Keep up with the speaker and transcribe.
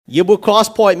yêu bùa cross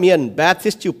point miền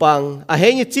Baptist chịu bằng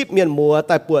hay như chip miền mùa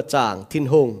tại bùa tràng thiên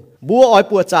hùng bùa ói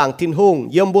bùa tràng thiên hùng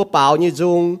yếm bùa bảo như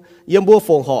dung yếm bùa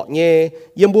phồng họ nghe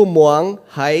yếm bùa muống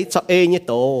hay cho như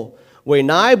tổ vậy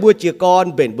nãy bùa chia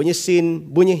con bền bùa như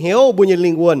xin bùa như hiếu bùa như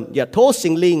linh quânอย่าโทษ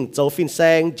สิ่งลิงโจฟินแซ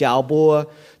งจ้าวบัว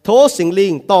โทษสิ่งลิ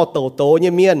งต่อโต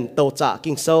như miền tổจ่า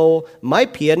kinh sâu máy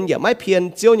phiềnอย่าmáy phiền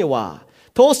chiếu nhưว่า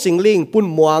โทษสิ่งลิงปุ่น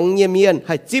หมวงเงียเมียนใ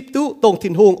ห้จิบตุตรงทิ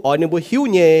นหงอ่อยในบัวหิว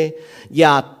เยอย่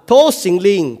าโทษสิ่ง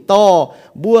ลิงต่อ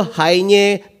บัวไหเย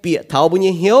เปียเท้าบัวเย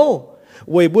เหียว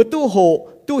เวยบัวตู้โห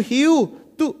ตู้หิว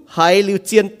ตู้ไหลิวเ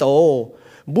จียนโต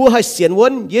บัวให้เสียนว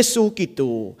นเยซูกิ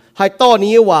ตูให้ต่อ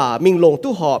นี้ว่ามิงลง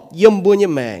ตู้หอบเยี่ยมบัวเย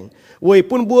แมงเวย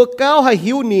ปุ่นบัวก้าวให้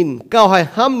หิวนินก้าวให้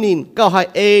ห้ำนินก้าวให้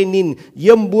นินเ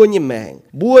ยี่ยมบัวเยแมง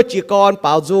บัวจีกรเป่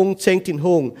าจงเชงทินห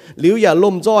งหลิวอย่าล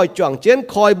มจ้อยจ่วงเจน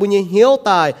คอยบัวเยเหียวต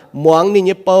ายหมวงนินเ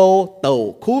ยเปาเต่า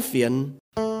คู่เฟียน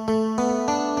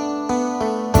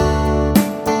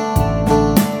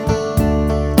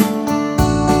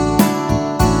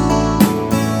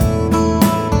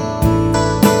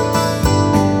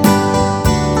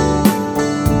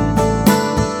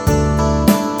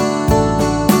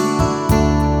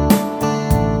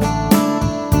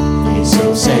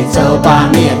走把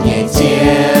面也交，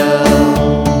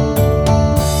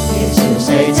耶稣谁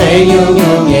最永永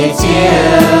也交，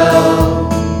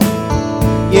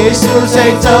耶稣谁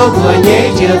走过也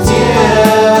就交，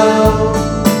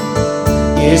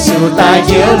耶稣带着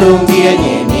龙的也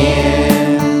面，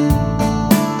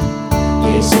耶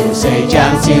稣谁将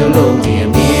就龙的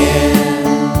面，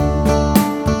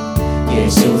耶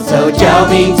稣走叫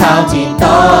命草尽头。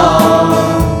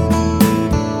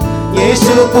耶稣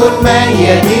本命也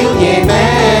了也命，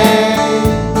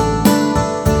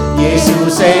耶稣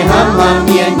谁含含面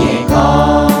也讲，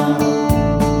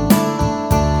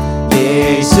耶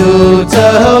稣走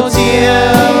教，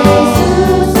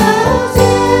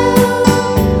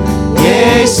耶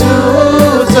稣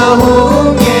走红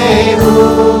也红，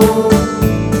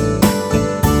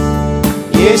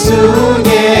耶稣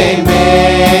也命，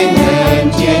人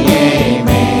间也命。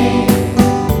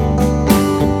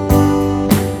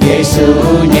耶稣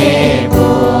也不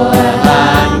安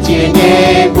静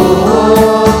也不，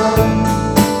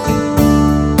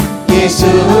耶稣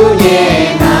也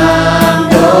难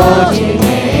多见也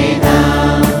难，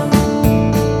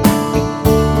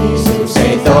耶稣谁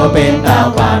都变到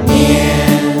把面，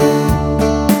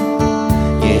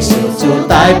耶稣主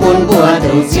带本国度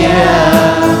家，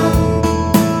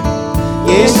耶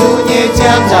稣也将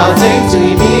照正罪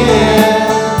面。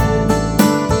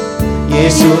耶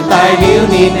稣带领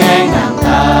你爱难他，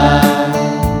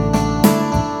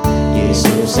耶稣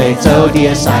谁走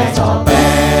的赛走背，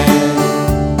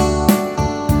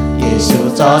耶稣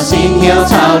做心有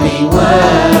草灵魂，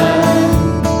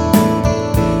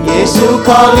耶稣可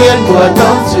怜我懂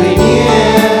罪孽，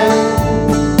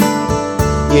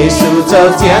耶稣走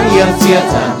将要接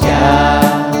掌家，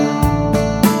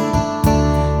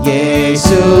耶稣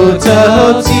走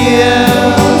将。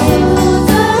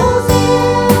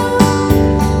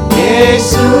耶稣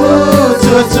做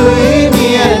罪免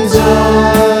罪，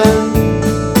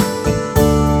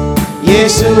耶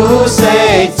稣谁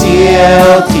叫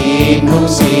天空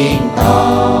心动，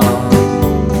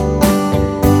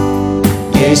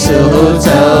耶稣走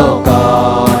过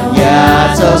也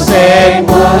走圣会，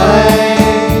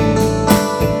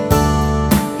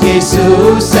耶稣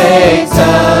谁走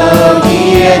也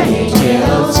就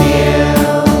走。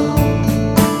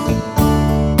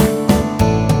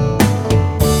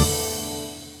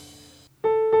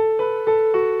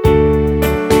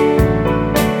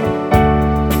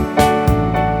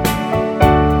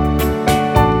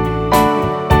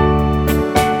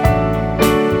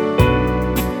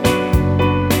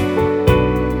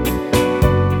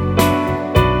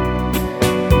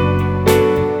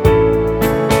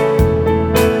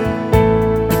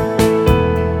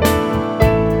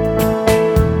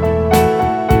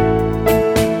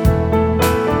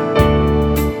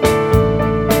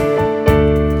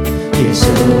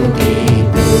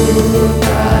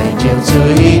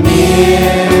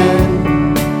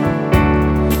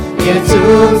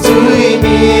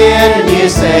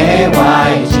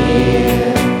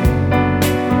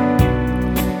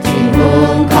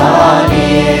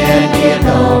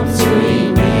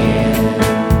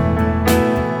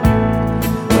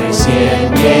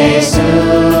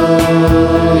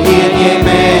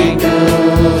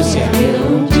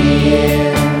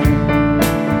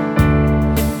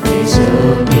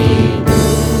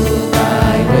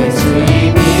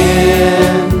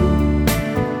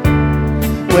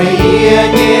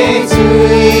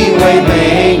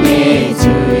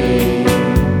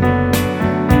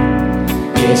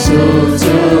耶稣 Giêsu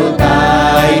Chúa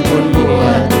tại quân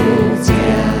của tu cha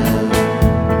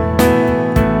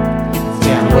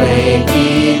chàng về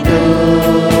Kitô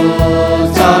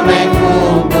cho mẹ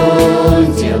phụng buồn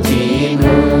chiều thiên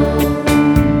hương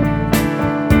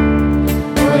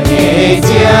ôi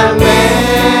cha mẹ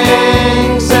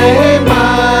sẽ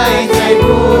mãi chạy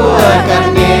của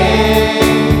căn nghe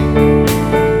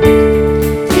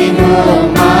thiên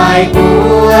hương mai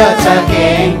của cha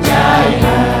kén trai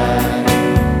hài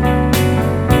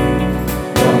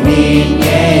đồng minh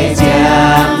nghe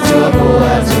chàng chúa của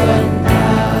chuồn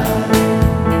ta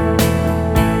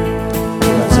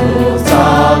của chúa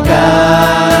cho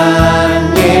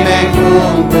can nghe mẹ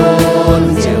phương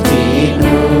côn chiều thiên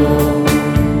hương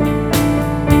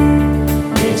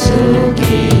Giêsu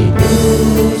Kitô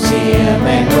chia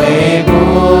mẹ quê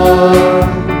buồn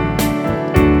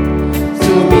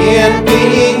dù miền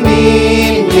bình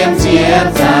minh nhiễm chiếc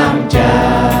giang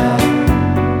trà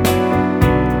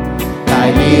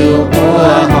tài liệu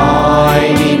của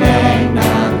hỏi đi đèn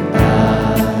nàng ta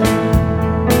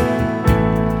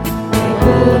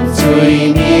buồn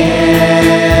suy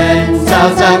miên sao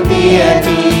giang tia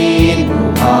tin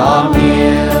ngủ khó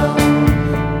miêu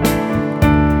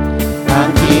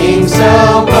hàng kinh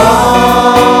sâu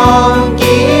bóng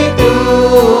Kitô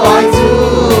ôi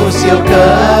Chúa siêu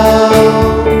cầu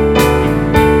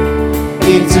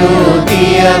tin Chúa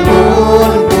tia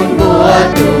muốn buồn bùa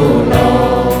tu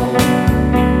lầu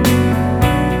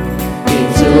tin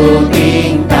Chúa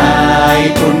kinh tai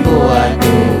buồn bùa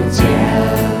tu cha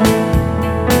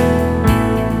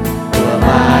của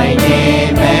mai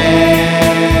nê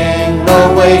men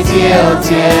lô quay chiều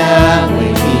cha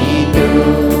người Kitô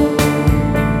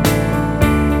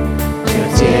chiều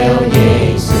chiều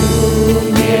Giêsu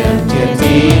nhiệm chiều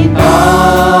tin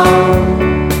con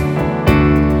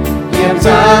nhiệm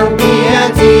giang tia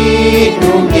tin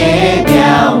nuông nghe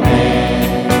đeo mẹ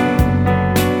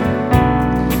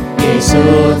Giêsu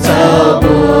châu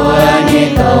bùa như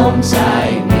tôm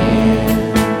sai mẹ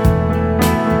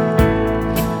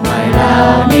mai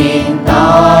lao ninh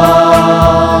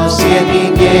to xiên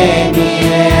ninh nghe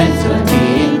miên ruột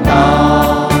tin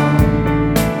to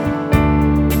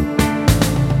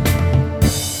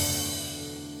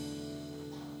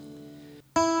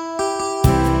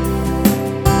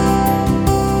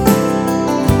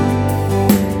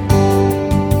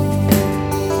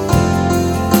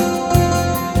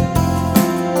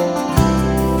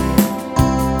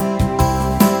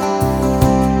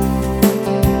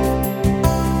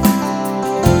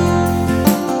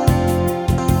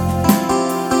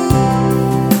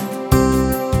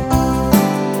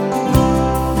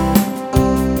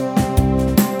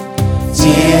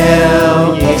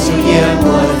chiều Giêsu yên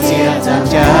buồn chia giang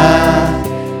cha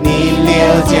nín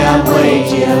liêu cha mười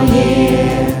chiều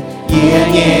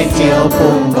yên nhẹ chiều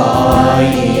cùng gọi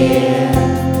yên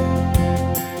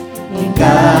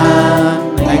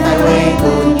can anh ta quê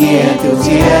cùng nhẹ từ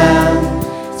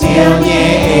chiều nhẹ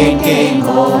em kinh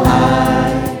hồ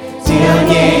hài chiều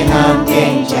nhẹ ham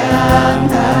kinh trang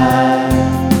hài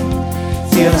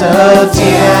chiều giờ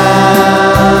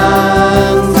chiang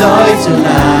dõi chủ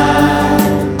nàng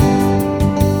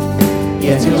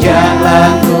Yên chủ trang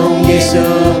lang cùng Giêsu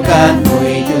can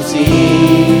mùi tu si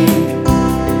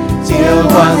chiều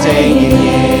quang dây như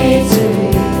nhẹ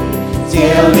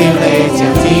chiều liêu lệ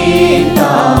chiều tin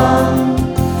tòng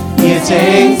nhiệt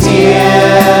tranh chiều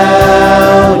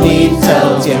nín sâu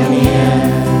chiều miền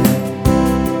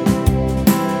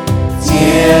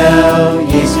chiều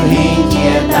Giêsu hình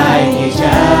chia tay như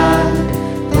cha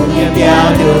cùng nhiệt béo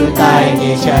đun tay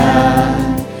như cha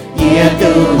nhiệt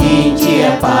tu hình chia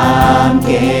bàn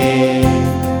kề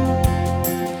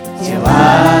chiều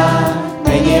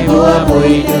mày nghe búa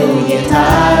bùi tu nhiệt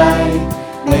thái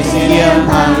mày sẽ liêm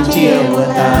hàng chiều của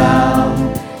tao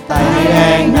tại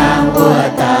anh nàng của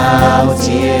tao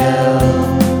chiều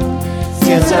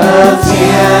giờ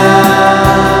chiang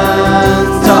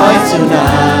dõi chủ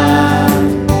nàng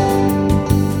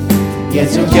Yên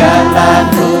chung chan lan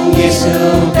cùng Giêsu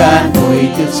can bùi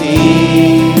tu chi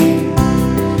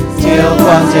chiều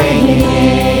quang dây như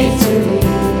nhẹ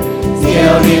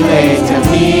chiều đi về chẳng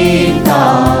tin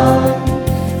tòn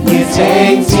như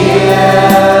tranh chiều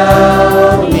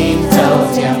nín sâu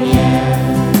chàng nhẹ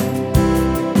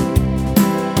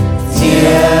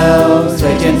chiều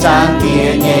rồi trên trang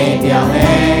kia nhẹ đèo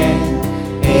hè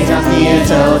để trang kia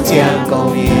châu chiang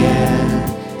cầu miền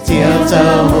chiều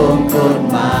châu hùng côn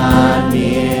màn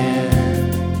miền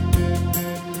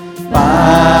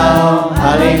bao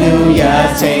hallelujah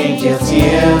trên chiều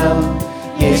chiều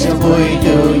Giêsu vui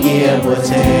tu year bùa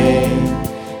chê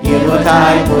year bùa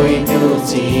thái vui tu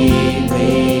chi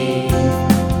mi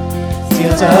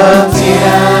chiều thơm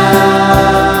chiang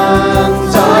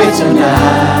dõi chủ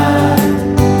nàng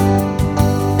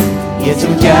Giêsu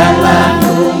chẳng là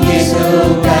cùng Giêsu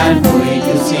can vui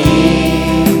yêu chi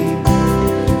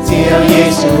chiều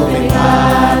Giêsu về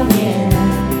ba miền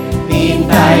tin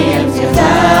tay em chiều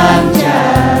gian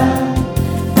tràn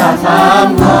ta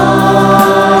phạm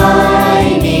hỏi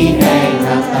đi ngày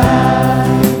nàng ta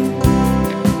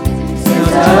chiều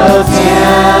thơm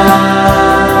chiang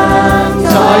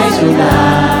dõi chủ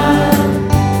nàng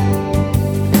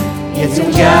Giêsu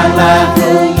chẳng là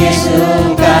cùng Giêsu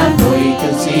can vui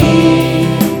yêu chi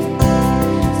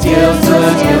chiều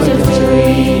xưa chiều truy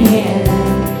niệm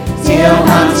chiều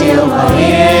ham chiều màu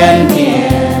yên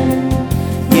hiền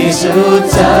Giêsu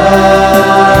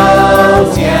cháu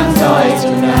chiang dõi chủ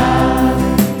nàng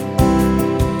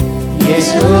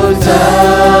Giêsu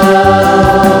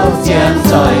cháu chiang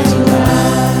dõi chủ nàng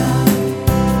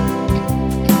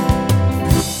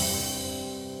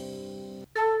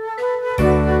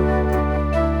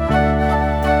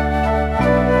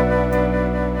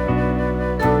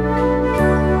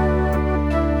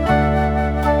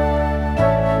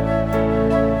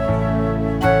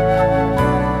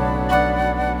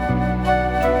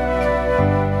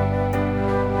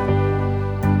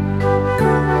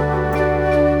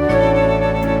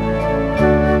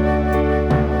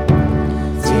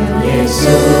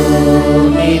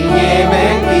Nhìn nghe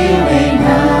mến yêu mến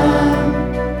nàng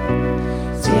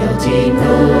chiều thiên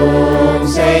hùng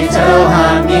xây châu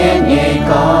hàm nhiên nghe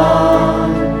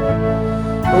con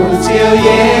cùng chiều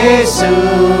Giêsu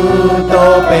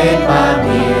tô bên ba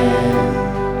miền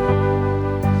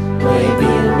quê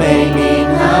biển mây nhìn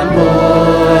hàm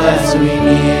mùa suy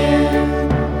miền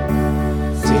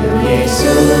chiều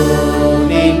Giêsu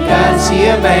nhìn can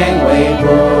chia men quê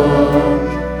buồn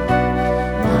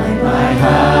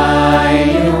hai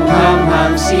nhung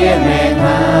ham xia mẹ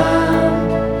ham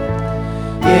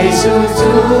Giêsu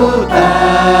chú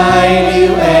tay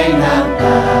lưu anh nam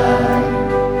tài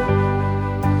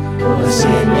của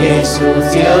xin Giêsu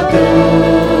chiếu tu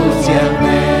chiang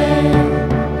mẹ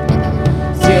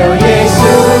chiều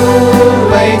Giêsu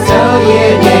vậy cháu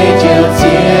yên nhẹ chiều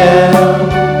chiều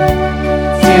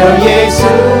chiều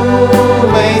Giêsu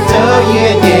vậy cháu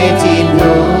yên nhẹ tin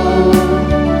hùng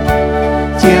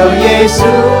chiều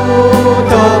Giêsu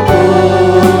tô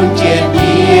buồn chuyện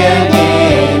nhẹ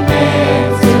nhẹ mẹ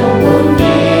chiều buồn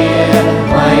nhẹ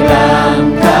ngoài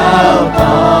đàng cao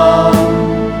to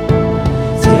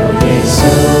chiều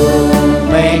Giêsu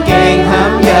mây cánh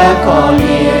hám giá cỏ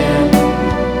liền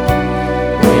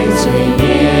quê suy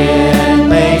niên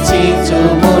mây chính chủ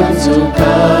muốn chủ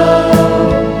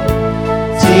cầu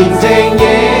chính danh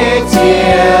nhé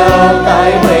chiều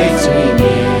tại quê suy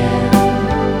niên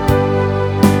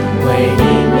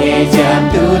chạm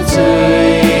tu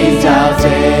suy giao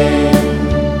trên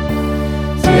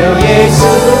chiều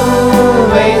Giêsu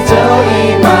vậy cháu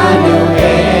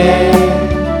Emmanuel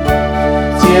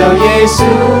chiều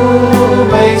Giêsu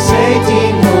vậy sẽ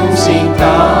tin hùng sinh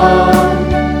con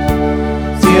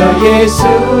chiều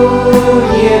Giêsu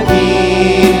yên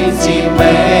tin xin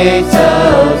mẹ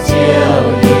cháu chiều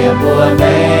yên mùa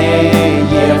mẹ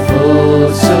yên phù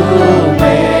su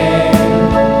mẹ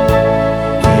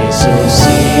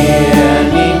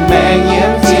nhìn mẹ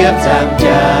nhiễm chiếc giang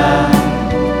trà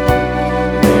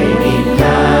người nhìn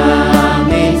nam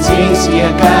nên chính xìa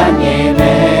ca nhẹ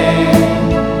mẹ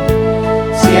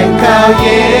xiên cao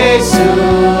Giêsu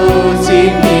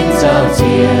xin nhìn giàu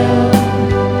chiều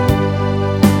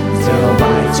giờ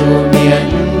bài chu miền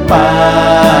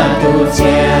ba tu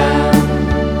chiang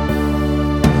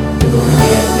tu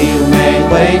miền lưu mẹ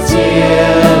quay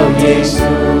chiều Giêsu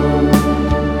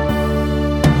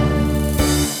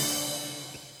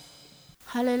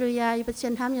Hallelujah, yêu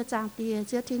chiến tham nhà giang tiền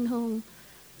chiếu thiên hùng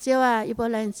chiếu yêu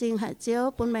lên sinh hại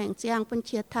chiếu bún mèn giang bún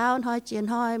chiết tháo hoi chiến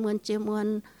hoi mượn chiếu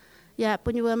mượn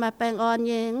bún yêu mà bèn on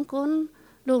nheng cún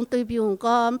luồng từ biùng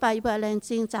com bà yêu lên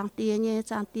sinh giang tiền nhé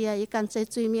giang tiền yêu can xây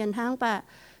chui miền hang bà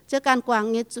chiếu can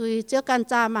quảng nhé chui chiếu can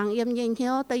trà mảng yếm nheng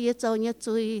hiếu tây yêu châu nhé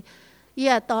chui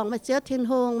yêu tòng mà chiếu thiên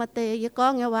hùng mà tây yêu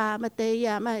con yêu hòa mà tây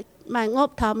yêu mà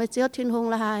ngốc thảo mà chiếu thiên hùng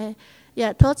là hai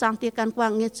thốt giang tiền can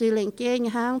quảng nhé chui lên kia nhé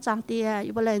hang giang tiền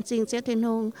yêu lên sinh chiếu thiên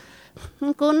hùng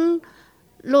cún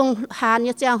luồng hàn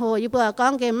như giang hồ, vừa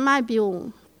con game mai biểu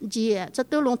gì, cho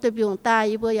tôi luồng từ biểu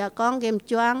tài, vừa con game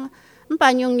choang,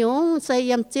 bà nhung nhung xây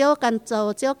yếm chiếu can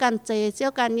trầu, chiếu can chè,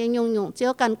 chiếu can nhung nhung,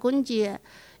 chiếu can cún gì,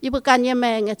 vừa can như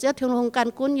mẹ nghe chiếu thường hùng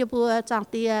can cún vừa chẳng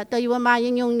tiệt, tôi vừa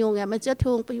mai nhung nhung nghe mà chiếu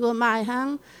thường vừa mai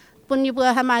hang, bún vừa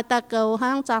hai mai ta cầu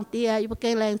hang chẳng tiệt, vừa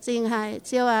cái làng sinh hai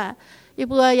chiếu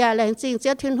vừa làng sinh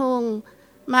chiếu thường hùng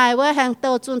mai với hàng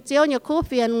tàu chun chiếu nhiều khu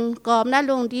phiền gồm na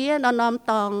lùng đi nó nóm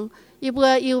tòng y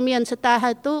bữa yêu miền sẽ ta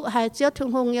hai tu hai chiếu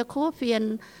thung hùng nhiều khu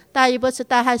phiền ta y bữa sẽ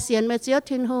ta hai xiên mấy chiếu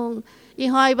thung hùng y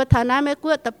hoi bữa thà na mấy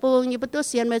quất tập buông y bữa tu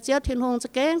xiên mấy chiếu thung hùng sẽ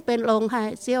kénเป็นลง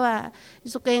hai chiếu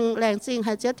สุเก่งแรงจริง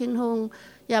hai chiếu thung hùng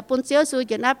อย่าปุ่นchiếuสุ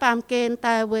ยนะปามเกณฑ์ต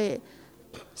ายเว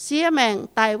เสียแมง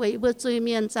ตายเวบจุยเ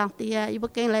มียนจางเตียอีบ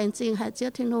เก่งแรงจริงหาเจ้า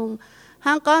ทินงห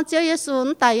างก้อนเจ้าเยซูน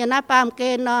ตายนาปามเก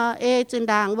นเอจิน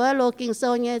ด่างว่าโลกิงโซ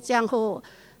เนจางโห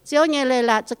เจ้าเนเลย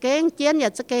ละจะเก่งเจียนอย่า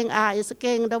จะเก่งอย่าจะเ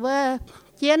ก่งแต่ว่า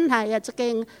เจียนหายอย่าจะเก่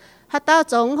งฮัตเต้า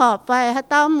จงหอบไฟฮัต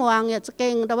เต้ามวงอย่าจะเก่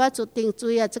งแต่ว่าจุดติ่งจุ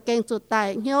ยอย่าจะเก่งจุดตาย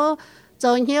เหี้ยวจ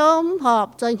นเหี้ยวหอบ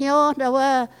จนเหี้ยวแต่ว่า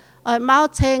เมา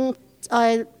เชง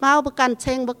เมาประกันเช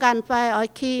งประกันไฟ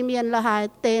ขี้เมียนละหาย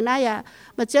เตนะอย่า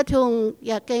มาเจ้าทุงอ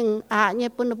ย่าเก่งเนี่ย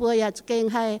ปุ่นบัวอย่าจะเก่ง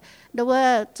ให้แต่ว่า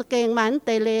จะเก่งมันเต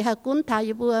เลหากุ้นถ่า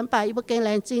ยบัวไปบัวเก่งแร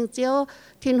งจริงเจ้า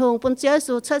ทินหงปุ่นเจ้า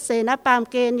สู่ชัดเสนาปาม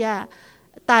เกณฑ์อย่า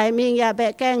ตายมีอย่าแบ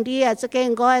กแกงดีอย่าจะเก่ง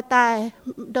ก้อยตาย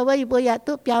แต่ว่าบัวอย่า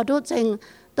ตุบยาวดุจริง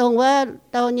ตรงว่า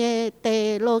เตาเนี่ยเต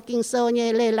โลกิงโซเนี่ย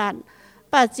เลหลัน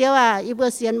ป้าเจ้าอีบัว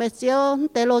เสียนมาเจ้า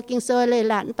เตโลกิงโซเล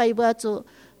หลันไปบัวจุ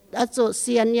เ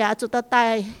สียนอย่าจุตตา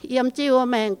ยเยี่ยมจีบัว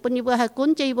แมงปุ่นบัวหากุ้น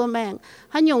จีบัวแมง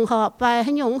ให้หยงหอบไปใ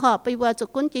ห้หยงหอบไปบัวจุ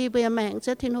กุ้นจีบัวแมงเ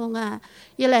จ้าทินหง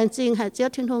อย่าแรงจริงหาเจ้า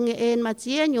ทินหงเอ็นมาเ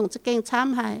จี๊ยหยงจะเก่งช้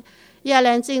ำหายอย่าแร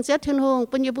งจริงเจ้าทินหง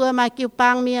ปุ่นบัวมากิวปา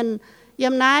งเมียนเยี่ย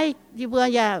มนายยีบัว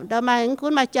อย่าดามากุ้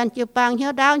นมาจันกิวปางเหี้ย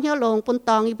วดาวเหี้ยวหลงปุ่นต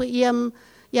องยีบัวเยี่ยม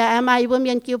อย่าอามายีบัวเ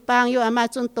มียนกิวปางอยู่อามา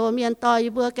จนโตเมียนต่อยี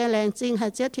บัวแกแรงจริงหา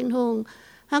เจ้าทินหง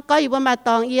ฮังก็อยู่บนมาต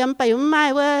องเยี่ยมไปไม่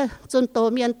ว่าจนโต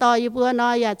เมียนต่ออยู่บัวนอ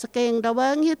ยอยากจะเก่งแต่ว่า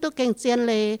ฮิตุเก่งเซียน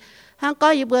เลยฮังก็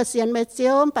อยู่บัวเสียนไม่เจี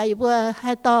ยวไปบัวใ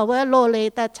ห้ต่อว่าโลเลย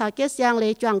แต่ชาเกสยังเล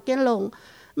ยจวงเกี้ยนลง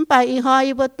ไปอีหอยอ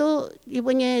ยู่บัวตู้อยู่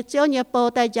บัวเนี่ยเจียวเนี่ยโป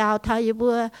แต่ยาวไทยอยู่บั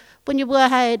วปุ่นอยู่บัว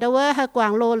ให้แต่ว่าให้กวา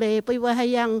งโลเลยไปบัวให้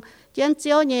ยังเจียนเ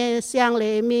จียวเนี่ยเสียงเล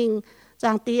ยมิงจ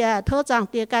างเตียโทษจาง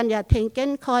เตียกันอย่าเทงเก้น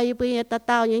คอยไปตาเ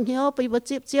ตาอย่างเหี้ยวไปบัว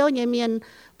จิบเจียวเนี่ยเมียน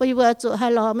ไปบัวจุให้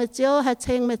หล่อไม่เจียวให้เช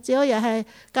งไม่เจียวอย่าให้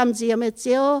กำเจียไม่เ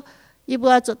จียวยีบั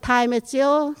วจุไทยไม่เจีย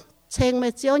วเชงไม่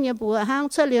เจียวเนี่ยบัวห้าง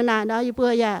เชื่อเลียวหนาเนาะยีบัว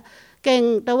อย่าเก่ง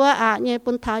แต่ว่าเนี่ย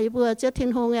ปุ่นไทยยีบัวเจ้าทิน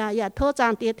หงอย่าโทษจา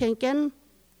งเตียเทงเก้น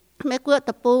ไม่กลัวต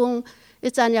ะปูงอี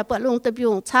จันอย่าปวดลุงตะบิ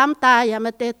วช้ำตาอย่าม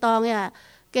าเตะตองอย่า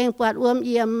เก่งปวดอ้วมเ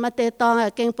ยี่ยมมาเตะตอง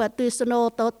เก่งปวดตุยสโน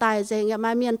โตตายเจงอย่าม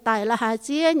าเมียนตายละหาเ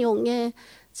จี๊ยหยงเนี่ย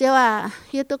เจ้า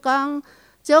ฮิตุกอง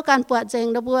เจ้าการปวดเจง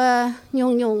ระบัว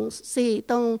ยุงสี่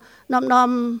ตรงนอ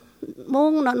มมุ้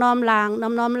งนอมหลาง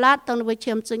นอมลัดตรงระบัวเ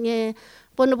ฉียมจุเงี้ย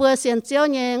ปนระบัวเสียนเจ้า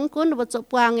เงี้ยกุ้นระบัวจบ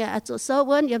วางเนี่ยจุเซ้าเ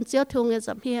วิ้นยำเจ้าทุงเนี่ย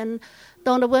สัมเพียนตร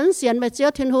งระบัวเสียนไปเจ้า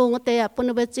ทินหงเตะปน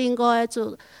ระบัวจริงก้อยจุ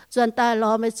จวนตายหล่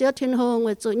อไปเจ้าทินหงไป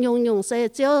จุยุงเส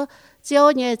เจ้า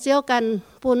เนี่ยเจ้ากัน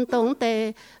ปุ่นตรงเตะ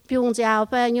พิงเจ้า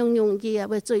ไปยุงเกี่ย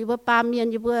ไปจุยบัวปามเมียน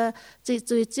อยู่บัว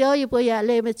จุยเจ้าอยู่บัวอย่าเ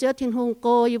ลยไปเจ้าทินหงโก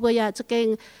อยู่บัวอย่าจะเก่ง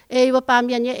บัวปามเ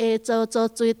มียนเนี่ยเจ้า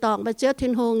จุยตองไปเจ้าทิ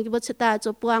นหงอยู่บัวชะตาจุ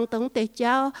ปวงตรงเตะเ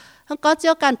จ้าทั้งก็เจ้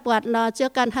ากันปวดเนาะเจ้า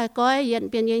กันหายก้อยเย็น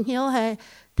เปลี่ยนเหี้ยวให้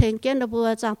เทงเก้นบัว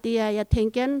จางเตียอย่าเทง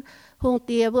เก้นหงเ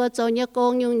ตียบัวเจ้าเนี่ยโก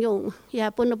งยุงอย่า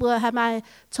ปุ่นบัวให้มา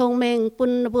ชงเมงปุ่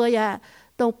นบัวอย่า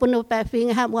ตรงปุ่นแปะฟิง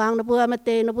ห้ามวางบัวมาเต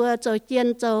นบัวเจ้าเจียน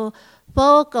เจ้าโป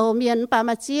เก่าเมียนป่าม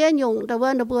าเจี๊ยยุงแต่ว่า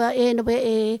บัว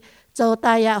โจต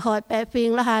ายหอยแปะฟิง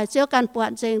ละหายเจ้าการปว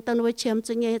ดเจงต้นวิเชียม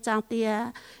จึงเงจางเตีย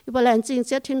อีบแลนจริงเ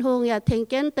จ้าทินหงอย่าเทง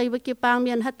เก้นตีวิกิปางเ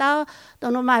มียนฮัตเต้าต้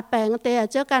นไม้แปลงเตีย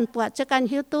เจ้าการปวดเจ้าการ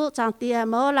หิวตู้จางเตีย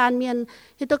เมื่อลานเมียน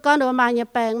หิวตู้ก้อนต้นไม้อย่า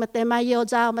แปลงมาเตมาเยียว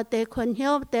เจ้ามาเตคนหิ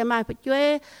วเตมาผิดช่วย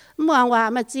มองว่า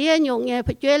มาเจี๊ยยุงเง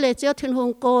ผิดช่วยเลยเจ้าทินหง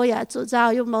โกอย่าจุเจ้า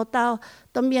อยู่เมื่อเต้า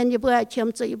ต้นเมียนอยู่เบื่อเชียม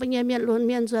จุอยู่เมียนล้วนเ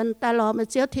มียนจวนตาหล่อมา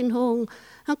เจ้าทินหง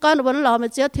ฮังก้อนบนหล่อมา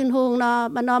เจ้าทินหงเนาะ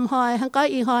มานอมหอยฮังก้อน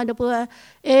อีหอยนบัว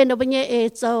นบัวเนี่ย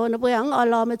โจนบัวอังอ่อน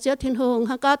หล่อมาเจ้าทินหง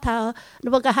ฮังก้อนเท้าน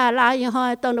บัวกะหาลายอีหอ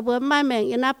ยตอนนบัวไม่แมง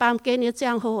อีน่าปามเกณฑ์เนี่ยเจี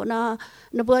ยงโหเนาะ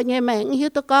นบัวเนี่ยแมงหิว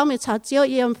ตะก้องมีชาวเจียว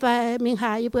เยี่ยมไฟมีห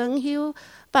ายอยู่เบื้องหิว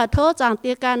ป่าโทจางเตี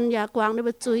ยกันอย่ากวางใน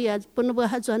บัวจุยอย่าปนบัว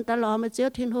หาจวนตลอดมาเจ้า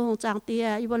ทินหงจางเตีย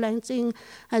อีบัวแรงจริง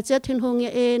หาเจ้าทินหงเ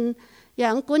นี่ยอย่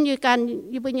างกุ้นอยู่กัน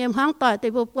อยู่บนเยี่ยมห้างต่อยแต่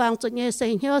บัวกวางจุดเนี่ยเสี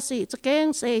ยเหี้ยวสีจะเก้ง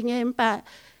เสียเนี่ยป่า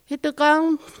ฮิตุกอง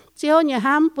เจียวเนี่ย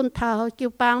ห้ามปุ่นเท้ากิ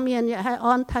วปางเมียนเนี่ยให้อ่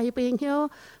อนไทยไปเหี้ยว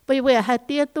ไปเบื่อให้เ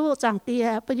ตี้ยตู้จางเตี้ย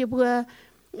ไปอยู่เบื่อ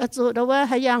จุดว่า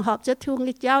ให้ยางหอบเจ้าทุ่ง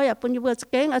เจ้าอย่าปุ่นอยู่เบื่อจะ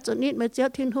เก้งจุดนี้มาเจ้า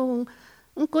ทินหุง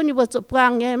กุ้นอยู่เบื่อจุดกวา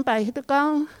งเนี่ยไปฮิตุกอง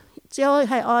เจียว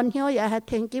ให้อ่อนเหี้ยวอย่าให้เ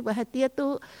ทงกิบให้เตี้ยตู้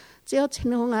เจียวทิน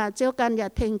หุงเจียวกันอย่า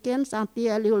เทงเก้นจางเตี้ย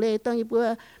เหลียวเลยต้องอยู่เบื่อ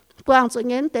กวางจุด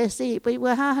เงี้ยแต่สี่ไปเบื่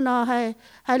อห้านอให้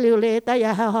เหลียวเลยแต่อย่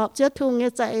าหอบเจ้าทุ่งเนี่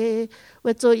ยใจว่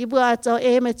าจุยบัวเจ้า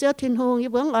มาเจ้าทินหงย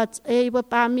บัวบัว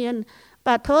ปาเมียนป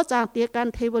าโทจางเตียกัน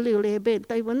เทวลิวเลเบนไ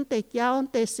ตวันเตยาว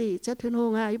เตสีเจ้าทินห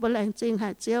งยบัวแรงจริงหา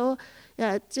เจ้า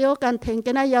chiếu cần thỉnh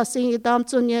cái này giờ sinh đom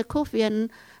chun nhẹ khu viện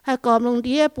hay còn lùng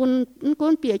đĩa bún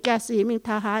cuốn bìa cà sĩ mình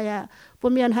thà hai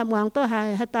bún miền hàm hoàng tôi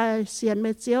hai ta xiên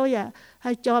mấy chiếu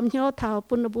hay chom hiếu thảo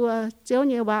bún bùa chiếu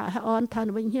như vậy hay on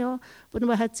thần bình hiếu bún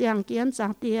bùa hay giang kiến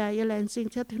giang tia lên sinh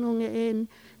chất thiên hùng yên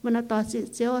mình tỏ sự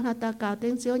chiếu hay ta cào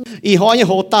tiếng chiếu ý họ như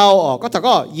hồ tàu có thật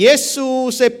có Giêsu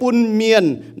sẽ bún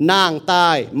miền nàng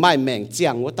tai mai mèn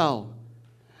giang của tàu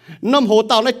năm hồ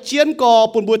tàu nó chiến co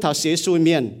bún bùa thảo xế xuôi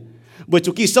miền bởi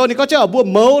chủ kỳ sâu này có cho bùa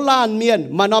mẫu lan miền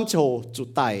mà năm chỗ chủ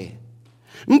tài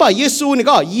bởi Giêsu này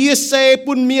có Giêsu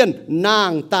bún miền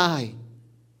nàng tai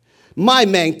mai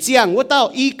mèn giang của tàu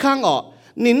y khang ọ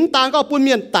nín tang có bún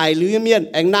miền tài lưu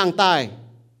miền anh nàng tai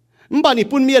bởi ni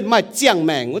bún miền mai giang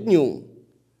mèn của nhung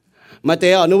mà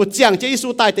thế ở nếu giang cho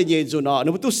Giêsu tai tới nhẹ dùn ọ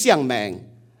nếu tu giang mèn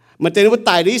mà thế nếu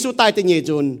tài Giêsu tai tới nhẹ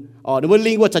dùn ọ nếu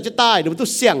linh của chặt chết tai nếu tu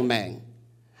giang mèn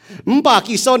bà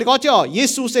kỳ sau này có cho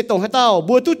Giêsu sẽ tổng hai tao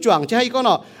bùa tu chuẩn chứ hay có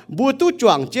nọ bùa tu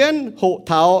chuẩn trên hộ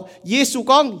thảo Giêsu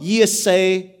con Giêsu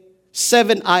 7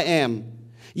 I am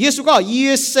Giêsu có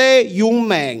Giêsu dùng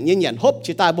mèn nhân nhận hốp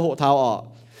chỉ tai bùa hộ thảo ọ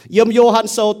yếm Gioan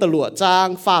sâu tờ lụa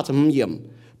trang pha chấm yếm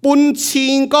bún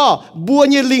chín có bùa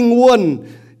như linh quân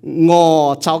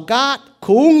ngò chào gát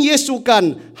khung Giêsu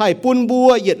cần hay bún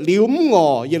bùa yết liếm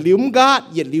ngò yết liếm gát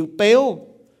yết liếm béo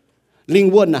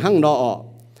linh quân là hăng nọ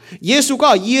Giêsu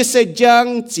có Giêsu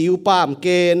giang chiếu bám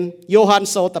kên Gioan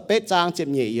sâu tập bét trang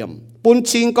chém nhẹ yếm bún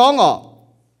chín có ngọ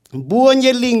bùa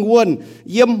như linh quân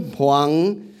yếm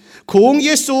hoàng khung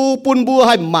Giêsu bún bùa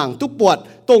hay mảng túc bọt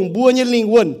tổng bùa như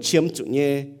linh quân chiếm chủ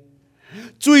nhẹ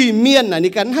chui miên là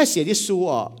những cái hay xé Giêsu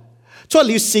ọ cho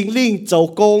liu sinh linh châu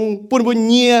công bún bùa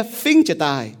nhẹ phinh cho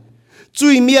tài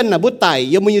chui miên là bút tài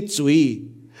yếm như chui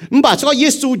bà cho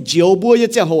Giêsu chiếu bùa như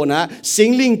chẳng hồ nè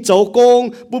sinh linh châu công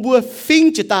bùa bùa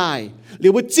phinh cho tài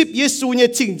liệu bùa chip Giêsu như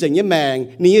chinh chỉnh như mèn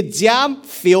như dám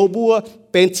phiêu bùa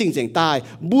bên chinh chỉnh tài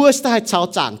bùa sẽ hay chào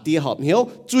chẳng tì họp hiếu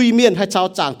chui miên hay chào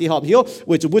chẳng tì họp hiếu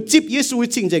vì chủ bùa chip Giêsu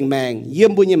chinh chỉnh mèn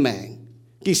yếm bùa như mèn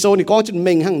kỳ số này có chuyện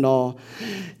mình hăng nọ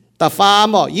ta pha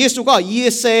mà Giêsu có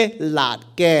Giêsu lạt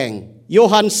kèng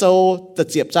Gioan sâu ta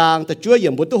diệp trang ta chúa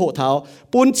yếm bùa tu hộ thảo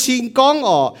bún chín con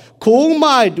ọ khung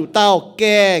mai đủ tao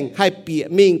kèng hay bịa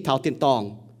mình thảo tiền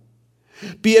tòng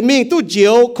bịa mình tu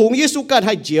chiếu khung Giêsu cần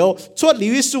hay chiếu chuột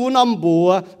liu Giêsu năm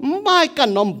bùa mai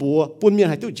cần năm bùa bún miền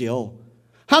hay tu chiếu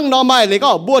hăng nó mai lấy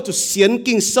có bùa tu xiên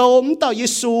kinh sâu tao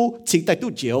Giêsu chính tại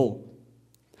tu chiếu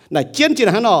này chiến chỉ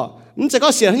là hắn nọ sẽ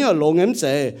có xiên hay là lồng em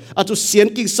sẽ tu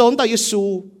xiên kinh sâu tao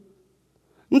Giêsu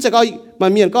sẽ có mà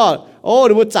miền có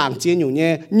nếu mà chẳng chiến nhung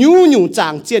nhé nhung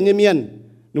chẳng chiến như miền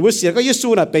nếu mà xiên có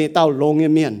Giêsu là被tao lồng như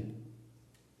miền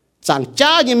chẳng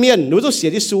cha như miền nếu tôi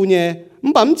xiên Giêsu nhé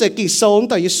bấm sẽ kinh sâu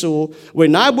tao Giêsu vì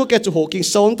nãy bữa cái chủ hộ kinh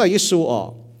sâu tao Giêsu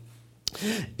ọ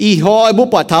ý hỏi bữa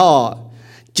bỏ thảo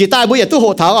chỉ tại bữa giờ tôi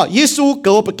hộ thảo Giêsu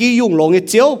cầu bậc kỳ dùng lồng như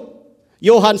chiếu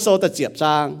Gioan sâu ta diệp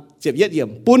trang diệp yết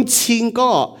yểm bún chín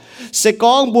có sẽ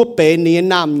có bữa bể niên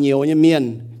nam nhiều như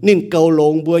miền nên cầu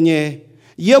lồng bữa nhé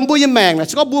yếm bùa yếm mèn là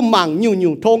chỉ có bùa mảng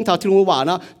nhung thông thảo thiên hòa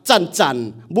nó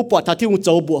chăn bùa bọt thảo thiên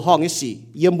châu bùa hong cái gì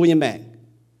yếm bùa yếm mèn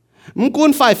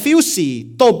muốn phải phiêu xì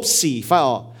tôm xì phải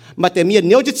ọ màแต่miền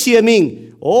nếuจะเชียร์มิง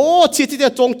chiaที่จะ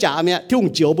จงจ่าเนี่ยที่หุ่น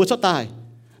เจียวบùaชดตาย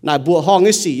นายบùaห้องไ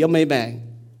อ้สียังไม่แบ่ง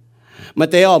mà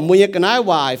แต่อ๋มวยกันนายไห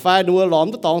วไฟดูล้อม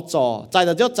ต้องจ่อใจแ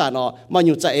ต่เจ้าจ่าอ๋มาอ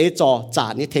ยู่ใจจ่อจ่า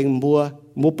นี่เทงบัว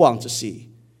มัวป่องจุดสี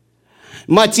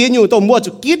mà chỉ nhiều tôi mua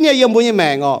chút kín nha yếm mua như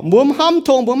mèn ọ muốn hâm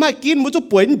thong muốn mai kín muốn chút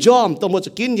bún giòm tôi mua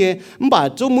chút kín nha bà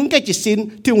chú muốn cái chỉ xin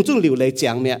thì cũng chú liều lấy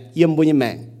chẳng mẹ yếm mua như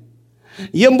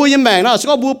mèn nó sẽ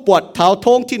có bùa bọt thảo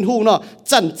thong thiên hùng nó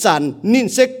chăn nên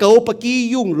sẽ cầu bậc kỳ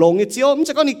dùng lồng như chiếu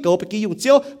sẽ có ni cầu bậc kỳ dùng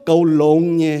chiếu cầu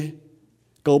lồng nha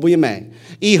cầu bùa như mèn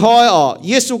ý hỏi ọ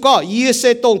Giêsu có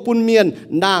Giêsu tông bún miền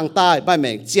nàng tai bài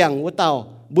mèn giang của tao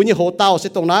bùa như hồ tao sẽ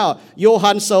tông nói ọ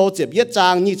Gioan sâu diệp yết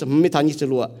trang như chấm mi thằng như chữ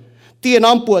lụa tiền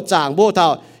ông bùa chàng bùa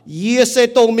thảo Giêsu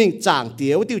tông mình chàng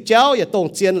tiểu tiêu chéo ya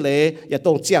tông chiên lệ ya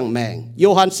tông chiang mèn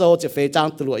Gioan sâu chỉ phê trang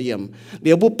từ lụa yểm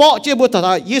liệu bùa bọ chế bùa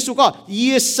thảo Giêsu có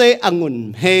Giêsu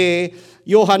angun he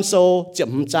Gioan sâu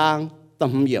chấm trang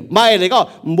tầm yểm mai lấy có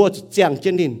bùa chiang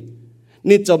trên đỉnh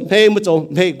nên chấm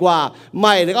he qua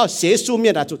mai lấy có xế su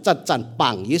miền là chụp chặt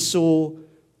bằng Giêsu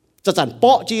chặt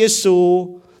bọ chế Giêsu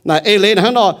này lên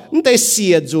hắn nó để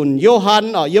xìa dùn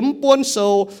Gioan yếm buôn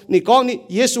sâu nị có nị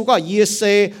Giêsu có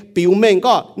Giêsu biểu mình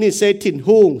có nị sẽ thìn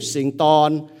hùng sinh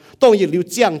tòn tông yếm liu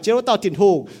giang chế tao thìn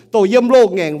hùng tông yếm lô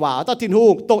ngẹn hỏa tao thìn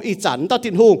hùng tông y chắn tao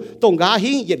thìn hùng tông gá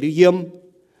hính yếm liu yếm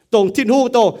tông thìn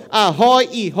hùng tông hoi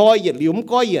yếm liu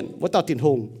có yếm với tao thìn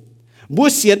hùng bữa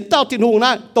xiên tao thìn hùng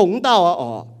na tông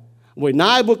tao buổi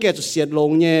nay bữa kẹt xiên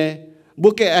lồng nhé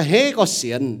bữa kẹt hết có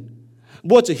xiên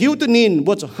bua cho hiu tu nin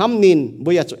bua cho ham nin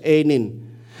bua cho e nin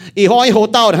y hỏi hồ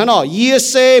tàu đó nó ye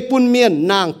se pun miên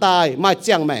nàng tai mai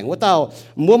chang mèng của tàu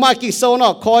mua mai kinh sâu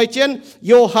nó coi trên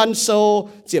Johann sâu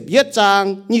tiếp yết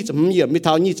trang như chấm yểm mi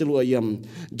thao như chữ lụa yểm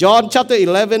John chapter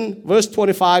 11 verse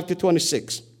 25 to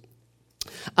 26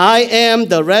 I am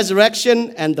the resurrection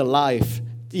and the life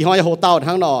y hỏi hồ tàu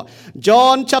đó nó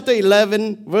John chapter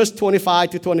 11 verse 25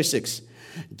 to 26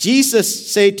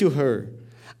 Jesus said to her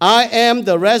I am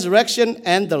the resurrection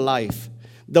and the life.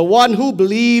 The one who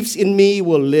believes in me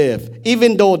will live,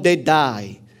 even though they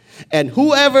die. And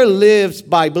whoever lives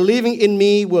by believing in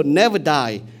me will never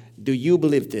die. Do you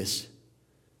believe this?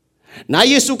 Nãy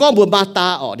Giêsu có buồn ba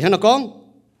ta ở đi hả con?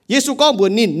 Giêsu có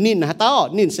buồn nín hả ta ở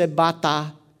nín sẽ ba ta.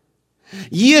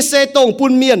 Ye sẽ tông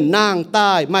bùn miền nàng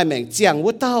tai mai mèn chiang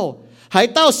với tao. Hãy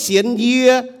tao xiên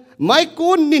ye mai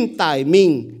cuốn nín tài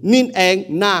mình nín anh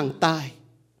nàng tai.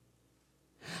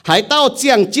 Hãy tao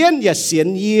chiang chiến và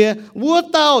xiên ye vua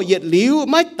tao yết liu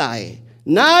mai tài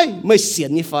nãy mới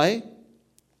xiên như phải.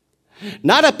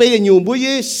 Nãy đã bây giờ nhiều bữa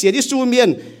ye xiên Giêsu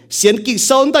miền xiên kinh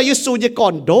sâu ta Giêsu ye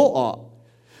còn đố ở.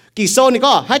 Kinh sâu này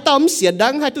có hãy tao xiên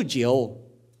đắng hãy tu chiều.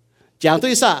 Chẳng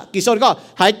tôi sao kinh sâu này có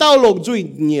hãy tao lồng duy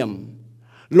nhiệm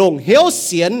lồng hiếu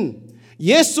xiên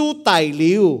Giêsu tài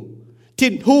liu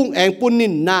thịt hung anh bún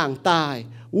nín nàng tài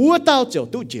vua tao chiều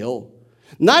tu chiều.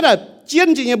 Nãy đã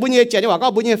chiến chỉ như bún như chén như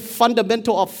có bún như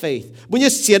fundamental of faith bún như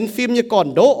xiên phim như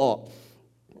còn đố ở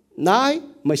nãy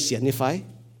mới xiên như phải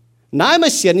nãy mới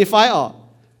xiên như phải ở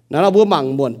nãy là bún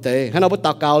mảng muộn tệ hay là bún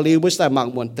tao cao liu bún sai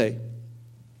mảng muộn tệ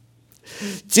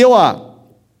chiếu à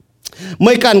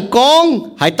mấy cần con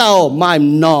hãy tao mai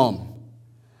nòm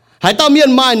hãy tao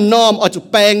miên mai nòm ở chụp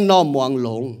bèn nòm muang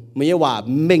lồng mấy nhưว่า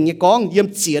mình như con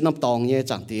yếm chia nòm tòng như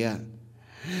chẳng tiếc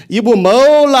y bùa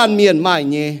mẫu lan miền mai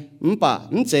nhé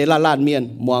chế là lan miền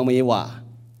muang mấyว่า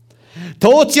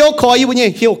thô chiếu coi y bùa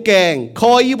nhé hiểu kèng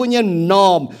coi y bùa nhé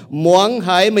nòm muang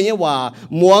hay mấyว่า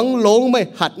muang lồng mấy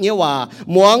hạt nhưว่า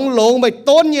muang lồng mấy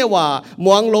tôn nhưว่า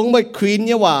muang lồng mấy queen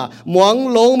nhưว่าmuang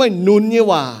lồng mấy nun như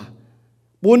ว่า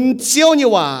bùn chiếu như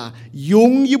ว่า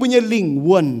dùng y bùa nhé linh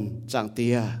quân chẳng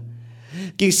tiếc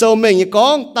kinh sâu mình như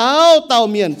con tao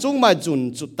miền trung mai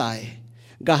dùn chút tài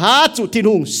gà há chút thiên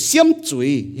hùng xiêm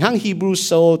chuối hang Hebrew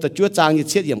sâu ta chúa trang như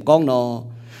chết yểm con nó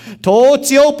thố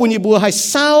chiếu bùn như bùa hay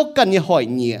sao cần như hỏi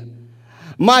nhẹ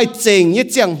mai chênh như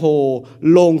giang hồ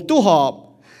lồng tu họp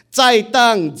trái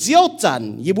tăng diếu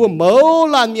trần như bùa mẫu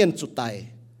lan miền chút tài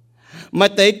mai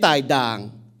tế tài đàng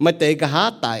mai tế gà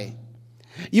há tài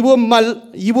như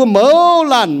bùa mẫu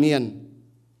lan miền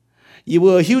y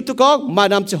vừa hiểu tôi có mà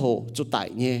nam cho hồ cho tại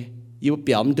nhé y vừa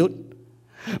biểu đốt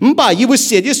bà y vừa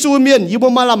xé Giêsu miền y vừa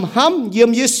mà làm ham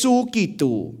yếm Giêsu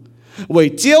Kitô vậy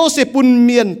chiếu sẽ bùn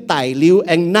miền tài liu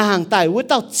anh nàng tài với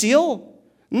tao chiếu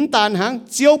tàn hàng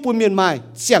chiếu bùn miền mai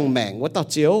chẳng mèn với tao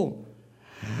chiếu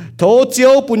thô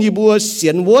chiếu bùn y vừa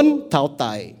xiên vốn tháo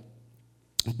tài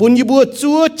bùn y vừa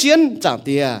chúa chiến chẳng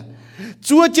tia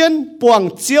chúa chiến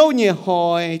buông chiếu như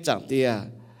hỏi chẳng tia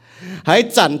hãy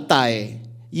chặn tài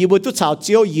y bữa tu chào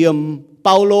chiếu yếm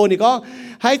Paulo này có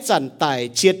hãy chặn tài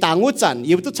chia tàng ngũ chặn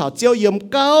y bữa tu chào chiếu yếm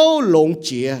cao lồng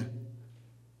chia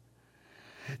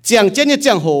chẳng trên như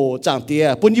chẳng hồ chẳng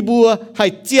tia bún y bữa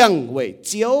hãy chẳng vậy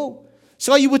chiếu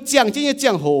sau y bữa chẳng trên như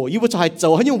chẳng hồ y bữa hãy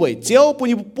dầu hãy dùng vậy chiếu bún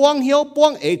y bữa buông hiếu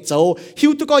buông ấy dầu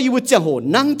hiếu tu có y bữa chẳng hồ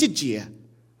năng chứ chia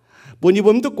bún y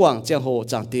bữa tu quảng chẳng hồ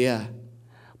chẳng tia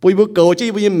bún y bữa cầu chứ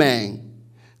y bữa mèn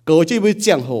cầu chứ y bữa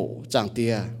chẳng hồ chẳng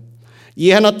tia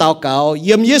y hắn nó tao cáo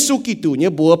yếm Giêsu Kitô như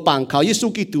bùa bằng khảo Giêsu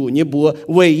Kitô như bùa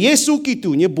về Giêsu Kitô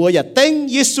như bùa và tên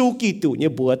Giêsu Kitô như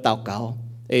bùa tao cáo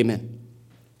amen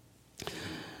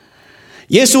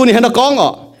Giêsu này hắn nó có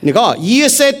ngọ này có ye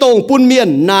sẽ tông bùn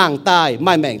miền nàng tài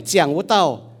mai mèn chiang với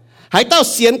tao hãy tao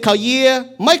xiên khảo ye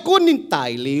mấy cuốn nín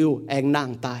tài liu anh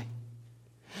nàng tài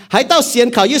hãy tao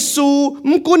xiên khảo Giêsu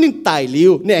cuốn nín tài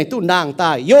liu nè anh tu nàng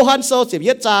tài Johann sâu xếp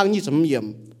yết trang như chấm yếm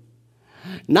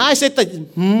nãy sẽ tự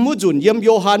mua dùn yếm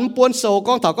Johann buôn sâu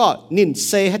con thảo có nín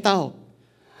xe hay tao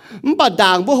bà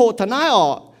đàng bố hộ thà nãy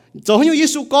ở cho như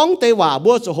Giêsu con tê hòa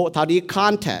bố cho hộ thảo đi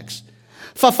context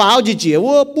phá pháo gì chỉ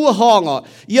bố hong ở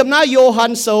yếm nãy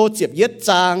Johann sâu chếp yết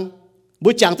trang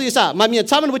bố chẳng tư sao mà miền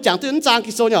sao mà bố chẳng tư trang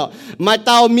cái số nhỏ mà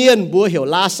tao miền bố hiểu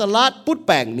la salad bút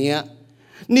bèng mía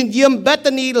nín yếm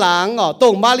Bethany làng ở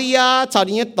tông Maria chào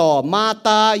đi tỏ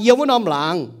Martha yếm với nom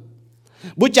làng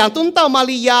buổi chẳng tuân tao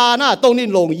Maria na tông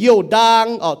nín lồng yêu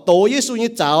đang ở tổ Giêsu như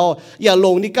cháuอย่าล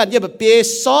งนี่กันอย่าแบบเป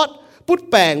ซอดพุทธ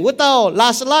แปลงว่าเต้าลา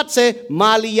สลัดเซม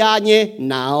าริยาเนี่ย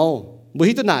หนาวบุ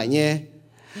หิตัวไหนเนี่ย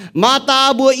มาตา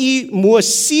บัวอีมัว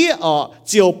เสียอ๋อเ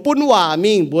จียวปุ่นว่า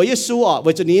มิงบัวเยซูอ๋อ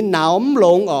วันนี้หนาวล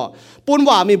งอ๋อปุ่น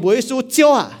ว่ามิงบัวเยซูเจีย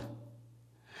วอ่ะ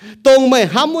tông mày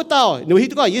ham mua tao nếu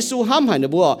hít có Giêsu ham hay nữa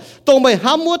bùa tông mày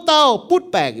ham mua tao bút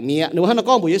bẹt mía nếu hắn nó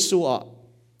con bùa Giêsu à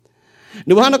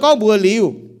nếu hắn nó con bùa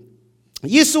liu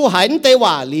Giêsu hải tê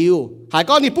hòa liu hải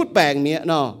con đi bút bẹt mía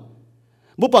nó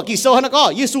bút bẹt kỳ sâu hắn nó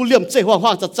có Giêsu liềm chế hoàng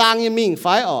hoàng chặt trang như mình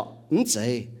phải à không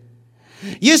chế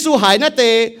Giêsu hải nó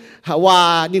tê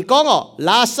hòa nín con à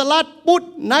lá salad bút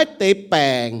nó tê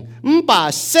bẹt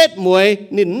bà xét muối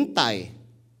nín tay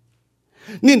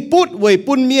nín bút với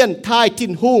ปุ่นเมียนทายทิ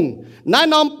นหุงน้า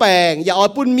น้อมแปงอย่าเอา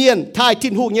ปุ่นเมียนทายทิ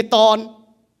นหุงเนี่ยตอน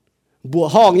บัว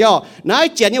ห้องย่อน้า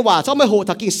เจียนเนี่ยว่าชอบไม่โห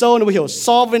ทักกิงโซ่นะไม่เหี่ยว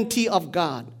sovereignty of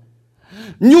God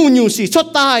อยู่สิชด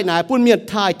ใต้ไหนปุ่นเมียน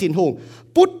ทายทินหุง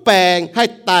ปุ๊ดแปงให้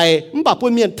ไตมันบอกปุ่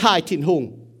นเมียนทายทินหุง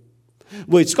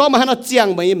เว้ยก็มาให้เราเจียง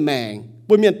ไม่แมง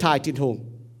ปุ่นเมียนทายทินหุง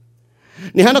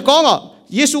นี่ฮะเราก้องอ่ะ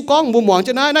เยซูก้องมุมมองจ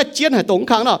ะน้าเจียนให้ตรง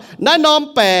ข้างเนาะน้าน้อม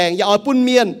แปงอย่าเอาปุ่นเ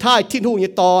มียนทายทินหุงเ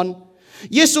นี่ยตอน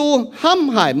เยซูห้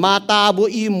ำหายมาตาบัว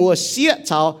อีมัวเสีย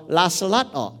ชาวลาสลัด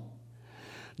ออก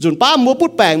จุนป้ามัวปุ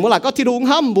ดแปงมัวหลักก็ที่ลุง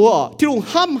ห้ำบัวที่ลุง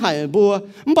ห้ำหายบัว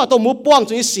มันบอกตัวมัวป้องจ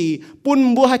นสี่ปุ่น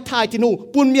บัวให้ทายทินหุง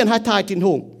ปุ่นเมียนให้ทายทิน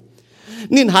หุง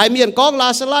นินหายเมียนกองลา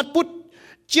สลัดปุด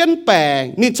เจียนแปง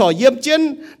นินจ่อเยี่ยมเจียน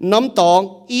น้ำตอง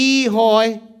อีหอย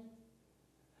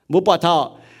บัวปอดเ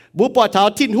ท้า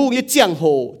ทินหุงยี่เจียงโห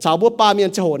ชาวบัวปลาเมียน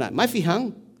จะโหน่ะไม่ฝีหัง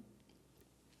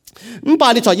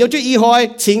bà đi chọn yêu cho y hỏi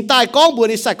chính tại con bùa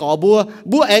đi sai cỏ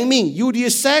bùa anh mình yêu đi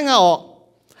sáng à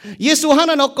Giêsu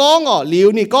hắn nó con à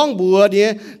liều ni con bùa đi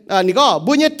ni có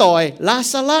bùa nhét tỏi lá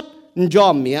salad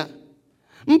jom mía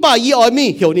bà y hỏi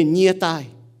mình hiểu ni nhia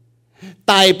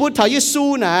tai bùa thảo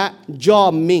Giêsu nè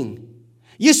jom mình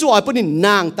Giêsu hỏi bùa ni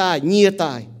nàng tai nhia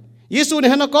tai Giêsu này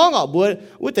hắn nó con à bùa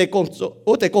út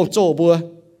tề con trổ bùa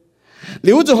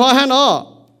liều cho hỏi hắn nó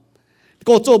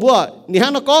cô做不？你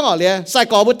看他讲啊咧，晒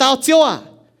搞不到招啊，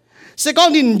是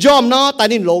讲你jom nó tại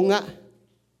你lông á。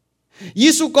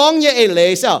耶稣讲嘢係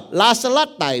嚟時拉撒勒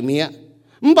大面，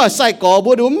唔係晒搞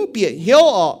不到唔別曉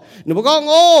哦。你唔講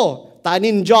哦，tại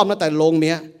你jom nó tại lông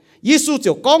面，耶穌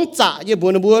就講咋嘢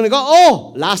buồn你講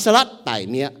哦，拉撒勒大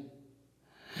面。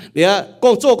你啊，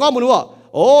講做講唔到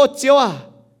哦，招啊，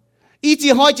一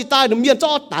隻開一大，你面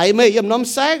做大咩？又唔諗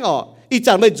聲哦，一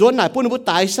陣咪轉嚟半不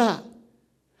大啥。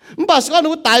bà sẽ có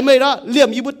nó tài mày đó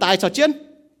liềm như bút tài chả chết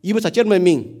như bút chả chết mày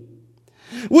mình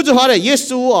vũ trụ hỏi là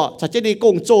Giêsu chả chết đi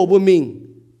cùng chỗ của mình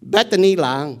Bethany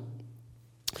làng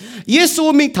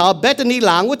Giêsu mình thảo Bethany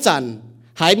làng vũ trần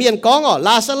hải miền có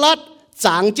La Salad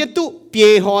chẳng chết tụ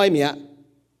bia hoi mía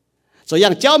rồi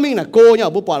yang cháu mình là cô nhá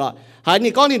bút bỏ là hải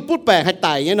này con nên bút bẻ hay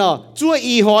tài nhá nó chúa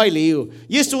y hoi liu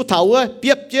Giêsu thảo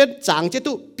biếp chết chẳng chết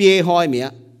tụ bia hoi mía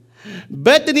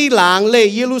Bethany làng lệ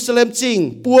Jerusalem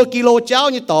chính bùa kilo cháu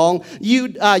như tòng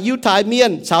yêu thái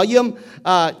miền cháu yếm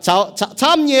cháu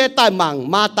tham nhẹ tại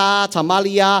mảng Mata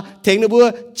Samaria thèn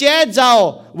bùa che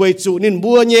giàu với chủ nên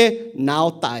bùa nhẹ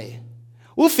nào tại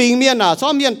u phình miền nào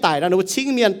cho miền tại là nó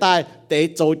chính miền tại để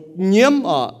chỗ nhiễm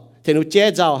thèn nó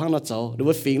che giàu hang nó chỗ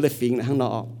nó phình là phình hang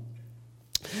nó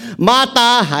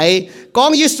Mata hay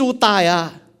con Giêsu tại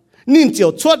nên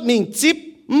chiều chuột mình chip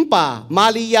bà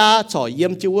Maria cho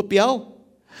yếm chiếu béo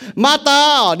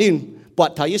Mata đi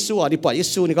bọt thảo Giêsu đi bọt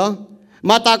Giêsu này con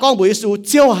Mata con bùi Giêsu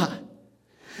chiếu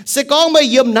sẽ con mày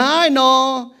yếm nái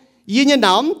nó yếm như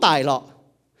nào tài lọ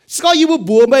sẽ có yếm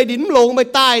bùa mày đính lồng mày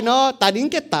tài nó tài đính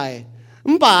cái tài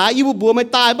bà yếm bùa mày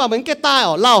tài bà mình cái tài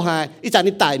lao hài ít chẳng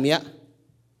đi tài mía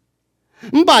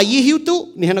bà yếm hiếu tu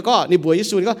này nó có này bùi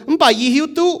Giêsu này con bà yếm hiếu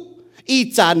tu ít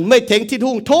chẳng mày thèn thiên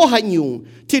hung thô hay nhung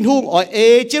thiên hung ở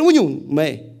trên vũ nhung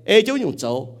mày chỗ nhung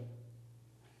cháu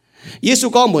Giêsu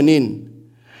có một nín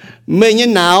mày như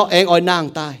nào anh ở nàng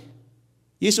tai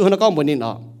Giêsu nó có một nín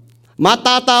mà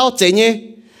tao chế nhé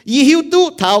y hiếu tu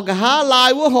thảo cả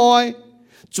lại vũ hồi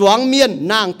choáng miên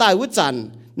nàng tai vũ chăn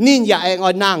nín ya anh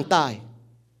ở nàng tai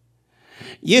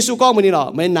Giêsu có một nín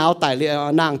mày nào tai liền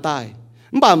nàng tai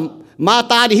mà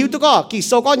ta đi hiếu tu có kỳ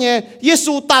sâu có nhé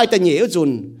Giêsu tai tại nhẹ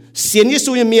dùn xiên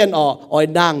Giêsu như miên ở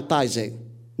nàng tai dễ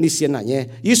ni xiên này nhé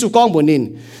Giêsu con buồn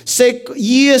nín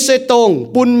sẽ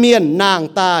tông bún miên nàng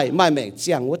tai mai mẹ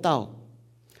chiang của tao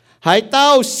hãy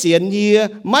tao xiên yê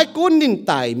mai cuốn nín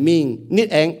tài mình nín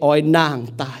anh oi nàng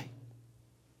tai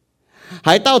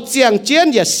hãy tao chiang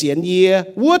chiến ya xiên yê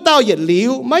vua tao ya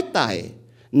liu mai tài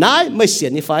nãy mai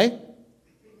xiên như phải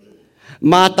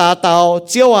mà tao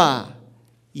chiêu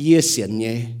yê xiên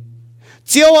nhé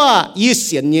chiêu yê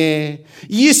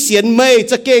xiên mây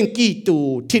จะเก่งกี่ตู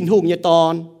ทิ้นหุ่งยตอ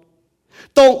น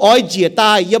ต้องอ้อยเจียต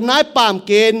ายยำนายปามเ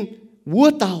กณฑ์วัว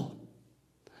เต่า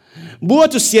บัว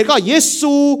จุดเสียก็เย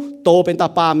ซูโตเป็นตา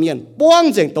ปามเมียนป้วง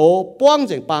เจียงโตป้วงเ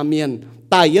จียงปามเมียน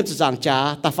ตายเย็บจะจางจ้า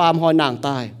ตาฟามหอยนางต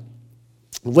าย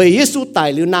Vì Giêsu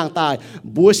tài liu nàng tài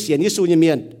búa xiên Giêsu như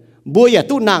miền búa ya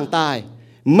tu nàng tài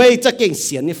mâyจะเก่งเ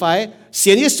สียนนี่ไฟเสี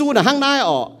ยนเยซูน่ะห้างนาย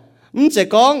ออกจะ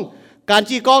กองการ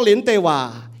จีกองลิ้นเตว่า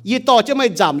ยี่ต่อจะไม่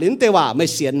จำลิ้นเตว่าไม่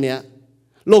เสียนเนี่ย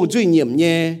ลงจุยเหยี่ยมเ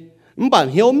ย่บ่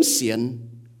เหี่ยวเสียน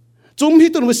จุ่มที่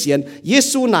ต้นมันเสียนเย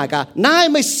ซูนายกานาย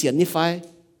ไม่เสียนนี่ไฟ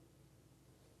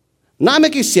นายไม่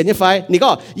กี่เสียนนี่ไฟนี่ก็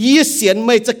ยี่เสียนไ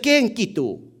ม่จะเก่งกี่ตั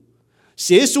วเ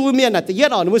สียซูเมียนน่ะแต่ยั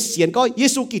ดอ่อนมันเสียนก็เย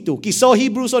ซูกี่ตัวกี่โซฮี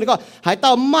บรูโซนี่ก็หายเต้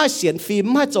าไม่เสียนฟิล์ม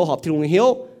ไม่โจหอบที่ลงเหี่ยว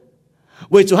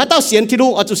为主还到先天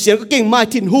路，就先个经买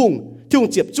天空，天空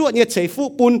接住你财富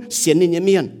本先人一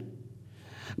面。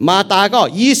马大个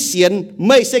以先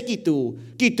没些基督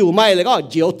买那个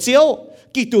焦焦，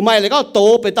基督买那个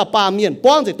多被到八面，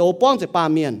帮着多帮着八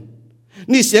面。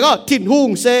你些个天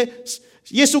空些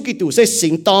耶稣基督些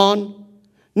行当，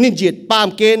你热八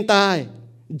间带。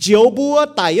焦บัว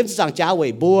ตายยังสั่งจ้าไว้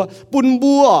บัวปุ่น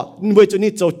บัว为主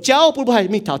你做เจ้าปุ่นบัวให้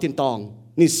มีเท่าเทียนตอง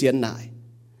นี่เสียนนาย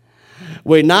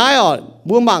为哪样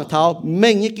บัวมังเท้าเ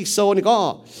ม่งยิ่งกิโซนี่ก็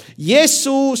เย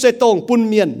ซูเสตงปุ่น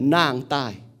เมียนนางตา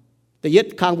ยแต่ยึด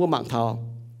ข้างบัวมังเท้า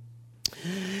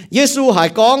เยซูหาย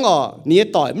ก้องนี่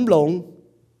ต่อยมันหลง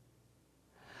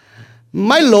ไ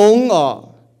ม่หลง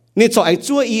นี่จ่อย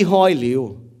ชั่วอีหอยหลิว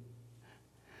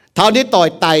เท้านี่ต่อย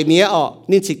ไตเนี่ย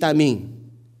นี่สิตามิง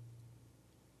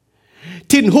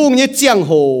ทิ้งหุ่งเนี่ยเจียงโ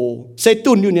หใส่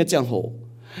ตุนอยู่เนี่ยเจียงโห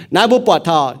นายบุปผาท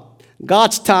อ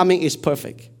God's timing is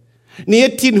perfect นี่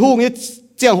ทิ้งหุ่งเนี่ย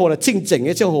เจียงโหละจริงจริงเ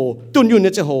นี่ยเจียงโหตุนอยู่เ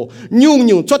นี่ยเจียงโหยุ่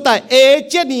งชดแต่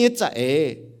เจนี่จะ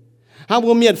หาก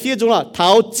ว่าเมียนฟีจงละเท้า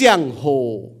เจียงโห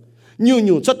ยุ่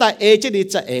งชดแต่เจนี่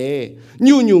จะ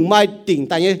ยุ่งไม่ติ่งแ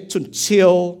ต่เนี่ยจุนเชีย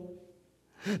ว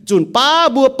จุนป้า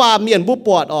บัวป่าเมียนบุปผ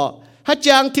าให้จ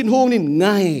างทิ้งหุ่งนี่ไง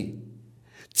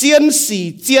เจียนสี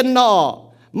เจียนนอ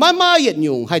มาเหยียดห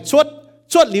ยุ่งให้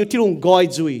ชดหลิวที่ลุงกอย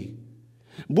จุย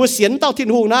บัวเสียนเต้าทิ้ง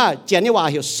หูนะเจนี่ว่า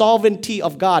เหี่ยว sovereignty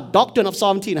of God doctrine of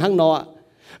sovereignty ห้างนอ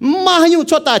มาให้ยุ่ง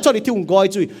ชดตายชดหลิวที่ลุงกอย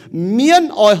จุยเมียน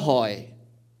อ้อยหอย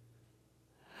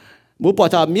บัวปล่อย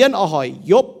ถ้าเมียนอ้อยหอย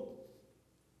ยบ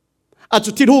จุ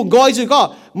ดที่ลุงกอยจุยก็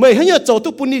ไม่ให้ยุ่งโจตุ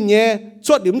ปุ่นนี่เนี่ยช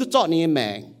ดหลิวมันจะเจาะนี่แม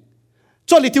งช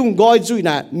ดหลิวที่ลุงกอยจุยน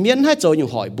ะเมียนให้โจอยู่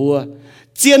หอยบัว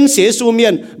เจียนเสียสูเมีย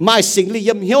นไม่สิ่งลี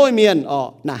ยมเหี้ยวเมียน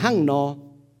น่ะห้างนอ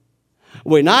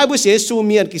为哪不写书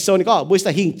面其实你讲不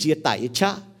是兴节大一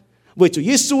cha为主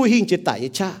耶稣兴节大一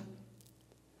cha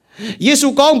耶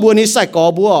稣讲不你ใส่กอ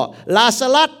บัวลาส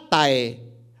ลัดไต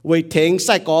为停ใ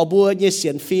ส่กอบัวเนี่ยเสี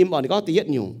ยนฟิล์มนี่ก็ตียัด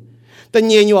อยู่แต่เ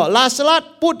นี่ยอยู่ลาสลัด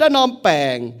พูดแล้วนอมแปล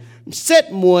งเซต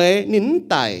มวยนิ้น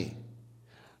ไต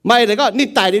ไม่เลยก็นี่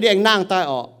ไตแดงนางไต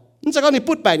นี่จะก็นี่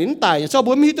พูดแปลงนิ้นไตชอบบั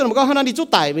วมีตัวมันก็ขนาดนี้จุด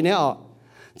ไตไปเนี่ย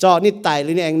จอนี่ไตเล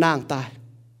ยนี่เองนางไต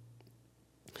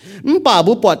ป่า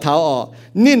บุปผาเท้า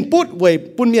นินปุดเว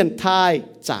ปุ่นเมียนทาย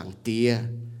จางเตีย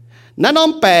น้าน้อม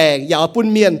แปลงอย่าปุ่น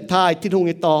เมียนทายที่ทุ่งไ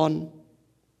อตอน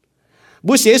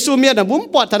บุเสียสูเมียนบุ้ม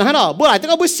ปอดทันหันบุหลายแต่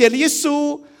ก็บุเสียเยซู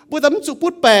บุตรมันจุปุ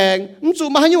ดแปลงมันจุ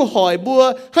มาให้ยูหอยบัว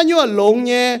ให้ยูหลงเ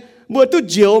นี่ยบัวตุ้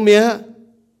เจียวเมีย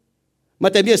มา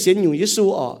แต่เบี้ยเสียอยู่เยซู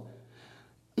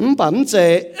ป่ามันเจ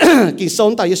กินโซ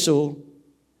นต่อเยซู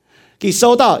กินโซ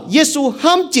ต่อเยซู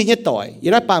ห้ามจีนเนี่ยต่อยยั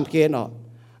งได้ปามเกน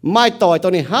ไม่ต่อยตัว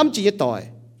นี้ห้ามจีจะต่อย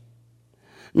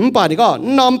ป่านนี้ก็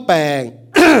น้อมแปลง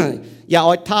อย่าเอ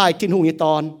าท้ายทิ้งหุงในต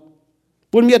อน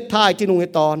ปุ่นเมียนท้ายทิ้งหุงใน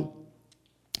ตอน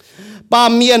ปา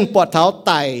เมียนปวดเท้าไ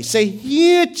ตเสียเ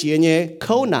หี้ยเจียเนี่ยเข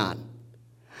านาน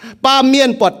ปาเมียน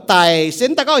ปวดไตเส้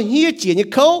นแต่ก็เหี้ยเจียเนี่ย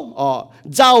เขา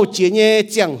เจ้าเจียเนี่ย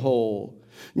เจียงโห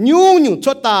ยุ่งช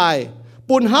ดตาย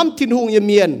ปุ่นห้ามทิ้งหุงเ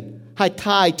มียนให้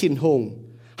ท้ายทิ้งหุง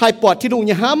ให้ปวดทิ้งหุงเ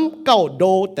นี่ยห้ามเก่าโด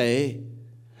เต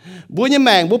บัวเนี่ยแม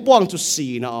งบัวป้องจุด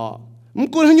สี่นะมัน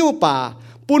กุนให้ยูป่า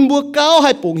ปุ่นบัวเก้าใ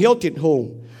ห้ปุ่งเหี้ยวถิ่นหง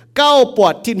เก้าปว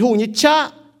ดถิ่นหงยิชะ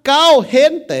เก้าเห็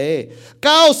นเตะเ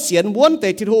ก้าเสียนวนเตะ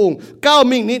ถิ่นหงเก้า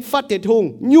มิงนิดฟัดเตะหง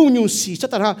ยุ่งสี่ชัต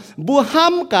ตาบัวห้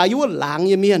ำกายุหลัง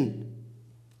เมียน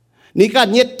นี่การ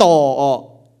เย็ดต่อ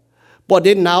ปวดเ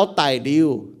ด่นหนาวไตดิว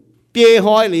เปียห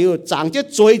อยดิวจางจะ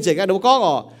จวยเจกันดูก็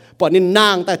ปวดนี่นา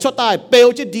งแต่ชดตายเปลว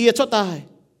จะดีชดตาย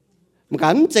เหมือนกั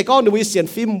นเจก็ดูวิเสียน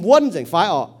ฟิล์มวนเจงไฟ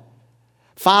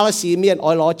ฟาริสีเมียนอ้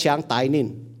อยล้อช้างตายนิน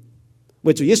เ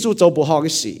มื่อจุเยซูจะบุหอก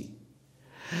สี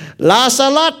ลาซา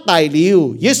ลัดไตลิว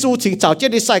เยซูถึงเจ้าเจ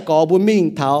ดีใส่กอบุมิง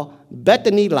เท้าเบต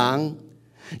นีหลัง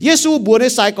เยซูบัวใน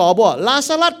ใส่กอบัวลาซ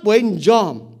าลัดป่วยยอ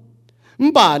ม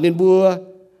ป่านินบัว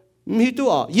มีตั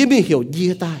วยิ่งไม่เหี่ยวเยี่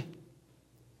ยตาย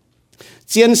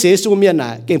เจียนเสซูเมียนน่ะ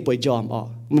เก่งป่วยยอม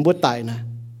มันบัวตายนะ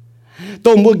ตั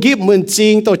วบัวกิบเหมือนจริ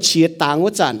งตัวเฉียดต่าง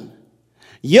วัจัน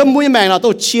เยี่ยมมุ้ยแมงเราตั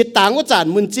วเฉียดต่างว่าจาน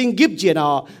มันจริงกิบเจียน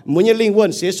มุ้ยลิงว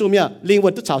นเสียสูเมียลิงว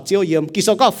นตัวชาวเจียวเยี่ยมกิโซ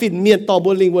ก็ฟินเมียนต่อบ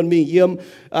นลิงวนมีเยี่ยม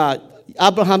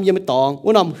Abraham yếm tòng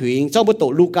u nằm huyền trong bút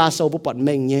tổ Luca sau bút bọt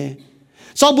mình nhé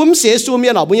sau bún xế xu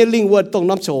miên ở bún linh quân tông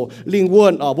nắm chỗ linh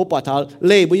quân ở bút bọt thảo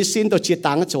lê bún xin tổ chia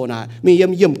tăng chỗ này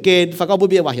mình yếm kê và có bút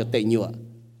bia và hiểu tệ nhựa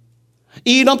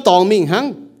y nắm tòng mình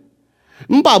hăng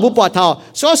bảo bút bọt thảo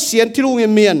sau xiên thi lu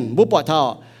miên bút bọt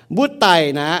thảo bút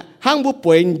tài na hăng bút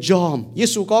bền jom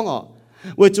Giêsu có ngọ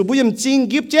với chủ bút yếm chính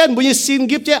giếp chết bút yếm xin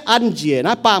giếp chết ăn gì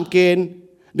na pam kên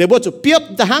để bút chủ piếp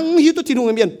ta hăng hiu tu thi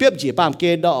lu miên piếp gì pam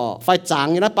kên đó phải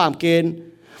chẳng na pam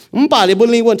kên bà lấy bún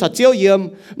linh quân thật chiếu yếm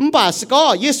bà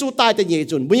có Giêsu tai tại nhị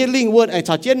chuẩn bún linh quân anh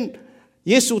thật trên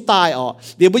Giêsu tai ở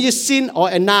để bún xin ở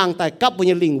anh nàng tại cấp bún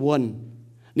linh quân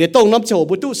để tông năm chỗ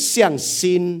bún tu xiang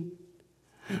xin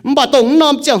bà tông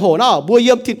năm chẳng hổ nào bún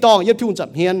yếm thịt tòng yếm thùng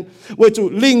chậm hiền với chủ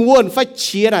linh quân phải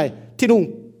chia này thịt hùng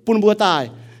bún búa tai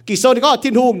kỳ sau thì có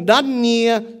thịt hùng đan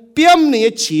nia piêm nia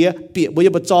chia bịa bún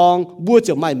yếm bát tròn búa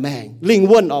chở mày mèng linh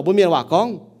quân ở bún miền hòa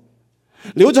con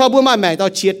nếu cho bữa mai mẹ tao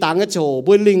chia tăng cái chỗ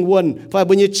bữa linh quân phải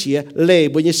bữa như chia lệ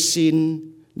bữa như xin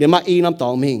để mà y năm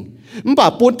tòng mình bà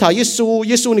buôn thảo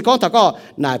Giêsu này con thảo có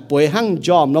nãy bữa hăng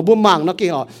jom nó bữa mang nó kia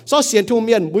họ so xiên thu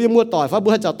miên bữa mua tỏi phải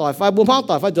bữa chảo tỏi phải bữa hoang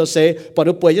tỏi phải cho xe bỏ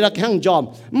được bữa như là cái hăng jom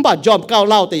bà jom cao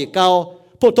lao thì cao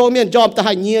phổ thông miên jom ta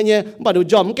hay nhia nhé bà được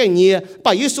jom cái nhia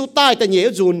bà Giêsu tai ta nhẹ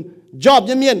dùn jom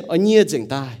như miên ở nhia chỉnh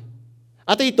tai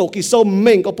à thì tổ kỳ sâu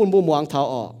mình có buôn bữa muang thảo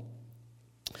ở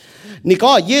นี่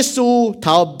ก็เยซูเ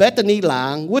ท่าเบตานีหลั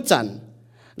งวุจัน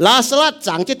ลาสลัด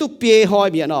จังเจตุเปียหอย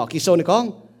เบียนอกิโซนี่ก็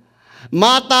ม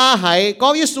าตาหายก็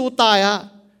เยซูตายอ่ะ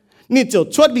นี่จะ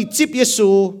ชวดมีจิบเยซู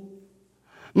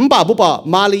บ่าบุป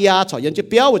มาริยาฉอยันจะ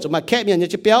เปียวจะมาแค่เมียน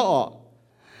จะเปียวออก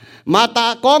มาตา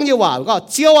กองเยว่าก็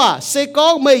เจียวอ่ะเซกอ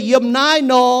งไม่เยี่ยมนาย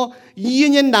นอยื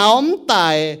นยันหนาวตา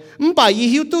ยบ่ายี่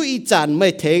หิวตู้อีจันไม่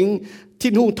ถึงทิ้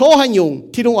งหุงโทให้ยุง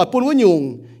ทิ้งหุงอดปุ่นว่ายุง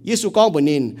Giêsu con bổn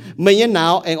nín mấy nhân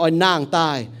nào anh oi nàng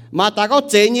tai mà ta có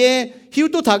chế nhé hiu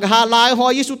tu thằng hà lai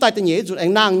hoi Giêsu tai ta nhé rồi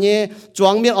anh nàng nhé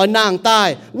choáng miệng oi nàng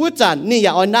tai vũ chản ni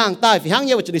ya oi nàng tai vì hang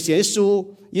nhé vật chỉ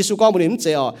Giêsu con bổn nín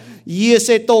chế ở yê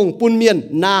se tông bùn miên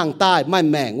nàng tai mai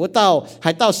mèng vũ tao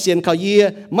hay tao xiên khao yê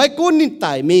mấy cún nín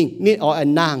tai mình nín oi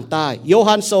anh nàng tai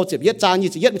Yohan sâu chép yết trang như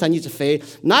chỉ yết thành như chỉ phê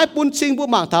nái bùn chinh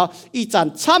bùn mảng thảo y chản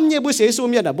chăm nhé bùn Giêsu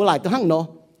miên là bùn lại từ hang nó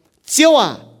chiêu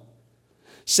à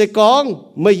sẽ con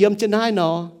mày yếm trên hai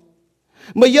nó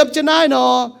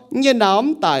như nào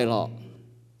tài lọ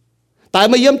tại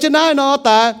mày yếm trên hai nó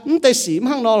tại tay xỉm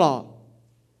hăng nó lọ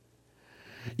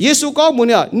Giêsu có muốn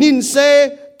nhở nín xe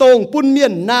tông bún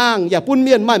miên nàng và bún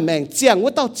miên mai mèng chiang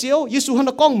với tao chiếu Giêsu hắn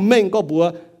nó con mình có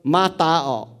bùa ma ta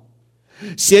ở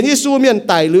xiên Giêsu miên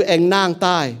tài lư anh nàng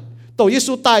tài tổ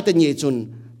Giêsu tài tại nhị chun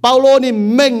Pauloนี่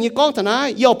เม่งนี่ก้องทนาย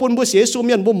ย่อปุ่นบุเสียสูเ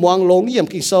มียนบุมวงลงเยี่ยม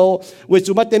กิโซเว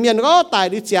จูมาเตเมียนก็ตาย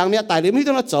หรือเจียงเมียตายหรือไม่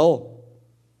ต้องละโจ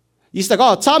อีสก็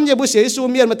ช้ำเยี่ยบุเสียสู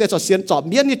เมียนมาเตจอดเสียนจอบ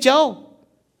เมียนนี่เจ้า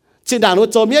จีด่าน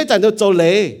โจเมียนจันโจเ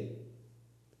ล่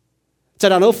จี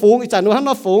ด่านฟุ้งอีจันฮัน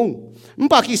นฟุ้งมัน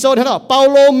ปากกิโซเนี่ยนะเปา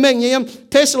โลเม่งเยี่ยม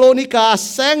เทสโลนิกา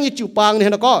แสงยี่จูปังเนี่ย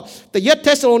นะก็แต่ยัดเท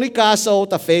สโลนิกาโซ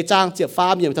แต่เฟจางเจียฟ้า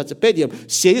เยี่ยมถ้าจะเป็ดเยี่ยม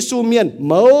เสียสูเมียนเ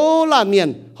มาลาเมียน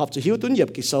หอบจะหิวตุ้นเยี่ย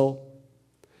มกิโซ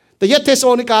แต่ยัดเทสโล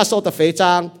นิกาโซแต่เฟจ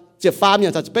างเจ็บฟ้าเนี่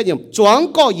ยถ้าจะเป็นอย่างจวง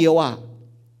ก็เยียวอ่ะ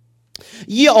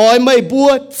ยี่อ้อยไม่บัว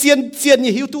เจียน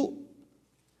ยี่หิวตุ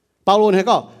เปาโลเนี่ย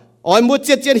ก็อ้อยบัวเ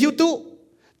จียนหิวตุ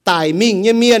ตายมิงเ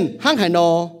ยี่ยเมียนห้างไหนอ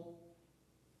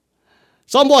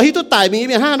สมบัติหิวตุตายมิงเยี่ย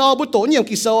เมียนห้างนอบุตรโตเนี่ย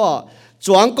กิโซอ่ะจ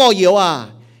วงก็เยียวอ่ะ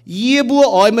ยี่บัว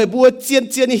อ้อยไม่บัวเจียน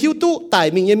ยี่หิวตุตาย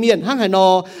มิงเยี่ยเมียนห้างไหนอ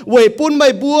เวยปุ่นไม่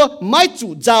บัวไม่จุ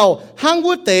เจ้าห้างบั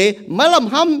วเตะไม่ล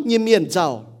ำห้ำเยี่ยเมียนเจ้า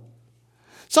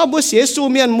sau bữa xế su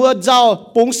miền mưa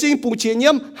giàu bùng sinh bùng chiến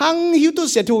nhiễm hăng hiu tu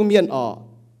xế thu miền ở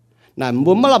này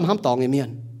muốn mà làm ham tòng người miền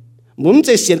muốn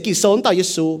chơi xiên kỳ sống tao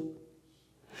Giêsu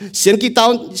xiên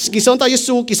kỳ sống tao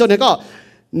Giêsu kỳ sống này có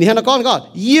นี่ฮะนักก้อนก็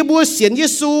ยี่บัวเสียนเย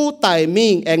ซูไต่มิ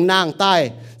งแองนางไต่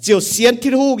เจียวเสียน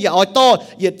ที่หูอย่าอ้อยโต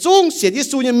อย่าจุ้งเสียนเย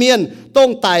ซูเนี่ยเมียนต้อง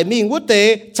ไต่มิงวุ้เต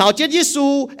ชาวเจ็ดเยซู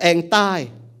แองไต่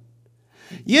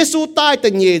เยซูไต่แต่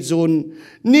เยจุน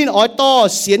นี่อ้อยโต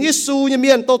เสียนเยซูเนี่ยเมี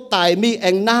ยนต้องไต่มิงแอ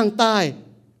งนางไต่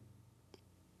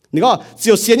นี่ก็เจี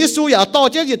ยวเสียนเยซูอย่าโต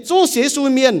เจ้าอย่าจุ้งเสียนเยซู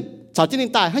เมียนชาวเจ็ดนี่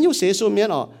ไต่ให้ยุ่งเสียนเยซูเมียน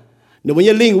อ๋อหนูมัน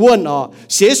ยังลิงวนอ๋อ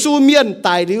เสียนเยซูเมียนไ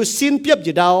ต่หรือสิ้นเปียบอ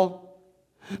ยู่ดาว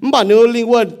บ่าเนื้อลิง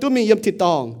วนตัวมียมติดต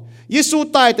องเยซู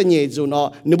ตายแต่เนี่ยจูเนาะ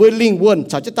เนื้อลิงวน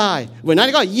ชาวจะตายวันนั้น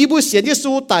ก็ยีบุเสียนเย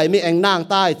ซูตายมีแองนาง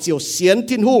ตายเจียวเสียน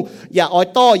ทิ้งหูอย่าอ้อย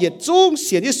ต่ออย่าจุ้งเ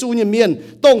สียนเยซูเนี่ยเมียน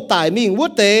ต้องตายมีวุ้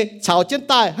เตชาวจะ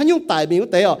ตายให้ยุ่งตายมีวุ้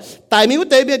เตอ๋อตายมีวุ้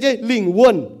เตเบียจะลิงว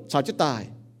นชาวจะตาย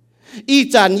อี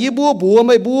จันยีบัวบัวไ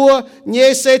ม่บัวเนี่ย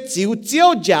เสจิวเจียว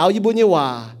เจ้ายีบัวเนี่ยว่า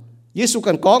เยซู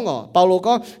กันก้องอ๋อเปาโล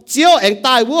ก็เจียวแองต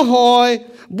ายวัวหอย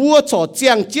bua trò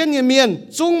chàng chiến như miền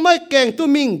chúng mấy kèng tu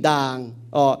minh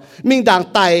đàng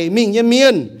tài minh như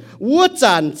miền vua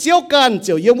chản chiếu can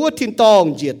chiều yếm vua thiên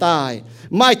tòng dịa tài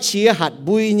mai chia hạt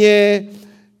bùi nhé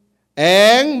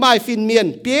eng mai phiên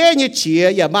miền bế như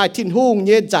chia và mai thiên hung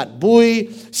như giặt bùi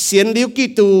xiên liu kỳ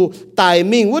tù tài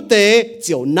minh vua tế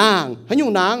chiều nàng hay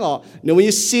nhung nàng nếu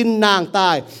như xin nàng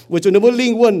tài với chúng nếu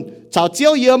linh quân chào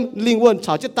chiếu yếm linh quân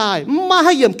chào chết tài mà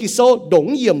hay yếm kỳ sâu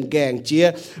đống yếm gàng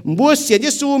chia mua xiên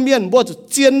Giêsu miền mua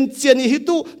chiên như hít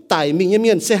tu tài minh như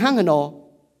miền sẽ hăng hả nó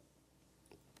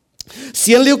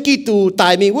xiên liu kỳ tù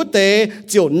tài minh quốc tế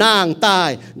chiều nàng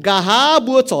tài gà há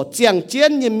bua trò chàng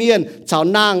chiến như miền chào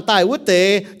nàng tài quốc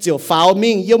tế chiều pháo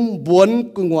minh yếm buồn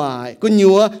của ngoài của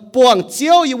nhúa buông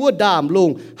chiếu yếm bua đàm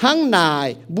lùng hăng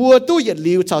nài bua tu yết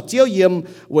liu chào chiếu yếm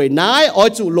với nái oi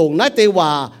chủ lùng nái tê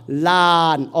hòa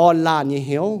làn on làn như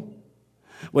hiếu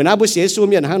với nái bua xế xu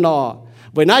miền hăng nọ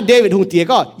với nái David hùng tía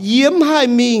có yếm hai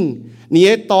mình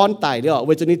nhé tón tài đó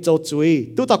với cho ní châu chui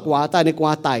tu ta quá tài ní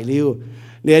quá tài liu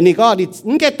เนี่ยนี่ก็ดิ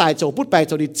แค่ตายโจพูดไปโ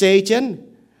จดิเจเจน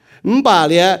บ่า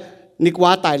เลยนี่กว่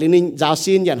าตายเลยนี่ยาว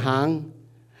ซีนยันหาง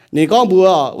นี่ก็บัว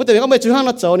ว่าแต่นี่ก็ไม่จุดห้าง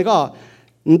นัดโจนี่ก็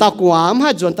ตากว่าไม่ให้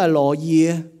จวนตายหล่อเยี่ย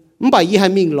บ่ายี่ให้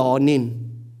มิงหล่อนิน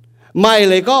ไม่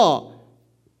เลยก็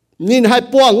นินให้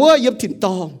ป้วงว่าเย็บถิ่นต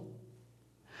อง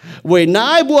เว้ยนา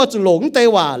ยบัวจะหลงแต่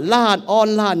ว่าลานออน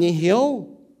ลานยังเหี้ยว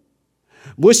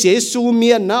บัวเสียซูเมี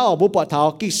ยนนะบัวปอดเท้า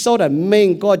กิโซแต่เม่ง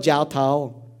ก็ยาวเท้า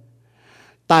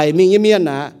tài mình như miền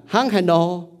nè hang hay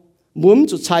nó muốn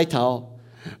chụp sai thảo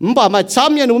bảo mà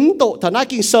chăm nhà muốn tổ thằng nào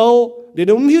kinh sâu để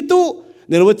nó hiếu tu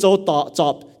để nó cho tọ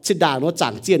chọp chỉ đảng nó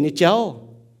chẳng tiền như cháu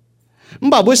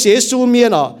bảo bữa xế su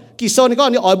miền nó kinh sâu này có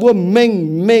những ỏi bữa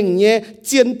mình nhé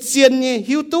chiên nhé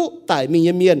hiếu tu tài mình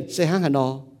như miền sẽ hang hay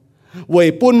nó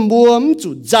vậy bún buồm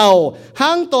chủ giàu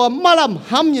hang to mà làm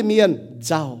ham như miền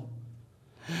giàu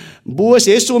bữa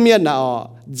xế su miền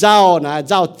nào giàu na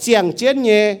giàu chiang chiến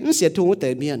nhé nó sẽ thu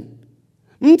tế miền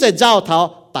nó sẽ giàu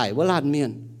thảo tại với lan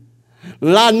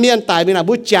miền tại miền là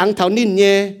bữa chiang thảo nín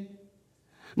nhé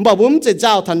bảo bữa sẽ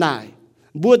giàu thảo nải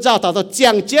bữa giàu thảo thảo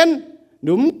chiang chiến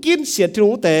đúng kín sẽ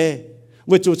thu tế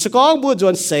với chủ sẽ có bữa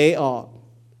chuẩn sẽ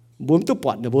bữa tu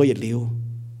bọt được bữa nhiệt liu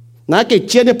nãy cái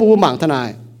chiến này bữa mảng thảo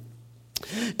nải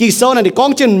kỳ sau này thì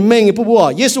con chân mình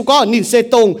bữa Giêsu có nín sẽ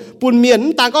tông bún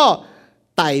miền ta có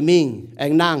tại mình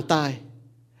anh nàng tai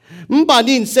bà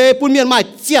nhìn xe bún miền mai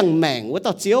chiang mèng với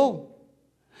tao chiếu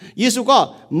Giêsu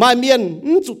có mai miền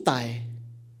chụp tài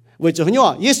với chỗ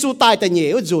nhỏ Giêsu tài tại nhẹ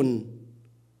ở dùn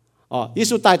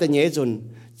Giêsu tài tại nhẹ dùn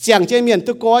chiang trên miền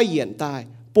tôi có hiện tài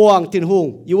buông thiên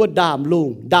hùng yêu đàm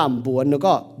lùng đàm buồn nó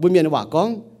có bún miền quả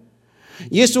con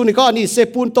Giêsu này có nhìn xe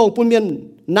bún tông bún miền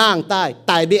nàng tài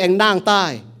tài bị anh nàng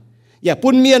tàiอย่า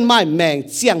bún miền mai mèng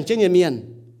chiang trên miền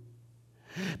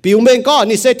biểu mình có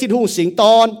นี่เซทินหุงสิงต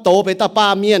อนโตไปตาปา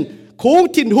เมียนคุ้ง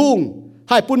ทินหุง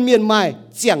ให้ปุ่นเมียนไม่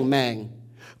เจียงแมง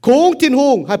คุ้งทินหุ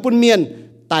งให้ปุ่นเมียน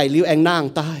ไต่ลิวแองนาง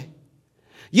ตาย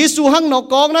เยซูหังนอ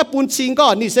กองนะปุ่นชิงก็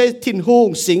นี่เซทินหุง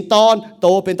สิงตอนโต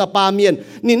เป็นตาปาเมียน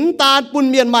นินตาปุ่น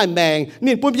เมียนไม่แมง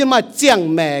นินปุ่นเมียนไม่เจียง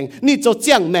แมงนี่โจเ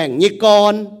จียงแมงยี่กอ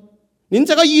นนินจ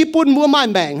ะก็ญี่ปุ่นมัวไม่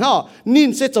แมงฮะนิน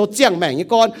เซโจเจียงแมงยี่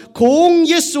กอนคุ้ง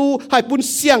เยซูให้ปุ่น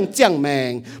เสียงเจียงแม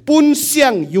งปุ่นเสีย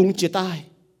งยุงจะตาย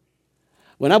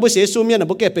วันนั้นบุษย์ซูเมียน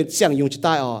บุกเก็บเป็นเสียงยุงจะต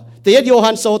ายแต่ยัดโยฮั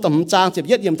นโซต่ำจางเจ็บ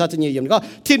ยัดเยี่ยมทัศนียมก็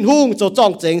ทิ้งหุ่งโจจ้อ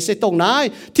งเจงเสตรงนาย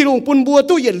ทิ้งหุ่งปุ่นบัว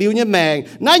ตู้เย็ดลิวเนี่ยแมง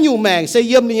น้าอยู่แมงเสยเ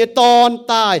ยี่ยมเนี่ยตอน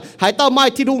ตายหายเต้าไม้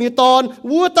ทิ้งหุ่งเนี่ยตอน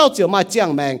วัวเต้าเจียวไม้เจียง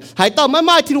แมงหายเต้าไ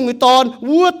ม้ทิ้งหุ่งเนี่ยตอน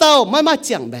วัวเต้าไม้เ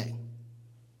จียงแมง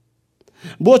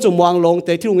บัวจมวางลงแ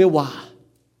ต่ทิ้งหุ่งเนี่ยว่า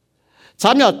ช้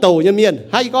ำเนี่ยโตเนี่ยเมียน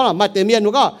ให้ก็มาแต่เมียนมั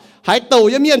นก็หายโต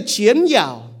เนี่ยเมียนเฉียนยา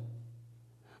ว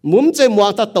มุ้มเจมวา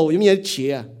งตาโตเนี่ยเมียนเฉี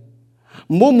ย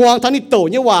มัวมองท่านนี่โต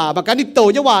เนี่ยว่าบางการนี่โต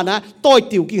เนี่ยว่านะต่อย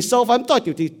ติ๋วกินโซ่ฟันต่อย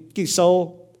ติ๋วกินโซ่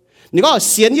นี่ก็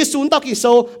เสียนยิสูนต่อกินโ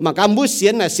ซ่บางการมัวเสีย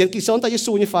นน่ะเสียนกินโซ่ต่อยิ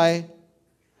สูนี่ไฟ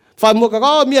มัว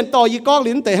ก็เมียนต่อยีก้อง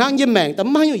ลิ้นแต่ห้างยี่แมงแต่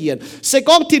ไม่อยู่เย็นเสก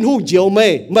ก้องทิ้งหูเจียวไม่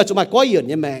เมื่อจุมาก้อยเย็น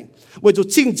ยี่แมงเมื่อจุ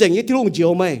ชิงเจงยี่ทิ้งหูเจีย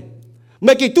วไม่เ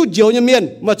มื่อกี้ตู้เจียวยี่เมียน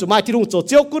เมื่อจุมาทิ้งหูโจเ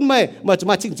จียวกุ้นไม่เมื่อจุ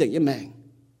มาชิงเจงยี่แมง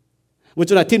เมื่อ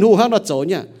จุมาทิ้งหูห้างเราโจ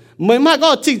เนี่ยไม่มากก็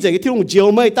จริงจริงที่ลุงเจียว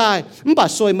ไม่ตายไม่บาด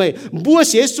ซวยไม่บัว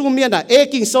เสียสูเมียนอ่ะ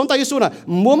กินสองตายยิสูน่ะ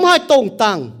มัวไม่ตรง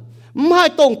ตังไม่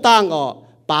ตรงตัง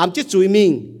ปามจิตจุยมิ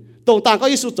งตรงตังก็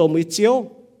ยิสูโจไม่เจียว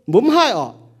มัวไม่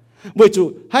เวจู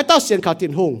ให้เต้าเสียนข่าวทิ้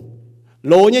งหงโ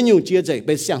ลเนี่ยยุ่งเจียใจเ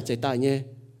ป็นเสียงใจตายเนี่ย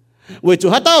เวจู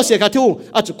ให้เต้าเสียนข่าวทิ้งหง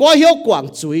อาจจะก้อยเหี้ยวกวาง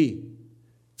จุย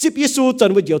จิบยิสูจ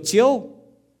นเวเดียวเจียว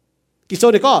กิโซ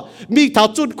เนี่ยก็มีเท้า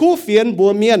จุดคู่เฟียนบัว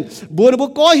เมียนบัวเนี่ยบัว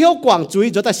ก้อยเหี้ยวกวางจุย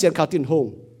จะแต่เสียนข่าวทิ้งหง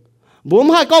บัวไ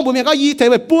ม่ก็บัวเมียนก็ยีเท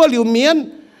ไปปัวเหลียวเมียน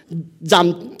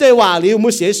giảm tê hòa liu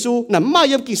mua xế su nằm mai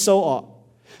yếm kỳ sâu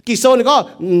kỳ sâu này có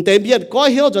tế biệt có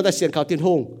hiểu rồi ta xiên khảo tiền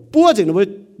hùng bua thì nó mới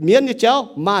miễn như cháu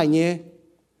mai nhé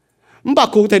bà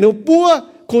cụ thầy nó bua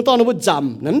cụ to nó mới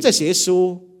giảm nắm ra xế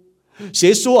su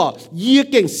yết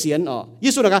kinh xiên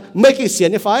yết su là cái mấy kinh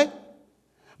xiên như phải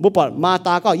bố bảo mà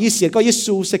ta có yết xiên có yết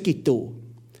su sẽ kỳ tụ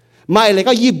mai lại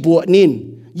có yết bùa nín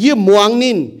yết muang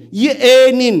nín yết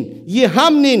ê nín yết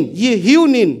ham nín yết hiu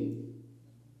nín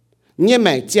nhé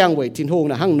mẹ giang về thiên hùng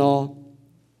là hăng nó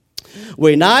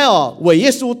về nãy về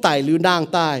Giêsu tài liu nàng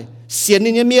tài xiên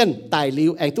nín miên tài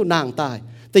liu anh tu nàng tài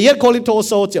แต่ยัดโคลิโทโ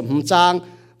ซจะหุ่นจาง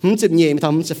หุ่นจะเหนียมท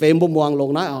ำจะเฟมบุมวางลง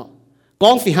นะก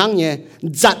องฝีหังเนี่ย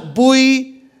จัดบุย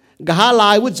กะฮาลา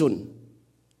ยวุจุน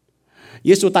เ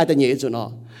ยซูตายแต่เหนียจุน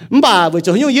บ่าเว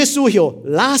จูเยซูเหี่ยว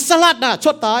ลาสลัดนะช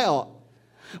ดตาย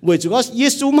เวจูก็เย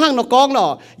ซูมั่งนกอง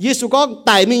เยซูก็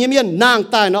ตายมีเมียนนาง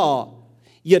ตายเ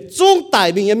หยียดจุ้งตาย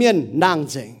มีเมียนนาง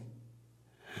เจง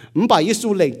บ่าเยซู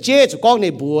เหล่งเจ้จูกองใน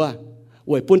บัวเ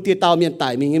วปุ่นตีเตาเมียนตา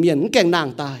ยมีเมียนแก่งนาง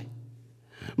ตาย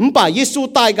บ่าเยซู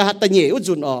ตายกะฮัตเหนียว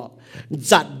จุน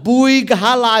จัดบุยกะฮ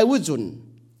าลายวุจุน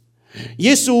เย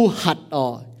ซูหัด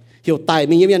เหี่ยวตาย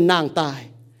มีเมียนนางตาย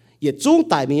เหยียดจุ้ง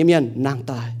ตายมีเมียนนาง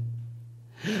ตาย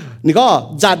นี่ก็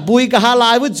จัดบุยกะฮาล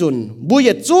ายวุจุนบุยเห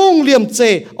ยียดจุ้งเลี่ยมเจ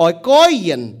ก้อยเ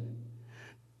ย็น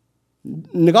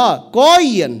นี่ก็ก้อย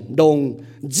เย็นดง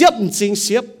เจ็บจริงเ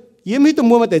สียบยิ้มให้ตัว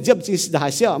มัวมาแต่เจ็บจริงหา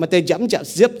ยเสียมาแต่ย้ำจะ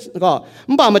เจ็บก็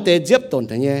บ่ามาแต่เจ็บตน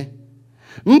แต่เนี่ย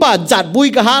บ่าจัดบุย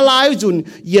กะฮาลายจุน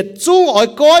เหยียดจุ้ง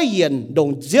ก้อยเย็นดง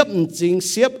เจ็บจริงเ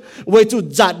สียบไว้จุด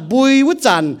จัดบุยวุ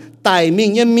จันไต่มิง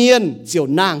เมียนเจียว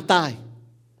นางตาย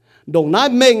ดงน้า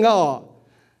เม่ง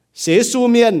เสียสู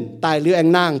เมียนตายเรือแอง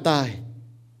นางตาย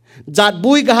จัด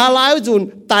บุยกะฮาลายจุน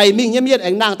ไต่มิงเมียนแอ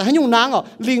งนางตายให้ยุ่งนาง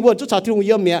ลิงบนจุดสาวที่ลงเ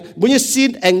ยี่ยมเมียบุญสิน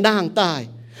แองนางตาย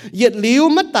เหยียดลิ้ว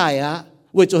มัดตาย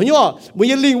เวจูหัวบุ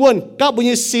ญลิงวนกับบุญ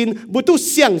สินบุตุเ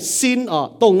สียงสิน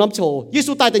ตรงน้ำโชเย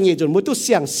ซูตายแต่เหยียดจนบุตุเ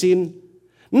สียงสิน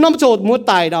น้ำโชมัว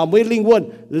ตายบุญลิงวน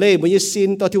เล่บุญสิน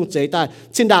ตัวที่ลงเจตาย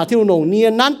สินดาวที่ลงหนงเนีย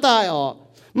นั้นตาย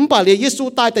มันป่าเรียเยซู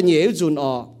ตายแต่เหยียดจน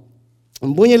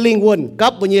บุญลิงวนกั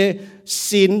บบุญ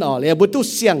สินเรียบุตุ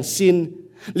เสียงสิน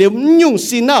เรียยุ่ง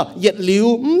สินเหยียดลิ้ว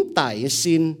ตาย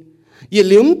สินเหยียด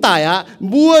ลิ้วตาย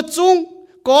บัวจุ้ง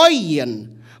ก้อยเย็น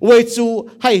เวจู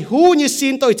ให้หูยิสิ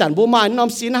นตัวจันบัวมาน้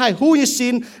ำสินให้หูยิสิ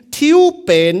นทิวเ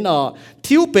ป็น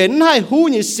ให้หู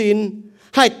ยิสิน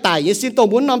ให้ตายยิสินตัว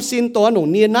บุญน้ำสินตัวหนุ่ม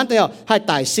เนียนนั้นแต่ให้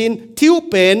ตายสินทิว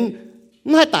เป็น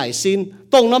ให้ตายสิน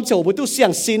ตรงน้ำโฉบุตุเสีย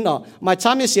งสินมาช้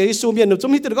ำเสียยิสูเมียนหนุ่มจุ่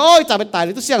มฮิตก็จะไปตายเล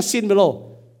ยตุเสียงสินไปโล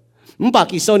มันปาก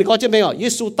กิโซนี่ก็จะไม่ยิ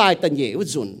สูตายแต่เหยว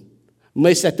จุนไม่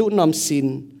ใช่ตุน้ำสิน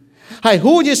ให้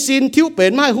หูยิสินทิวเป็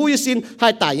นให้หูยิสินให้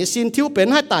ตายยิสินทิวเป็น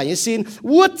ให้ตายยิสิน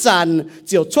วัวจันเ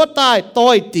จียวชดตายต้อ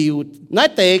ยติวนาย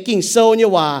เตะกิ่งโซเนี่ย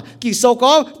ว่ากิ่งโซ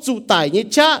ก็จุตายเนี่ย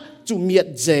ชะจุเมียด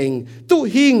เจงตุ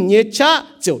หิงเนี่ยชะ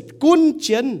เจียวกุนเ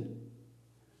จียน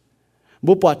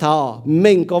บุปผาเ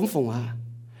ม่งก้มฝง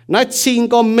นายชิง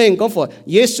ก็เม่งก้มฝง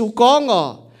เยซูก้อง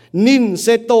นินเซ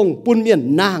ตงปุ่นเมียน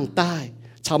นางตาย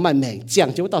ชาวมันแม่งเจียง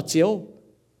เจียวต่อเจียว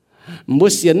มื่อ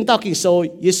เสียนต่อกิ่งโซ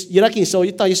ยีรักกิ่งโซ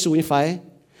ยี่ต่อเยซูยี่ไฟ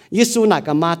เยซูหนัก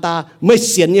กับมาตาไม่เ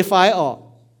สียนยี่ไฟ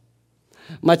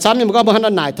มาช้ำยังมันก็บ้าน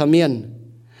นายทำเมียน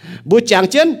บุจาง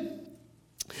เจ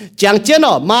น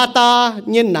มาตา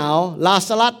เย็นหนาวลาส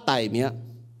ลัดไตเมีย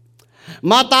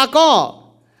มาตาก็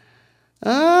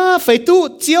ไฟตู้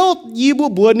เจียวยี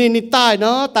บัวนี่ตายเน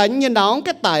าะตายเย็นหนาว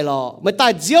ก็ตายหรอไม่ตา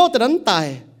ยเจียวแต่นั้นตาย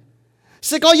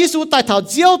สิก็เยซูตายเท่า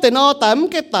เจียวแต่เนาะตายมัน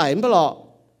ก็ตายไม่หรอ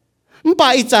มันไป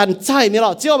อีจันใจไม่หร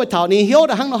อกเจ้าไปเท่านี้เหี้ยวแ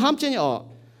ต่หังเราห้ามเจ้าเนี่ย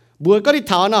บัวก็ได้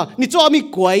เท่าน่ะนี่จ้ามี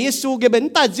กวยเยซูแกเป็น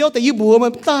ตายเจ้าแต่ยี่บัวมั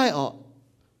นตาย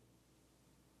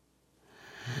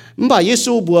มันไปเย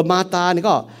ซูบัวมาตานี่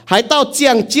ก็หายเต้าเจี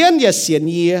ยงเจียนอย่าเสียน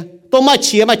ยี่ต้องมาเ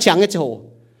ชียมา抢嘅โจ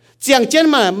เจียงเจียน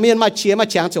มาเมียนมาเชียมา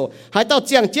抢โจหายเต้าเ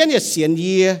จียงเจียนอย่าเสียน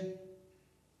ยี่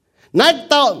นั่น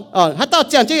เต้าหายเต้า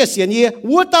เจียงเจียนอย่าเสียนยี่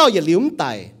วัวเต้าอย่าลิ้มไต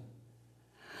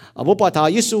บุปผา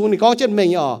เยซูนี่ก็จะไม่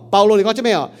เปาโลนี่ก็จะไ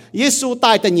ม่เยซูต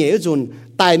ายแต่เหนียวจุน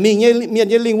ตายมีเมียน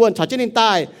เยลิงวนชาวเจนินต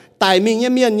ายมี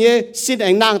เมียนเยสินแอ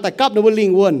งนางแต่กับนวลิ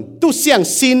งวนตู้เสียง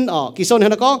สินกิโซนเห็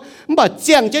นก็มันบอกเ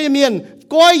จียงเจเมียน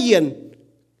ก้อยเย็น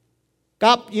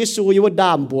กับเยซูอยู่ว่าด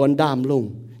ามบวนดามลง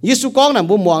เยซูก้องน่ะ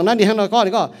บุมวงนั่นนี่ฮันก็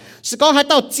นี่ก็สก็ให้เ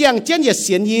ต้าเจียงเจียนอย่าเ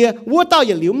สียนเยวัวเต้าอ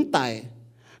ย่าลิ้มตาย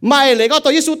ไม่เลยก็ตั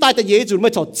วเยซูตายแต่เหนียวจุนไม่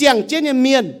ชอบเจียงเจียนเ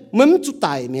มียนมันจุต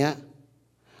ายเมีย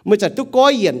เมื่อจัดทุกก้อ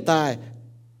ยเย็นตาย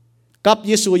กับเ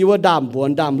ยซูอยู่ว่าดามบว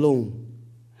นดามลง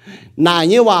นาย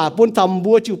เนี่ยว่าปุ่นทำ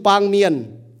บัวจิวปังเมียน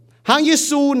หางเย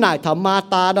ซูนายทำมา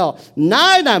ตาดอกนา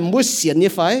ยมุเสียน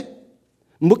ยี่ไฟ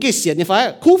มุกเสียนยี่ไฟ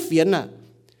คู่เฟียนน่ะ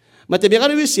มันจะเบียกัน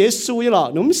ด้วยเสียซูยี่หรอ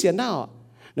หนุ่มเสียนน่ะ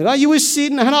nó có yêu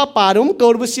xin hắn nó bà nó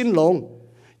câu nó xin lông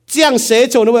giang sẽ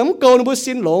chỗ nó câu nó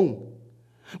xin lông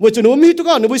bởi chỗ nó mi tôi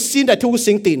có nó xin đại thung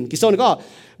sinh tiền cái sau nó có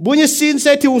bữa như xin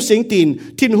sẽ thung sinh tiền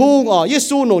thiên hung ở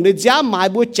Giêsu nó để giá mãi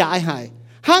bữa trái hại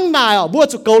hang này ở bữa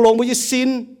chỗ cầu lông bữa như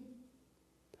xin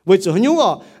bởi chỗ nhung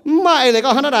ở mãi lại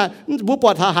có hắn là bữa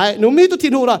bọt hại nó mi tôi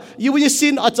thiên hung là yêu bữa như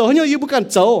xin ở chỗ nhung yêu bữa cần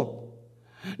chỗ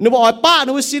nó bảo ba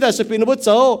nó xin là spin nó bữa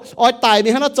chỗ ở tài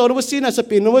mình hắn nó chỗ nó xin là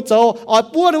spin nó bữa chỗ ở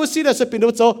bữa nó xin là spin nó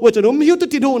bữa chỗ bởi chỗ nó mi tôi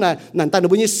thiên hung này nản tay nó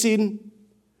bữa như xin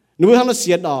nó bữa hắn nó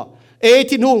xiết ở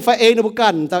thiên hung phải nó bữa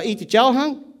cần tao thì cháu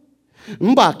hăng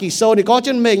bà kỳ sâu thì có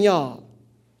chân mình nhỏ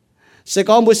sẽ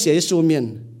có một sĩ số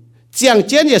miền giang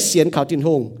chiến也显考thiên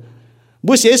hung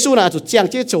một sĩ số là tụi giang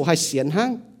chiến chỗ hay显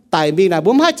hăng tại mình là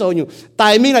bốn hai chỗ nhiều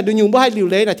tại mình là đừng dùng bốn hai liều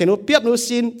lấy là thì nó biết nó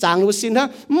xin chàng nó xin hăng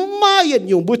mà hiện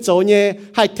dùng bốn chỗ nhé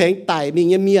hay thành tại mình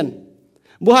như miền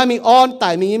bốn hai mình on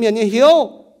tại mình như miền như hiếu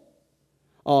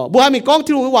bốn hai mình con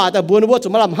thiên hung hòaแต่bốn nó bốn chỗ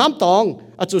mà làm ham tòng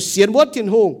chỗ xiên bốn thiên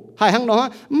hung hay hăng nó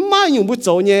mà dùng bốn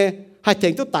chỗ nhé hay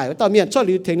thành tôi tải tao miền cho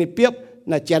liều thành này biết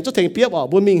là chén cho thành biết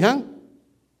bốn mình hăng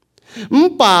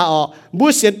bà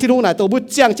bữa xiên thiên hung này tôi bữa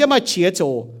giang chứ mà chia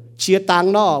chỗ chia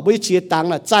tăng nó bữa chia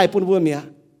tăng là trái bún bữa mía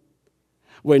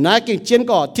vậy nãy cái chiến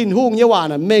cỏ thiên hung như vậy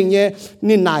là mình nhé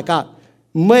nên nãy cả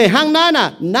mày hang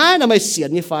nãy là mày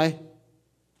xiên như phải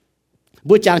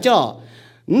bữa giang cho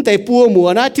แต่ปัวมัว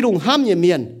นะที่ลุงห้ามอย่างเ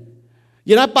มียนอ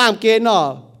ย่างนั้นปามเกณฑ์เนาะ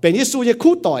เป็นยิสูจะ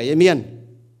คู่ต่อยอย่างเมียน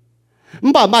มั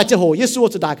นบ่ามาจะโหยิสู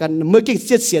จะด่ากันเมื่อกิ่งเ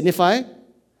สียดเสียนนี่ไฟ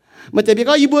มันแต่เพียง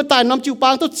ก็ยีบัวตายน้ำจิวปา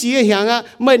งต้องเจียหางอ่ะ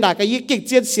ไม่ด่ากันยี่กิ่งเ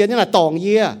สียดเสียนนี่แหละตองเ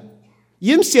ยี่ย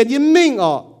ยิ้มเสียนยิ้มมิ่ง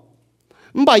อ๋อ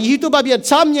มันบ่ายี่ตัวบ่าเบียด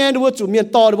ช้ำเนี่ยหนูจุ่มเมียน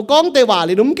ต่อหนูก้องเตว่าเล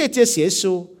ยหนูไม่เก่งเจียเสีย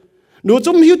สูหนู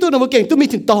จุ่มหิวตัวหนูเก่งตัวมี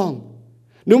ถึงตอง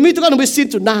หนูมีตัวก็หนูไปสิ้น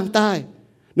จุดนางตาย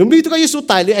หนูมีตัวก็ยิสู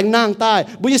ตายเลยเองนางตาย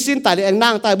บุญสิ้นตายเลยเองนา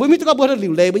งตายบุญมีตัวก็บัวหลิ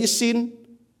วเลยบุญสิ้น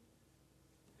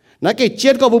นักเกจิ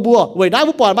ตก็บัวไว้ได้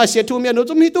บุปผามาเสียทุ่มเมียนหนู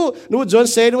จุ่มหิวตัวหนูจวน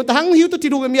เสหนูทั้งหิวตัวที่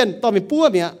ดูเมียนต่อมีปัว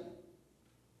เมีย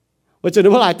ว่าจะหนู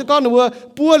หลายตัวก็หนู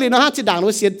ปัวเลยนะฮะจีด่างหนู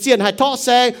เสียเจียนให้ท่อแซ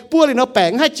งปัวเลยนะแป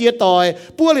งให้เจียต่อย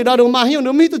ปัวเลยนะหนูมาหิวห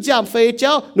นูมีตัวจามเฟยเจ้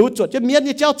าหนูจวดจะเมียน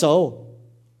ยี่เจ้าโจ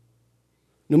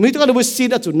หนูมีตัวก็หนูสิ้น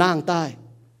แล้วจุดนางตาย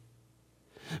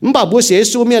มันบอกบัวเสีย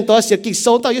สูเมียนตัวเสียกิโซ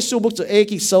ต่อยิสูบุกจุเอ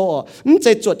กิโซมันใจ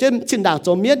จวดเจ้าชินด่างโจ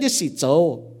เมียนยี่สี่โจ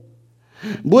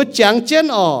บัวจังเจน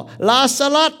ลาส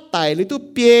ลัดไตหรือตัว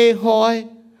เปียหอย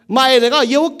ไม่เลยก็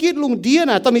เยาวกิดลุงเดีย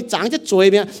น่ะต้องมีจังจะจวย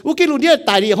เมียวุกิดลุงเดียไต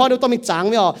ดีหอยต้องมีจัง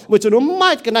เมียบัวจุนไม่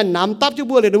กันนั่นน้ำตับจุ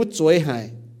บัวเลยหนูจวยหาย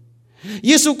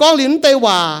ยิสูกองลิ้นเต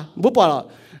ว่าบัวปอด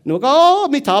หนูก็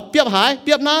มีถาเปียบหายเ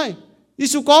ปียบนายยิ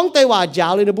สูกองเตว่ายา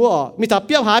วเลยนะบัวมีถาเ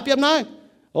ปียบหายเปียบนาย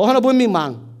โอ้ฮันบัวมีมั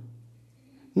ง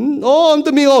โอ้มันต้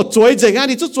องมีจวยเจ๋งอ่ะ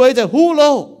นี่จุดจวยเจ๋งฮู้โล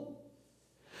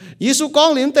ยิสูกอง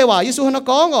ลิ้นเตว่ายิสูฮัน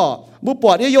กองบุปผ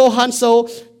าเนี่ยโยฮันโซ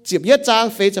จีบเยจาง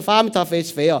เฟยจะฟ้าไม่ทาเฟย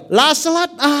เฟยลาสลั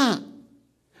ด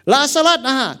ลาสลัด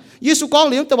ยิสูกอง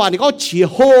ลิ้นเตว่านี่ก็เฉีย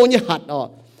โฮเนี่ย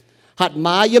หัดม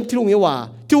าเยี่ยมที่ลุงเนี่ยว่า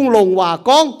ที่ลุงลงว่าก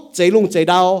องใจลุงใจ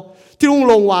ดาวที่ลุง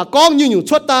ลงว่ากองยืนอยู่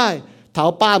ชดใต้เท้า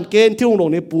ปามเกณฑ์ที่ลุงลง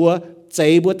ในปัวใจ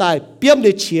บัวใต้เปี้ยมเด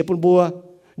เฉียปนบัว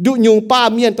ดูยุงป้า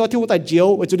เมียนตัวที่ลุงใต้เจียว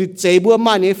ว่าจะดีใจบัวม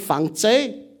าเนี่ยฝังใจ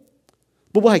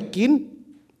บัวให้กิน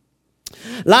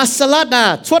ลาสลัด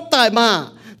ชดใต้มา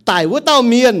ตายว่าเต้า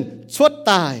เมียนชด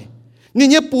ตายนี่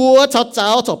เนี่ยปัวชาวเจ้า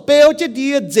ชาวเปลจะเดี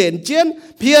ยเจนเจน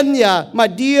เพียนอย่ามา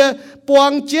เดียปว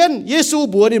งเจนเยซู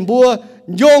บัวดินบัว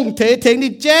ยงเทเทง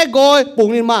นี่แจ้กอยปุ่ง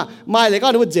นี่มาไม่เลยก็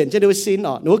นึกว่าเจนจะนึกว่าซิน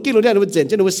หนูกินรู้เนี่ยนึกว่าเจน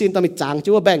จะนึกว่าซินต้องมีจาง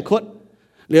ชื่อว่าแบ่งคด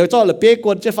เหลือจ้อหรือเป๊กก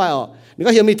วนจะไฟนี่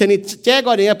ก็เห็นมีเทนี่แจ้ก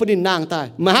อยเนี่ยปุ่นดินนางตาย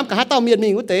มาห้ามกับฮัตเต้าเมียนมี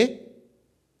งูเตะ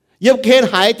เยี่ยมเคน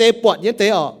หายเตะปวดเยี่ยเตะ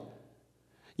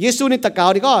เยซูนี่ตะเกา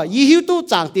นี่ก็ยี่หิวตู้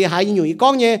จางตีหายอยู่อีกอ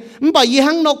งเนี่ยมันบอกยี่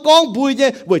หังนกกองบุยเนี่ย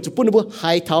เว้ยจุปุ่นบุห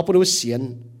ายเท้าปุ่นบุเสียน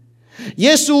เย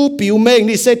ซูปิวเมง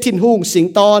นี่เซทินหุงสิง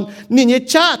ตอนนี่เนี่ย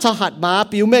ชาชาหัดมา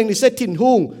ปิวเมงนี่เซทิน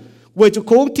หุงเว้ยจุโ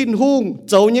ค้งทินหุง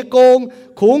เจ้าเนี่ยโกง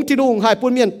โค้งทินหุงหายปุ่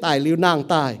นเมียนตายลิวนาง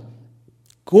ตาย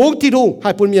โค้งทินหุงหา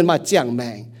ยปุ่นเมียนมาเจียงแม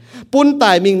งปุ่นต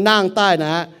ายมิงนางตายน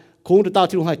ะโค้งตัวเต้า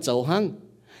ทินหุงหายเจ้าหัง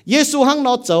เยซูหังน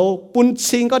อเจ้าปุ่น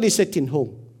ชิงก็นี่เซทินหุง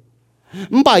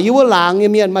มันป่าอยู่ว่าหลัง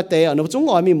เมียนมาเตะหนูจง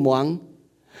อ่อยมีหมวง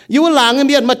อยู่ว่าหลังเ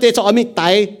มียนมาเตะจะอ่อยมีไต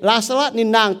ลาสละนี่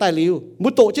นางไตลิวมุ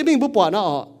โตจะมิ่งบุปผาเนา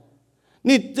ะ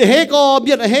นี่เฮก็เ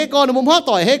บียดเฮก็หนูมุมพ่อ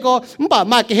ต่อยเฮก็มันป่า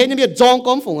มาเกเฮนี่เบียดจอง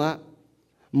ก้มฝงอ่ะ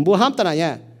บัวห้ามตาไหนเนี่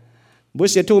ยบัว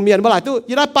เสียทูเมียนเมื่อไหร่ตู้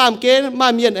ยี่ได้ปามเกมา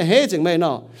เมียนเฮจึงไม่เน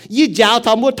าะยี่ยาวท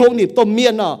ำบัวทงหนีบต้มเมีย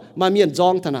นเนาะมาเมียนจอ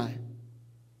งทนาย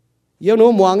เยี่ยวหนู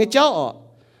หมวงไอ้เจ้า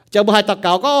จะบ่ให้ตะเก่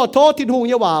าก็โทษที่หุง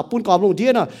เยาว่าปุ่นกอบลงเทีย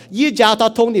นน่ะยี่ยาวตา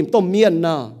ทงนิ่มต้มเมียน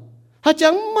น่ะหาจั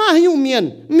งมาให้ยุ่งเมียน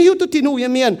มีอยู่ตุที่หุง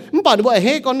เมียนมันป่าดูว่าเ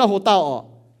ฮ้ก่อนน่ะโหเต้า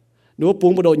หนูปุ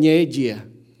งบ่โดนเยเจีย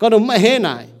có đúng mà hết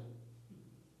này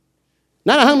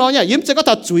nãy là hắn nói nhá yếm sẽ có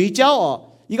thật chuối cháu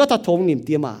ý có thật thông niệm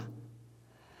tiêm mà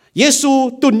Giêsu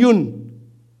tuân yun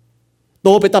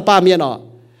tô bị ta ba miền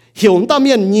hiểu ta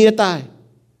miền nhia tai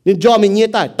nên do mình nhia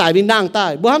tai tại vì nàng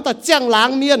tai bữa hắn ta chang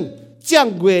láng miền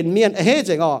chang quyền miền hết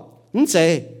rồi ngọ không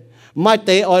sẽ mai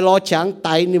tế oi lo chang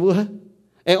tai ni bữa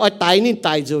oi tai ni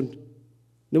tai zun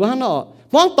nếu hắn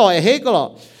mong tỏi hết có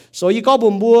lọ所以có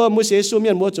buồn mua mua sẽ xuống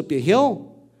miền mua chụp bị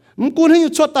hiếu cuốn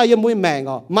hình chốt tay mua mèn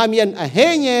mà miền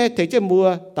hết nhé thấy chứ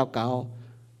mua tàu cáo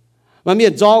mà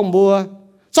miền giong mua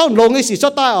sau lồng cái gì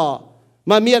chốt tay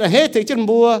mà miền hết thấy chứ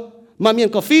mua mà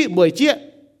miền cà phê 10 chiếc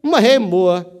mà hết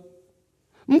mua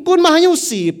cuốn mà nhiều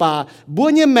xì bà mua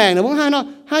như mèn là mong nó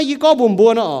hai gì có buồn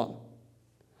mua nó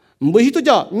mua hết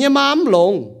cho như mà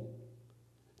lồng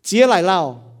chia lại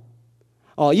lao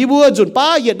y bua chuẩn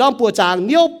ba nhiệt đom bùa chàng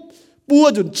nhiêu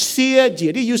bua chuẩn chia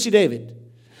chỉ đi UC David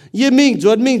y mình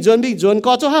chuẩn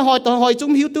có cho hai hỏi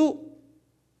chúng hiếu tu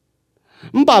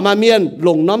bà mà miền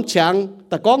lồng nóm chàng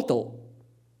ta con tổ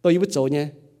tôi yêu chỗ nhé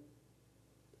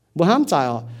bữa hám trái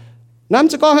nắm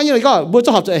cho con hay như này có bữa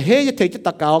cho học cho hết thầy cho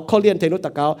ta cáo khó liên thầy nó ta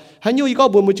cáo hay như có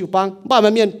bữa mới chịu băng bà mà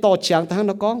miền to chàng ta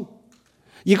nó con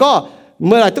y có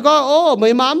mới lại tôi có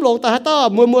mấy mám lồng ta hay ta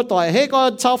mua tỏi hết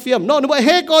có sao phim nó vậy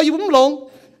hết có y bấm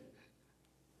lồng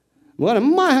mỗi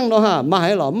lần mai hàng đó ha mai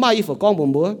hay là mai phải con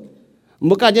bồn bữa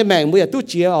một cái như mèn bây giờ tu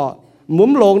chia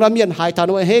múm lồng là miền hải thảo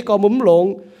nó hết có múm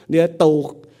lồng để tàu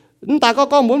ta có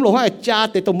con múm lồng hay cha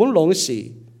để tàu múm lồng cái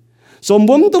gì rồi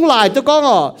múm tung lại tôi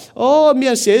có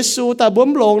miền xế su ta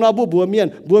múm lồng nó bùa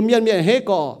miền hết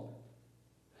có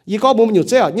y có múm nhiều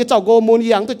chứ như cháu cô muốn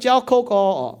yang tôi cháu không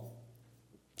có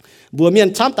bùa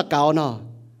miền chăm ta cáo nó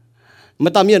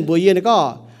mà ta miền bùa yên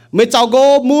có mấy cháu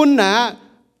cô muốn nè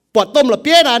bọt tôm là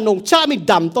bía là nồng cha mình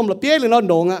đầm tôm là bía lên nó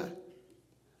nồng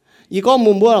ý có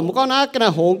mùa mùa là một con á cái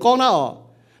nào hồn con nó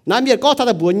nãy miền có thật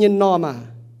là buồn nhiên no mà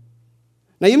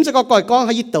này yếm sẽ có còi con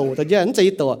hay gì tàu thôi chứ anh chỉ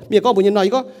tàu miền có buồn nhiên no ý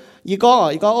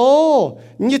có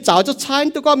như cháu cho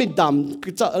chán tôi có mình đầm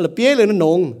là bía lên nó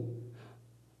nồng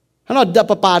hắn nói đập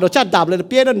bà đồ cha đập lên là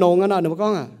bía nó nồng nó được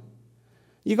không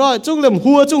ý có chung làm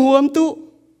hùa tu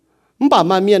không bảo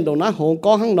mà miền đồ nó hồn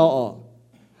con hăng nọ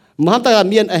mà hắn ta là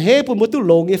miền hết bùn bùn tu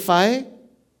lồng như phải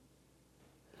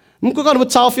mình có một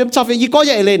chào phim ý có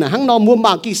vậy lên hắn nó mua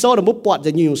mạng kỳ số là mua bọt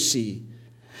ra nhiều gì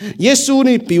Giêsu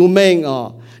này biểu mình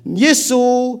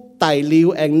Giêsu tài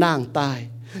liu anh nàng tài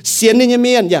xiên như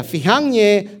miền ya phi hăng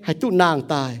nhé hay tu nàng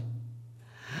tài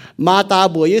mà ta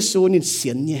bùa Giêsu nên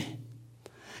xiên nhé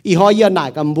ý hỏi giờ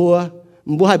nãy cầm bùa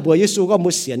hay bùa Giêsu có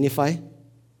mua xiên như phải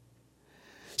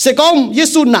sẽ có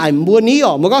Giêsu nãy mua ní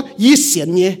mà có ý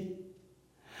xiên nhé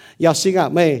giờ xin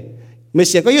mày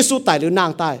xiên có Giêsu tài liu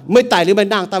nàng tài mày tài liu mày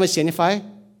nàng tài mày xiên như phải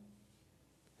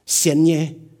xiên nhé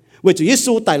vì chủ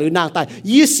Giêsu tài liu nàng tài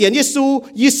ý xiên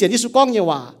Giêsu con như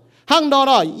hòa hăng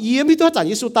đó ý mới thoát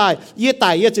Giêsu tài ý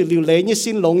tài ý chỉ liu lấy như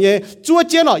xin lồng nhé chúa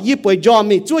chết nó ý bồi cho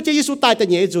mình chúa chết Giêsu tài tại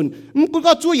nhẹ dùn cũng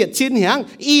có chúa nhiệt chín hàng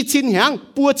ý chín hàng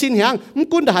bùa chín hàng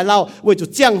cũng đã hài lao vì chủ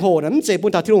giang hồ nắm chế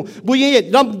bùn thảo thiên hùng bùi nhiệt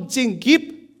lâm chính kiếp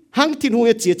hăng thiên hùng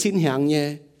nhiệt chín hàng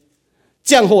nhé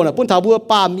giang hồ là bùn thảo bùa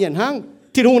ba miền hăng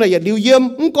thiên hùng này nhiệt liu yếm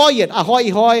có nhiệt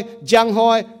hoi giang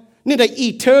hoi nên là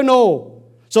eternal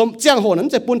so giang hồ nắm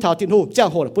chế bùn thảo thiên hùng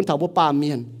giang hồ là bùn thảo bùa ba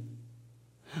miền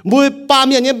mùi ba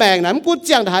miền như bèn nắm cút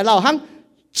giang đã hài lao hăng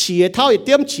chia thao ít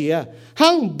tiêm chia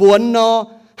hăng buồn nó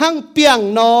hăng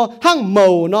piang nó hăng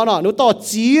màu nó to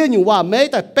chia nhưว่าmấy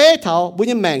tại bé thảo bùi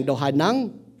như mèn đồ hài nắng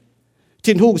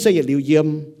thiên hùng sẽ nhiệt liu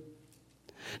yếm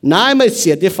nãy mới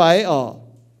xiết như phải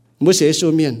mới xiết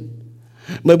Giêsu miền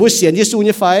mới bùi xiết Giêsu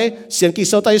như phải xiết kỳ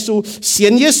sau tay Giêsu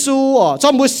xiết Giêsu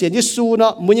trong bùi xiết Giêsu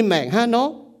nó bùi như mèn ha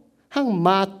nó hăng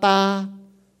ma ta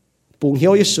bùng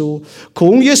hiếu Giêsu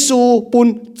khủng Giêsu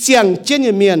bùn giang trên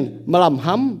như miền mà làm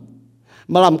hắm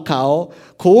mà làm khảo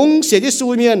khủng xiết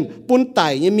Giêsu miền bùn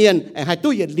tải như miền hai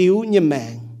tu nhiệt liu như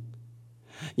mèn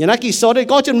nhà nó kỳ sau đây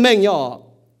có chân mèn nhỏ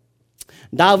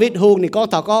David hùng này con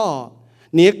thảo có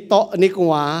nick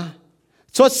hòa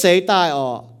chốt xế tai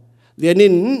liền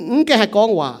nên cái hai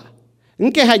con hòa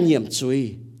cái hai nhiệm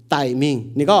chui tài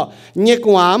mình này có nick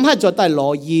hòa mà cho tài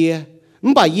lò ye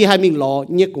bà ye hai mình lò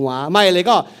nick hòa mai lấy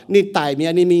có nên tài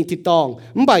mình mình thịt tòng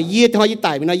bà ye thì hai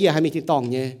tài mình nói ye hai mình thịt tòng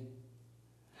nhé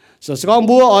rồi con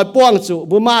bua buông chủ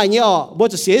bua mai nhé bua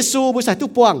cho xế su bua sai tu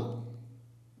buông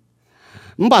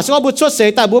bà sao bua chốt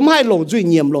xế tài bua mai lồng duy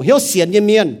nhiệm lồng hiếu xiên như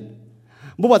miền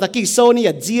bố bảo ta kỳ sâu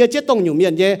này chia chết tông nhiều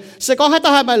miền nhé sẽ có hai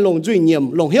ta hai bài lồng duy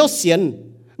nhiệm lồng hiếu xiên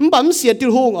bấm xiên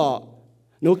tiêu hung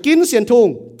nó kín xiên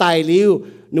thùng tài liu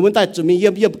หนูมันแต่จุดมีเยี่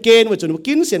ยมเกณฑ์ว่าจุดมัน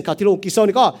กินเสียนข่าวที่ลุงกิโซ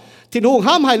นี่ก็ที่ลุง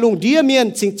ห้ามให้ลุงเดียเมียน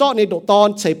สิงเจาะในดอกตอน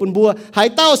ใส่ปุ่นบัวหาย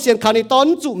เต้าเสียนข่าวในตอน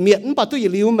จุเมียนป่าตู้อย่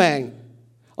าลิ้วแมง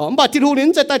ป่าที่ลุงนี้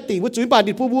จะแต่ตีว่าจุยป่า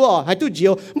ดิบบัวหายตู้เจีย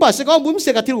วป่าเสกองบุ้มเสี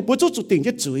ยกับที่ลุงบัวจุดติ่งจ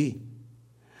ะจุย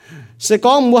เสก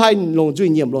องมัวให้ลงจุย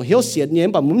เยี่ยมลงเหี้ยวเสียนเยี่ยม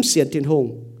ป่ามุ้มเสียนที่ลุง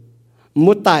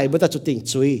มัวตายมัวแต่จุดติ่ง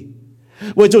จุย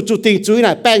ว่าจุดติ่งจุยน่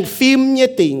ะแป้งฟิล์มเนี่ย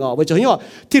ติ่งว่าจะเห็นว่า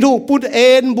ที่ลุงปุ่นเอ็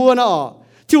นบัวน่ะ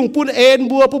ที่ลุงปุ่นเอ็น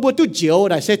บัวบัวตู้เจียว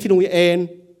ได้เสที่ลุงเอ็น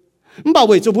มันบอก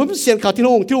ว่าจุดบุ้มเสียนข่าวที่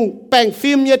ลุงแป้ง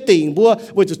ฟิล์มเนี่ยติ่งบัว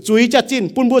ว่าจะจุยจะจิ้น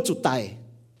ปุ่นบัวจุดตาย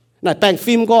น่ะแป้ง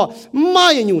ฟิล์มก็ไม่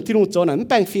อยู่ที่ลุงโจน่ะมัน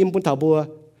แป้งฟิล์มปุ่นถาบัว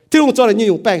ที่ลุงโจน่ะ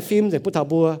อยู่แป้งฟิล์มแต่ปุ่นถา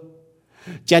บัว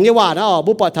เจนยี่ว่านะ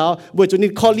บัวปะเท้าบัวจุดนี่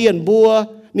คอเลียนบัว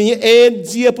นี่เอ็นเ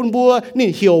จียปุ่นบัวนี่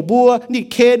เหี่ยวบัวนี่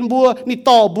เคนบัวนี่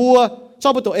ต่อบัวชอ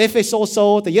บตัวเอฟเอโซโซ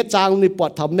แต่ยัดจางนี่ปอ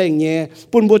ดทำเมงเงี้ย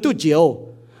ปุ่นบัวตู้เจียว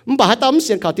มันบอกให้ตั้มเ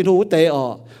สียงข่าวที่ลุงเตะ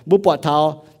บัวปอดเท้า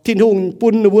ที่ลุงปุ่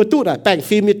นบัวตู้น่ะแป้ง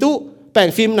ฟิล์มมีตู้แป้ง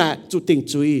ฟิล์มน่ะจุดติ่ง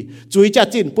จุยจะ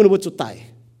จิ้นปุ่นบัวจุดไต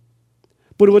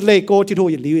ปุ่นบัวเลโก้ที่ลุง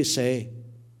อย่าลิ้วเส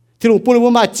ที่ลุงปุ่นบั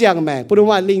วมาเจียงแมงปุ่นบัว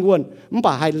มาลิงวนมันบ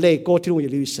อกให้เลโก้ที่ลุงอย่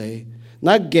าลิ้วเส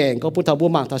นักแก่งก็ปุ่นถาบัว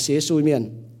มังทาเสียซุยเมียน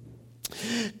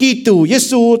กี่ตู่เย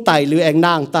ซูไต่หรือแองน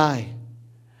างตาย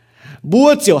บัว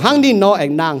เจียวหั่งนี่นอแอ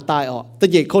งนางตายแต่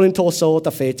เย่โคลินโทโซแ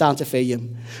ต่เฟจางจะเฟยม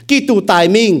กี่ตู่ตาย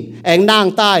มิงแองนาง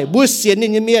ตายบัวเสียนนี่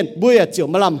เมียนบัวเจียว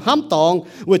มาลำห้ำตอง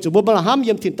บัวจูบัวมาลำห้ำเ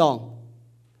ยี่ยมถิ่นตอง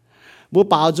บัว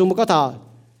เปล่าจูมันก็ท่า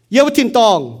เยี่ยมถิ่นต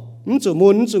องมันจูมุ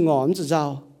นจูงอนจูเจ้า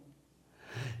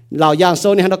เหล่ายางโซ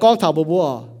นี่ฮันตะก้องท่า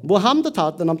บัวห้ำตัวท่า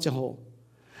ตัวน้ำเจ้า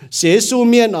เสียสู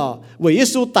เมียนว่าเย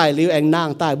ซูตายหรือแองนาง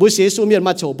ตายบุเสียสูเมียนม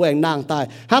าโฉบแองนางตาย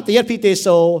ฮัตยัดพิเตโซ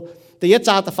แต่ยัดจ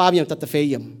าตฟาเมียนตัดเฟ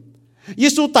ยมเย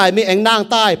ซูตายมีแองนาง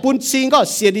ตายปุ่นซิงก็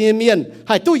เสียดีเมียนใ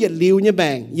ห้ตู้ยัดลิวเนี่ยแบ่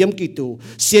งเยี่ยมกี่ตู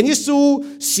เสียนเยซู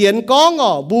เสียนก้อง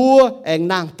บัวแอง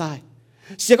นางตาย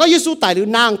เสียก็เยซูตายหรือ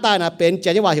นางตายนะเป็นเจ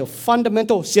นี่ว่าเหี่ยวฟันเดเมน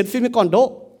ทัลเสียนฟิล์มก่อนโด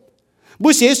บุ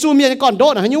เสียสูเมียนก่อนโด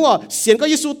นะฮะนี่ว่าเสียนก็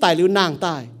เยซูตายหรือนางต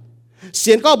ายเ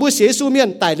สียนก็บุเสียสูเมียน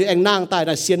ตายหรือแองนางตาย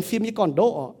นะเสียนฟิล์มก่อนโด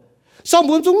สม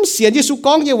บูรณ์จุ้มเสียนเยซู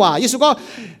ก้องเยว่าเยซูก็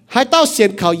ให้เต้าเสียน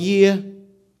ข่าวเยีย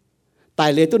ตาย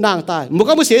เลยตัวนางตายมัน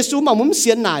ก็มุเสียซูมามุเสี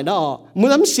ยนไหนนะมัน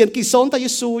น้ำเสียนกิโซนตาเย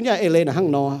ซูเนี่ยเอเลนะหั่ง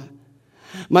นอ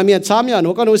มาเมียนช้ำเนี่ยหนู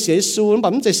ก็นูเสียซูมันแบ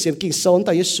บมันจะเสียนกิโซนต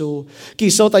าเยซูกิ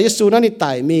โซตาเยซูนั่นนี่ต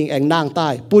ายมีแองนางตา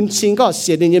ยปุ่นชิงก็เ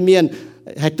สียนเนี่ยเมียน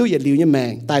ให้ตู้อย่าลิ้วเนี่ยแม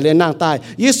งตายเลยนางตาย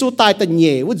เยซูตายแต่เห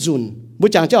น่วุจุนบุ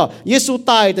จังเจ้าเยซู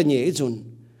ตายแต่เหน่วุจุน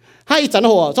ให้จัน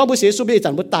หัวชอบบุเสียสุบิจั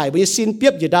นบุตายบุยสินเปีย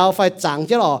บอยู่ดาวไฟจางเ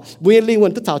จ้าหล่อบุยลิงวั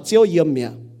นทุกเช้าเจียวเยี่ยมเมีย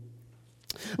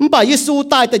มันป่าเยซู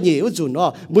ตายแต่เหนียวจุน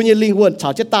บุญยลิงวนเช้า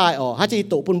จะตายฮะจะอี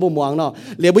โตปุ่นบุมวง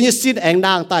เหลือบุญยสินแองน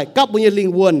างตายกับบุญยลิง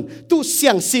วนตู้เสี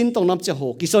ยงสินตรงน้ำจะโห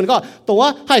กิโซนก็ตัว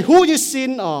ให้หูยสิน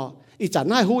อีจัน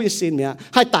ให้หูยสินเมีย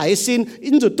ให้ตายสินอิ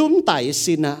นจุดตุ้มตาย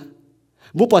สินนะ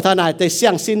บุปผาแต่เสีย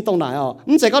งสินตรงไหน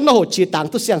มันจะก็โน้ตชีต่าง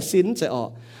ตู้เสียงสินจะ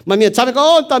มันมีชาวก็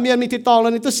ตาเมียมีที่ตองแล้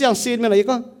วนี่ตู้เสียงสินมีอะไร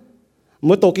ก็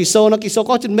มื่อโตกิโซนะกิโซ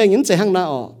ก็จะไม่ยินใจหั่งนะ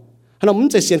ฮันเราไม่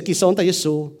ใจเสียนกิโซแต่เย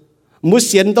ซูมื่อเ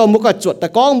สียนตัวมื่อก็จวดตะ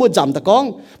ก้องมื่อจำตะก้อง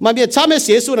มาเบียดช้าไม่เ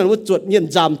สียซูนั่นมื่อจวดเมียน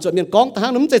จำจวดเมียนก้องแต่หั่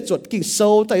งเราไม่ใจจวดกิโซ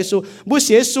แต่เยซูมื่อเ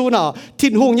สียซูน่ะทิ้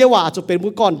งหุงเยว่าจะเป็น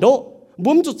มื่อก่อนโด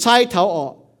บุ้มจุดใช้เท้า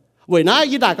เว้ยนะ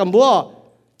ยีดากันบัว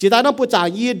จีตาน้องปูจ่าง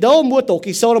ยีโดมื่อโต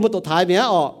กิโซแล้วมื่อโตท้ายเมีย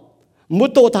มื่อ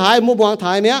โตท้ายมื่อวางท้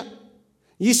ายเมีย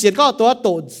ยีเสียนก็ตัวโต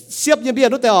เสียบเยี่ยมเบี้ย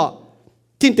รู้แต่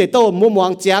ทิ้งแต่โตมัวมอ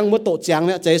งจางมัวโตจางเ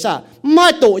นี่ยใจซะไม่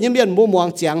โตยังเมียนมัวมอง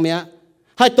จางเนี่ย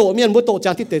ให้โตเมียนมัวโตจ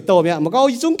างที่แต่โตเนี่ยมันก็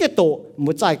ยุ่งแก่โตมั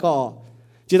วใจก็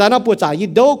จีตาน้าปวดใจยิ่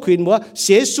งโดขวินมัวเ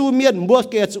สียสูเมียนมัว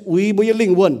แก่อุยมัวลิ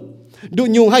งวนดู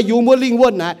ยุงให้ยุงมัวลิงว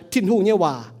นนะทิ้งหูเนี่ยว่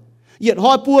าเหยียดห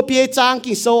อยปัวเปียจาง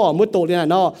กินโซ่มัวโตเลยนะ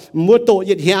เนาะมัวโตเห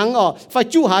ยียดเหียงไฟ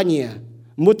จู้หาเนี่ย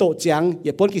มัวโตจางเหยี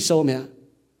ยดปนกินโซ่เนี่ย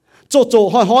โจ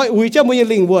หอยอุยเจ้ามัว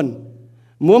ลิงวน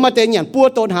มัวมาเตะหยันปัว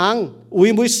โตหางอุย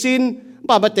มัวซิน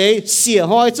ป่าบเตเสีย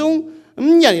หอยจุ้ง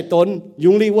ใหญ่ตนยุ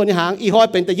งลีวนหางอีหอย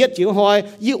เป็นแต่เย็ดจิ๋วหอย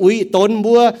ยี่อุยตน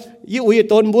บัวยี่อุย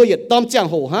ตนบัวเหยียดต้อมจ้าง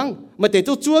โหหางมาเต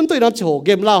ตุ้จวนตัวน้ำโฉเก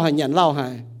มเล่าหายหยันเล่าหา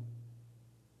ย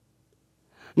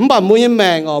บ่ามวยยังแม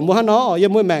งมัวฮันนอยั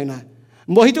งมวยแมงนะ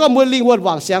มัวฮิตก็มวยลิงวนห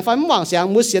วังเสียงไฟมันหวังเสียง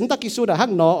มัวเสียงตะกิสุดฮั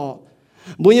กนอ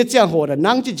มัวยังจ้างโหด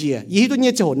นั่งจีเจียยี่ตัวเนี่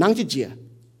ยจะโหนั่งจีเจีย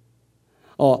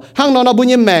ฮักนอนะบุญ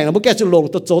ยังแมงนะบุแกจะลง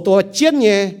ตัวโจตัวเจียนเ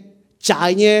นี่ยจ่า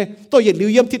ยเนี่ยตัวเหยียดลิ้ว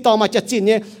เยี่ยมที่ต่อมาจะจีนเ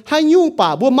นี่ยให้ยุ่งป่า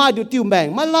บัวมาดูติวแมง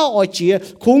มาเล่าอ้อยเจีย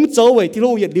คงโจไว้ที่โล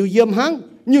เหยียดลิ้วเยี่ยมหัง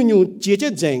ยุ่งเจียเ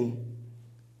จ๋ง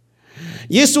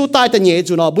เยซูตายแต่เนี่ย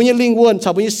จุนบุญยังลิงวนชา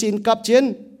วบุญยังสินกับเจน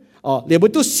เดี๋ยวบุ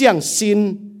ตุเสียงสิน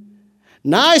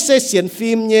นายเสียน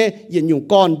ฟิล์มเนี่ยยืนอยู่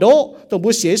ก่อนโดตัวบุ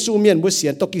เสียสูเมียนบุเสีย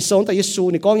นตัวกิโซนแต่เยซู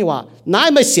นี่ก้องยังว่านาย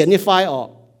ไม่เสียนในไฟ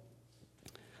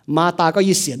มาตาก็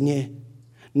ยิ่เสียนเนี่ย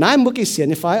nãy mua cái xiên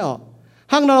như phải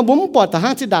hàng nó bún bọt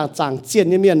hàng chỉ đàng chẳng chiên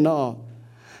như miền nó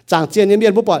chẳng chiên như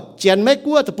miền bún bọt chiên mấy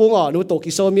cua tập bung nó tổ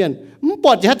kỳ sâu miền bún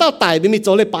bọt chỉให้tao tải bị mi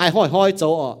chỗ lấy bài hỏi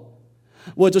chỗ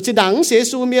vừa chỗ chỉ đàng xế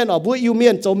su miền bữa yêu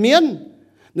miền chỗ miền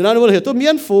nó vừa hiểu tôi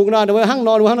miền phù nó vừa hàng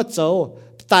nó chỗ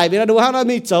tải bị nó hàng nó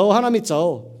mi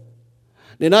chỗ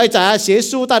để nói chả xế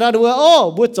su tại nó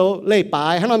bữa chỗ lấy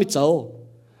bài hàng nó mi chỗ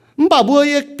bà bữa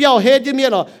biểu hết như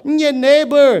miền như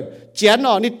neighbor chén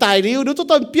ni tài liu nó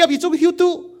tôi biểu bị chúng hiếu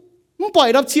tu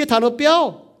bỏ đâm chia thằng nó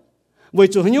biểu với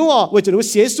chủ nhau với chủ nó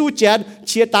xế su chén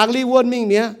chia tang li quân mình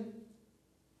nhé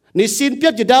ni xin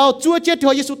biểu chỉ đau chúa chết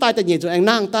thôi Giêsu tài tại nhìn rồi anh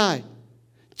nang tài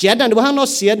chén là nó hăng nó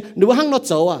xiên nó hăng nó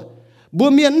dấu bữa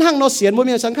miền hăng nó xiên bữa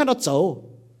miền sáng hăng nó dấu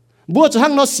bữa chủ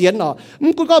hăng nó xiên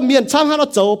cũng có miền sam hăng nó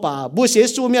dấu bà bữa xế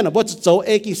su miền bữa dấu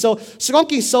e kinh sâu sáng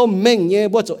kinh sâu mình nhé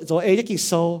bữa dấu e kinh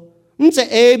sâu chạy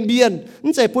e miền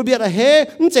chạy bùi miền hết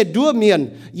chạy đua miền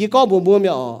y có bùa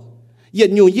miền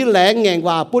hiện nhiều như lẽ ngàn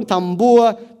hòa bùn thầm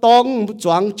bùa tông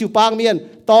choáng chịu bang miền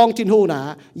tông thiên hu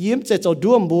nà yếm chạy cho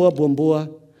đua bùa buồn bùa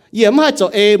yếm hai cho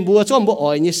e bùa cho bùa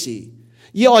ỏi như xì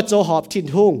y ỏi cho họp thiên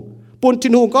hùng bùn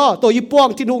thiên hùng có tôi y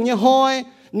buông thiên hùng như hoi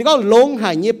你講龍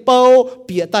係你包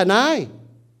別大奶，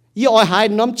以外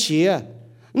係諗住啊，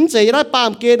唔就係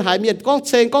扮見係面講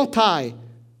正講太，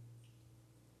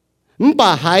唔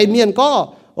把係面講，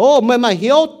唔係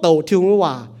曉道條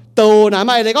話，道嗱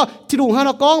咪你講條龍喺度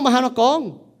講咪喺度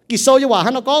講，結數又話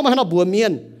喺度講咪喺度半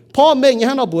面，พ่อแม่ยั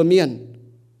ง喺度半面，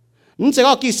唔就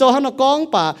講結數喺度講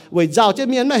把圍繞隻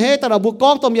面咪喺，但係冇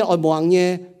講到面外望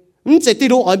嘅。唔就啲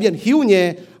路外面曉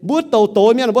嘢，唔到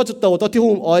對面，唔就到啲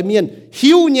路外面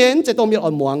曉嘢，就到面外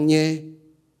望嘢。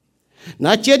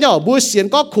嗱，接咗唔先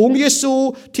個孔耶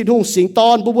穌ที่ทุ่งสิงตอ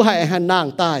นบุให้หันนา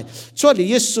งตายช่วย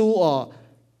耶穌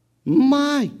ไ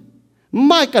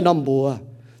ม่กันน้ำบัว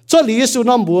ช่วย耶穌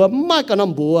น้ำบัวไม่กันน้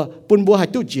ำบัวปุ่นบัวให้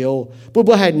ตู้เจียวปุ่น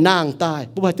บัวให้นางตาย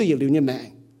ปุ่นบัวให้ตู้เหยียบเหลวเนี่ยแมง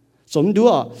สมดู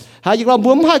หาอีกเรา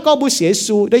บุ้มให้ก็บุเสีย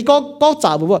สูได้ก็จ่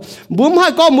าบุ้มให้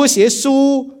ก็บุเสียสู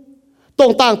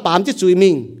當當辦啲罪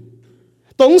名，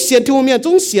當善條面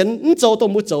中善唔做都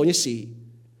冇做呢事。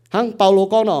響保羅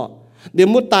講咯，你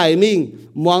冇大名，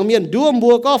望面ดูมั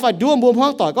วก็phảiดูมัวห้อ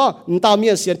งต่อก็唔到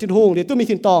面善條紅，你都ไม่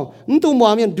ทิ้งตอง唔都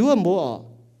望面ดูมัว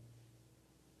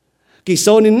กิโซ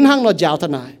นี่นั่งเรายาวท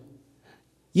นาย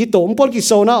ยี่ตัวมปนกิโ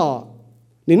ซนะ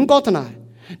นี่ก็ทนาย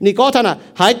นี่ก็ทนาย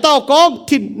หายเต้าก็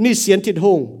ทิ้งนี่善ทิ้ง紅，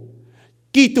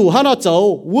กี่ตัวให้เรา做，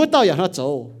วัวเต้าอย่างเรา做。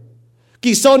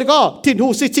กิโซนี่ก็ทิ้งหู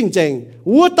สิจริงจริง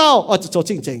วัวเต้าจะ做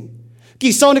จริงจริงกิ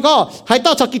โซนี่ก็ให้เต้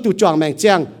าชักกิตุจวงแมงเจี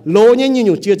ยงโลเนี่ยยิ่งอ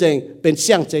ยู่เจียจริงเป็นเ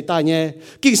สียงใจตายเนี่ย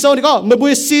กิโซนี่ก็ไม่บุ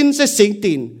ยสินเสียสิง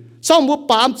ตินช่องมัว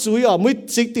ปามจุยไม่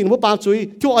สิงตินมัวปามจุย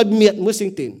ที่ว่าเมียดมัวสิง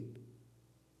ติน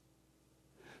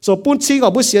ส่วนปุ่นชีก็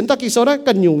บุเสียนตะกิโซนั้น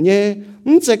กันอยู่เนี่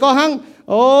ยจะก็หั่ง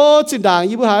จินด่าง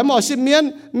ยี่บุหายหมอสิเ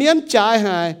มียนจ่ายห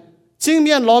ายชิงเ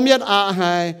มียนล้อเมียนอาห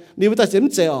ายนี่บุตรเสียม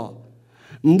เจ้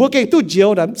唔好見都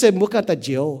照啦，唔係唔好見得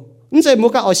照，唔係唔好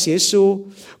見我寫書，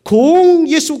孔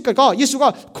耶穌講，耶穌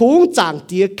講孔長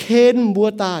啲傾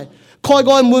冇大，開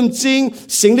個門正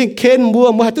成年傾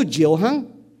冇係都照行，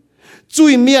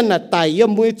最面啊大又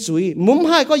冇最，唔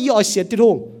係個以我寫啲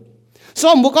通，所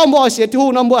以唔好講冇我寫啲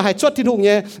通，那冇係出啲通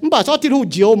嘢，唔把出啲通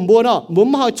照唔冇咯，唔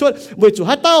係出為做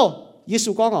喺兜，耶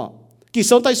穌講其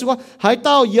實對耶穌講喺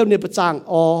兜要你不爭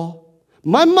唔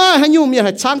係喺用面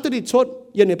係撐到你出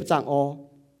要你不爭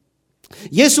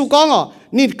耶穌講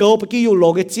你個不記用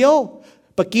羅嘅招，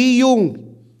不記用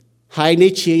係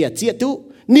你切日接到，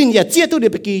你日接到你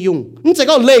不記用，你就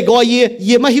講嚟個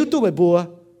嘢咪曉到咪播，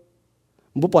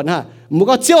唔好笨嚇，唔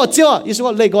好講招，耶穌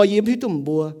講嚟個嘢曉到唔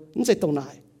播，你就當嚟，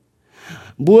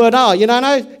播啦，原來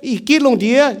呢一結攏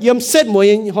啲嘢識冇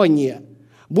人開嘢，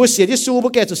播寫啲書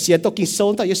播嘅就寫到見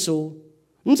數得耶穌，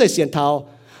你就寫頭，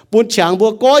本牆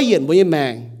播改言冇嘢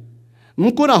命。唔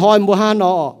管係開冇下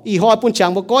攞，而開半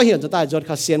場冇改現就帶咗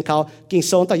佢先靠經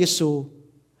上得耶穌。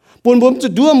半冇就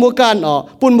ดู冇กัน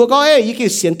半冇講已經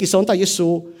先經上得耶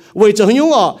穌。為咗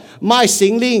樣買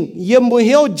聖靈也冇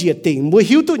曉決定，冇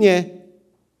曉到嘢。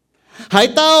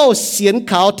喺到先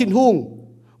靠天空，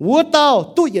我到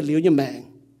都也了嘅命。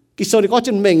其實你講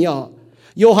真命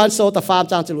約翰書第3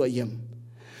章就錄音。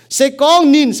是講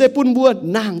您是半冇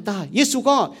能大，耶穌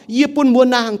講也半冇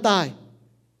能大。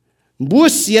บัว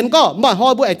เสียนก็มาหอ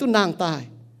ยบัวไอ้ตุนางตาย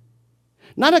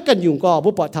นั่นกันอยู่ก็บั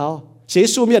วปอดเท้าเสีย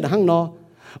สู้เมียนหังนอ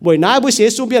บัวน้าบัวเสีย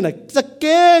สู้เมียนจะเ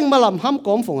ก่งมาลำห้ำก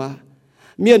อมฝง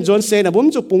เมียนจนเซนะผม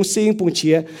จะปุ่งซิงปุ่งเชี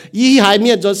ยยี่หายเมี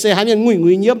ยนจนเซหายเมียนงุ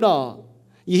ยเงียบเนาะ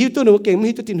ยี่หิวตัวหนูเก่งไม่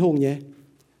หิวตัวตินหงเนี่ย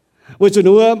บัวจุห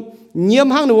นูเงียบ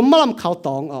ห้างหนูมาลำข่าวต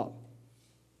อง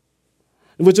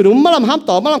บัวจุหนูมาลำห้ำต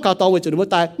องมาลำข่าวตองบัวจุหนู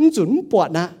ตายจุหนูปวด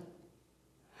นะ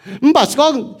bà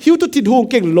con hiếu tu thịt hùng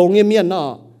kinh lông như miền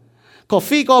nó có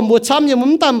phi có mua chăm như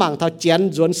muốn ta mảng thảo chén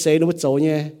ruộng xế nó một chỗ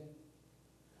nhé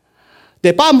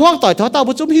để ba hoang tỏi tháo tao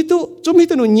một chút hít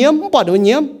tu nó nhiễm bỏ nó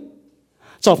nhiễm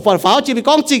sọt phản pháo chỉ bị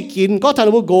con chỉ kín có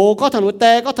thằng nó gỗ có thằng nó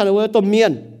té có thằng nó tôm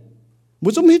miên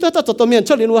một chút hít tu tôm miên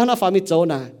cho liên quan nó phá mít chỗ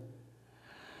này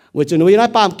vừa chừng nó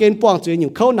ba kênh quang chỉ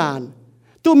những khâu nàn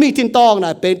tuมีทินตองน่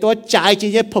ะเป็นตัวจ่ายจี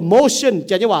เย่ promotion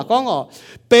จะว่าก้องอ๋อ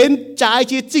เป็นจ่าย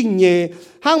จีจริงเย่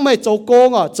ห้างไม่โจโกง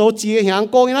อ๋อโจจีหาง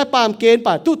โกงยังไงปามเกณฑ์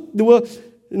ป่ะตุดู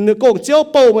นึกโกงเจ้า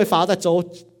โป้ไม่ฝาแต่โจ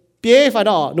เปี้ยฝา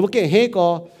ดอนึกเก่งเฮก็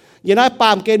ยังไงปา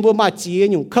มเกณฑ์บัวมาจี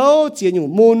อยู่เข้าจีอยู่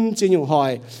มุนจีอยู่หอ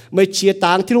ยไม่เชียต่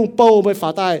างที่ลุงโป้ไม่ฝา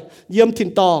ใต้เยี่ยมทิน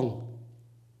ตอง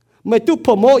ไม่ตุ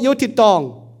promote เยี่ยมทินตอง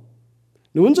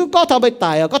หนุนจุก็ทำไปต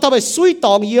ายอ่ะก็ทำไปซุยต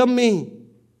องเยี่ยมมี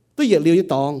ตัวเหยียดเลี้ยวยี่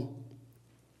ตอง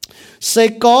sẽ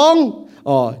con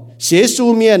sẽ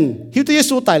su miền hiếu tới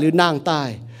Giêsu tài lưỡi nàng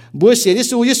tài bữa sẽ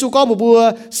Giêsu có một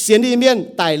bữa xiên đi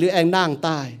miền tài lưỡi anh nàng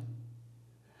tài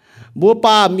bữa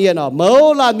ba miền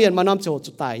mẫu la miền mà năm chỗ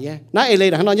tài nhé nãy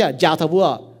đây là hắn nói nhá già thằng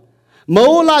bữa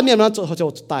mẫu la miền mà năm chỗ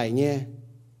tài nhé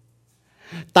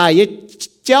tài nhé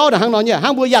cháu là hắn nói nhá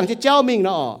hắn bữa dạng cho cháu mình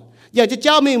nó dạng cho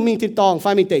cháu mình thì tòng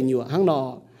phải mình tệ nhựa hắn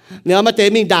nó nếu mà tệ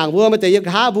mình đảng vua mà tệ giặc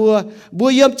há vua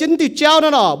yếm chính thì treo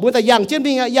nó nọ vua tại yang trên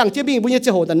mình vua như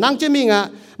chế hồ tại năng trên mình à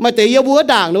mà tệ yếm vua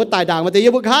đảng nó tại đảng mà tệ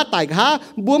yếm vua há tại há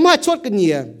vua mà chốt cái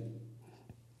nhỉ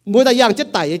vua tại yang chết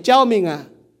tại treo mình à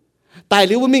tại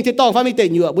nếu vua mình thì tòng phải mình tệ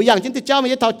nhựa vua yang chính thì treo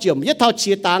mình thao chiểm thao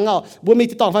chia táng à vua mình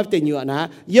thì tòng phải tệ nhựa nè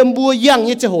yếm vua yang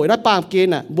như chế hồ nó pam kia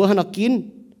nè vua hắn nó kín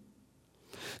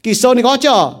kỳ sau này có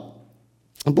chưa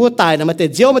vua tại là mà tệ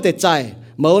diêu mà tệ chạy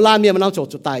mẫu la miền mà nó chỗ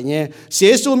tài nhé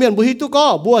xế su miền bùi tu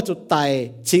có bùa chỗ tài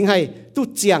chính hay tu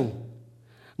chiang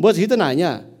bùa chỉ tu này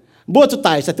nhá bùa chỗ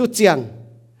tài sẽ tu chiang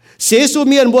xế su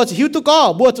miền bùa chỉ tu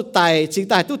có bùa chỗ tài chính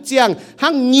tài tu chiang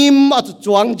hăng nhim ở chỗ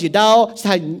chuang chỉ đau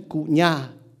thành cụ nhà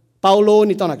Paulo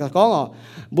ni tao này có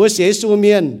bùa xế su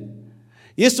miền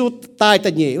Giêsu tài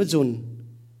tại nhẹ với dùn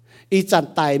y chặt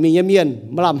tài mình miền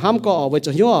mà làm ham có ở với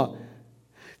chỗ nhớ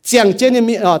chiang trên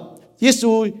miền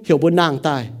Giêsu hiểu buồn nàng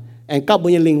tài anh cắp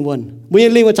bùi linh quân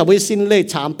chả bùi xin lệ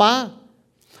chạm pa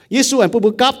Giêsu anh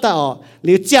bùi cắp ta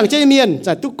liều chiang trên miền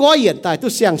chả tu có hiện tại tu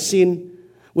xiang xin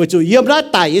với chủ yếm ra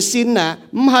tại xin nè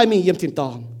hai mình yếm thiên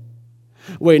tòng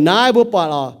với nãy bùi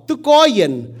bỏ tu có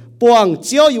hiện buông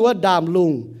chiếuอยู่đàm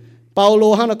lùng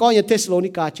Paulo hắn là có hiện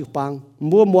Thessalonica chịu băng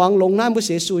mua muang lông nãy bùi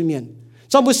Giêsu miền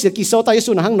trong bùi kỳ sau tại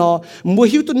Giêsu là hắn nó mua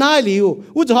hiu tu nãy liều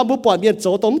u cho hắn bùi bỏ miền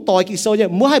chỗ tóm tỏi kỳ sau vậy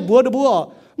mua hai bùa được bùa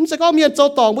không sẽ có miền chỗ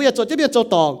tòng bùi chỗ miền chỗ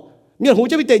tòng miền hùng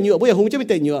cho bị tệ nhựa bây giờ hùng cho bị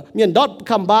tệ nhựa miền đót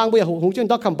khăm bang bây giờ hùng cho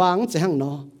đót khăm bang sẽ hăng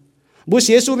nó bữa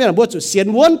Giêsu miền là bữa chủ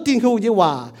xiên vốn tin hưu như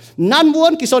hòa nan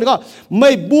vốn kỳ sau này có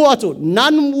mấy bữa chủ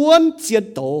nan vốn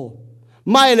xiên tổ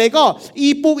mai này có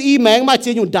y bục y mèng mai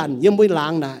xiên nhung đàn yếm bôi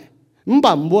láng này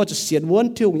bẩm bữa chủ xiên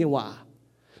vốn thiêu như hòa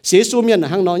Giêsu miền là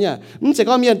hăng nó nhá sẽ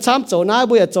có miền chăm chỗ nai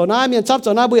bây giờ chỗ nai miền chăm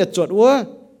chỗ nai bây giờ chuột vua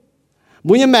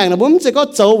bữa như mèng là bữa sẽ có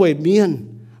chỗ về miền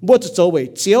bữa chủ chỗ về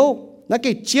chiếu nó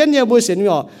cái chiến như bữa xiên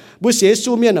nhỏ bữa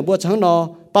Giêsu miền là bữa chẳng nó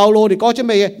Paulo thì có chứ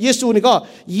mày Giêsu thì có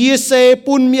Giê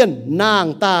bún miền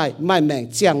nàng tài mày mèng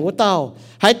chàng của tao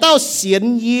hãy tao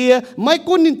xiên ye mấy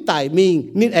con nín tài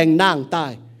mình nín anh nàng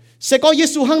tài sẽ có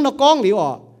Giêsu hăng nó con liu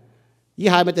à y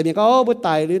hai mày tự mình có bữa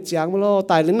tài liu chàng lo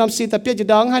tài liu năm xin ta biết chỉ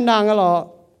đắng hai nàng à lo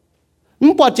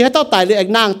không bỏ chỉ tao tài liu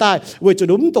anh nàng tài với chủ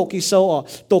đúng tổ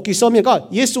kỳ sâu miền có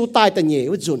Giêsu tài ta nhẹ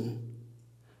với dùn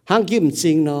hăng kim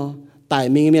chính nó tài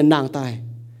mình miền nàng tài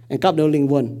anh cắp đâu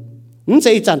linh quân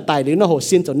sẽ chặn tài lý nó hồ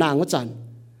xin cho nàng có chặn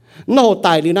nó hồ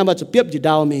tài lý nó mà cho biết gì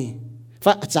đâu mi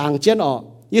phải chàng chiến ọ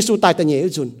Giêsu tài ta nhẹ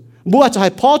chun bùa cho hay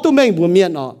phó tu mình bùa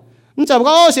miền ọ nó chẳng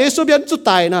có Giêsu biến chút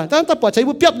tài nè ta bỏ chạy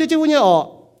bùa biết đi chứ bùa nhẹ ọ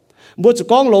bùa cho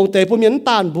con lồng tề bùa miền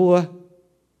tàn bùa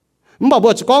bảo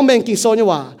bùa cho con mình kinh sâu như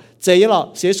hòa chạy là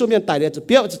Giêsu biến tài để cho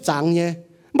biết cho chàng nhé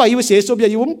bảo yêu Giêsu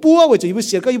biến yêu bùa với cho yêu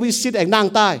xiết cái yêu xiết ảnh nàng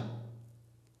tài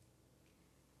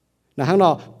là hàng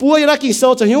nọ bùa yêu ra kinh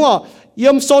sâu cho hiểu ọ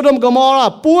yếm Sodom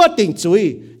Gomorrah bùa tỉnh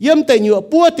chuối yếm tây nhựa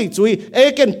bùa tỉnh chuối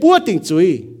Eken bùa tỉnh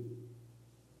chuối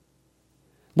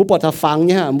bùa bỏ thà phẳng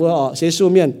nhá bùa ở Giêsu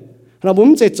miền là bùa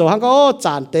mình chỗ hàng có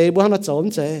chản tê bùa hàng nó chỗ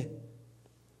mình chơi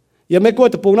yếm mấy cô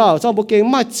tập bùa nó trong bùa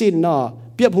kinh mai chín nó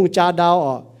biết hùng cha đào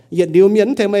ở hiện điều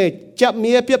miến thế mày chép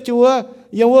mía biết chúa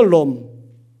yếm bùa lồm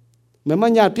mấy mà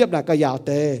nhà biết là cái giàu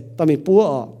tê tao mình bùa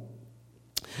ở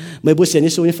mấy bùa xiên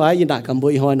Giêsu như phải yên đại cầm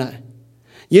bùa hồi này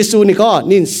Giêsu này có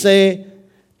nín xe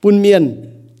bún miền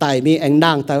tài mi anh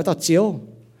nàng tài tao chiếu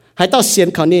hãy tao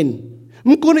xiên khảo nín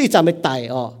không có gì chẳng mấy tài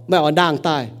mày ở nàng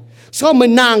tài sau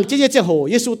mình nàng chỉ như hồ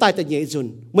Giêsu tài tại nhẹ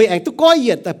dùn mấy anh tu coi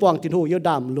hiện tại buông tiền hồ yêu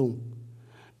đàm lùng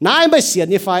nãy mới xiên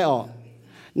như phai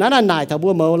nãy là nãy thà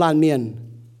bua màu lan miền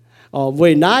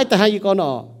về nãy ta hay con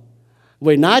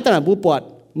về nãy ta là bua bọt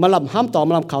mà làm hám tòng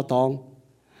mà làm khảo tòng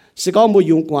sẽ có một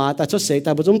dùng quả ta xuất sẽ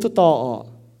ta một giống thứ to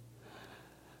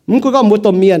muốn có một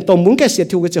tôm miền tôm muốn cái xiên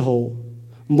thu cái chợ hồ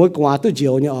mỗi quả tôi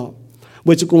chiều nhở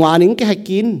bởi chụp quả những cái hay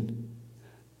kín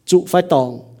chụp phải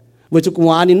tòng bởi chụp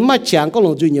quả những mai chàng có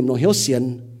lòng duy nhiệm lòng hiếu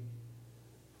xiên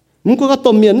muốn có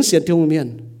tôm miền xiên thu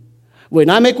miền bởi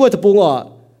nãy mấy cô tập bung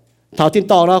thảo thiên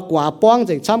tòng là quả bong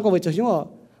thì chăm có về cho chúng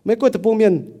mấy cô tập bung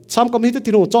miền chăm có mấy thứ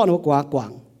thiên hồ chọn nó quả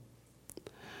quảng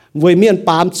với miền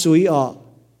bám suối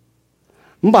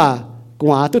mà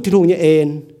quả tôi thiên hồ như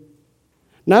ên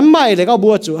nãy mày lại có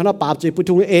bùa chủ nó bám suối bùa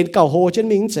thùng như ên cầu hồ trên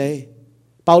mình chế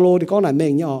Paulo thì có này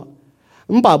mình nhở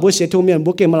bà bữa sẽ thu miền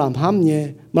bữa kia mà làm hám nhé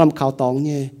mà làm khảo tòng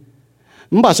nhé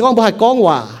bà sẽ có bữa hai con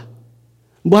hòa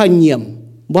bữa hai nhiệm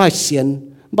bữa hai xiên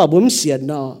bà bữa xiên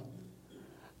nó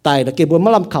tại là kia bữa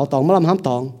mà làm khảo tòng mà làm hám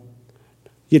tòng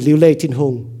dịch liu lê thiên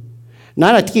hùng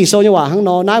nãy là kỳ sâu như hòa hăng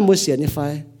nó nãy bữa xiên như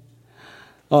phải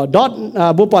đót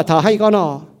bữa bỏ thảo hay con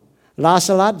nó la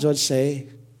salad rồi sẽ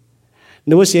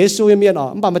nếu sẽ xuôi miền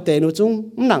bà mà tệ nó chúng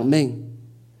nặng mình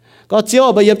có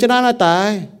chiếu bây giờ cho nó là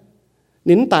tài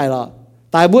nín tài rồi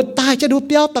tài bữa tài cho đu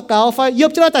béo ta cao phải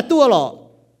yếm cho nó tài tua rồi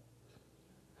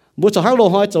bữa cho hang lô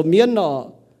hỏi cho miên nó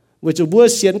bữa cho bữa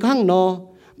xiên có hang nó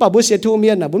bà bữa xiên thu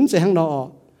miên là bún sẽ hang nó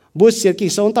bữa xiên kỳ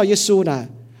sống tao Giêsu nè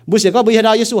bữa xiên có bây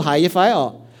giờ Giêsu hại phải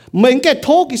mình cái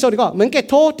thô kỳ sống thì có mình cái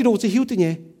thô thì đủ sẽ hiếu thì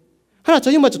nhé hay là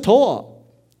cho nhưng mà cho thô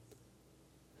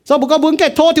sao bữa có bữa cái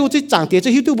thô thì chỉ chẳng tiền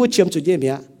cho hiếu tu bữa chiếm chủ gì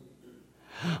vậy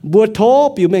bữa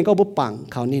thô biểu mình có bữa bằng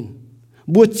khảo nín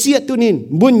bùa chiết tu nín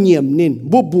bùa nhiệm nín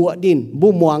bùa bùa nín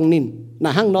bùa muang nín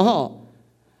là hăng nó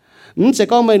sẽ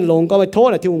có mình lồng có mình thô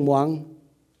là thiêu muang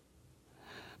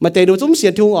mà tề đồ chúng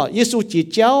xiên thiêu Giêsu chỉ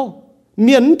trao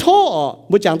miền thô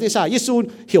bùa chẳng thế sao Giêsu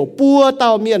hiểu bùa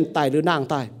tao miền tài lừa nàng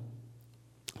tài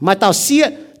mà tao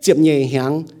xiết chịu nhẹ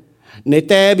hàng nếu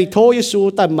tề bị thô Giêsu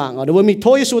tài mạng nếu mà mình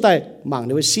thô Giêsu tài mạng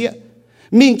nếu xiết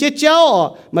mình chết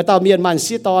trao mà tao miền màn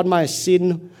xiết ton mà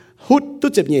xin hút tu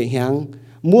chịu nhẹ hàng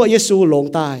mua Giêsu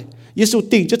lồng tài Giêsu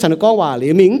tình cho thằng con hòa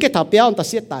lý mình cái thảo béo ta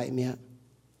xiết tài mẹ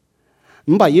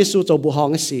mình bảo Giêsu cho bộ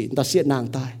hòn cái gì ta xiết nàng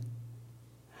tài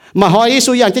mà hỏi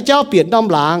Giêsuอย่างเจ้าเปลี่ยนน้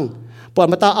ำหลางปวด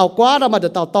มาตาเอากว่าเรามาเดื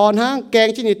อดต่อตอนห้างแกง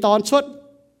ที่นี่ตอนชด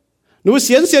หนูเ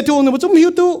สียนเสียทูหนูจุ่มหิ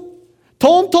วตู้โถ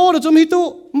มโถหนูจุ่มหิวตู้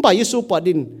mình bảo Giêsuปวด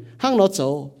ดินห้างnóโจ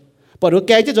ปวดหนูแ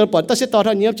กงที่จนปวดtaเสียตอน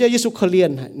ท่านเนี้ยเจ้าGiêsuเคลีย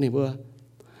นนี่เบื่อ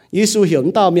Giêsu hiểu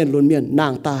tao miền luồn miền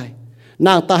nàng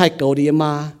tài hay cầu đi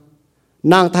mà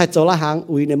nàng thay cho là hàng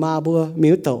uy này mà bữa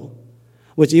miếu tổ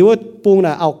bởi chỉ có buông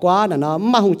là ảo quá là nó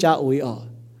mà hung cha uy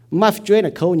mà chơi là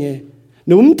khâu nhé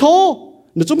núm thô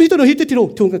nó chúng hít tôi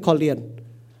thùng cái con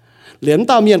liền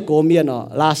tao miền cổ miền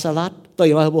la salad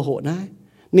tôi mà bộ hộ này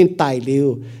nên tài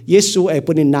liều Giêsu ấy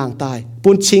bún nàng tài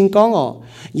bún chính có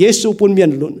Giêsu bún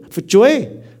miền luồn chơi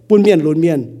bún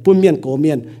miền cổ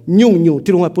miền nhung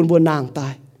thì đúng là bún nàng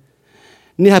tài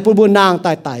nên hai bún nàng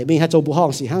tài mình hai chỗ bộ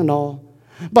hong xì hang nó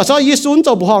bà sao Giêsu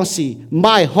cho bộ hong xì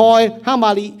mai hoi hang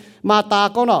Mary mà ta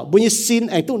có nó bún xin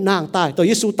anh tụ nàng tài tôi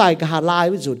Giêsu tài cả hà lai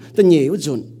với dùn tôi nhảy với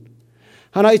dùn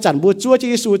hắn nói chẳng bùa chúa cho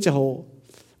Giêsu cho hồ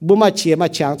bùa mà chia mà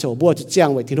chàng cho bùa cho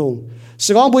chàng vậy thì đúng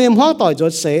sự con bùa em hoang tỏi cho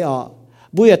sẽ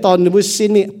bùa tòn bùa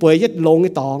xin mi bùa nhất lông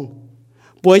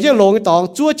cái tòng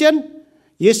chúa chân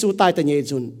Giêsu tài tôi nhảy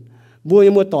dùn bùa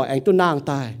em mua tỏi anh tụ nàng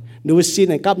tài nếu xin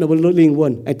anh cắp nếu linh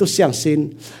quân anh tụ xiang xin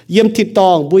yếm thịt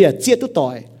tòng bùa chiết tụ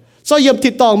tỏi sao yếm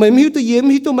thịt tòng mình hiếu tụ yếm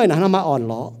hiếu tụ mình là mà ỏn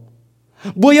lọ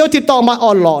bùa yếm thịt tòng mà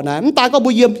ỏn lọ này ta có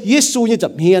bùa yếm Giêsu như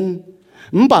chậm hiền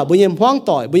bảo bùa yếm hoang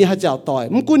tỏi bùa hạt dạo tỏi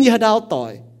cún như hạt đào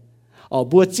tỏi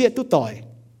bùa chiết tụ tỏi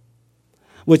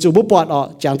bùa chủ bùa bọt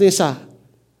chẳng thế sao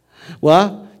vả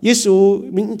Giêsu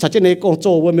mình chả trên này con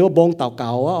trâu bùa mình bông tàu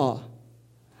cáo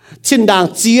trên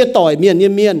đàng chia tỏi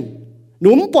miền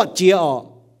núm bọt chia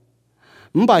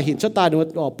bảo hiện cho ta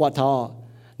nó bọt thò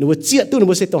nó chiết tu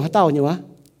nó sẽ tông hạt tàu như vậy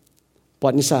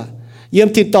bọt như sao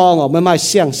yếm thịt tòng mà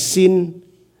xiang xin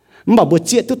bảo bùa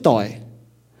chiết tụ tỏi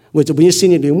bùa chủ bùa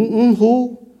xin liếm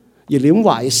hú liếm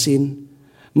vải xin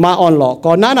mà on lọ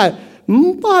còn nãy này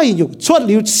bao nhiêu suốt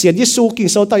liu xiên Giêsu kinh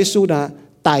sâu tay Giêsu nè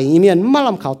tại miền mà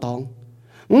làm khảo tòng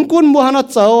cún mua hắn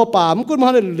châu bà cún mua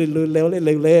hắn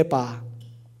lêu bà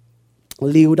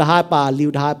liu đã hai bà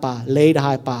lê đã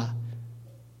hai bà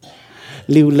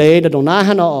liu lê đã đồng ná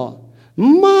hắn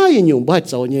bao nhiêu bao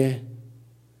châu nhé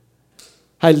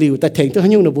hay liu tại thành tôi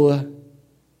hắn nhung là bùa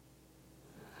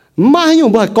bao nhiêu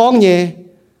bao con nhé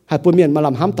hay bùa miền mà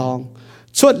làm hám tòng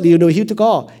suốt liu đôi hiếu tôi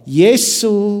có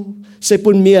Giêsu sẽ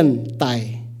bùn miền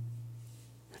tài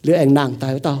lựa anh nàng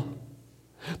tài với tao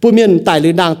ปุ่นเมียนตายหรื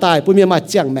อนางตายปุ่นเมียนมา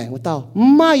เจียงแมงว่าเต้า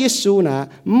ไม่เยซูนะ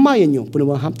ไม่ยังอยู่ปุ่น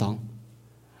ว่าห้ามตอง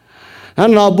ฮั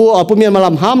นเราบัวปุ่นเมียนมาล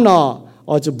ำห้ามเนาะ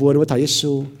อ๋อจะบัวว่าถ่ายเย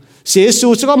ซูเสียเยซู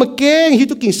จะก็มาเก่งฮิ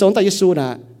ตุกินสงแต่เยซูนะ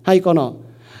ให้ก็เนาะ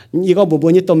ยี่ก็บัว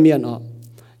ยี่ต้มเมียนอ๋อ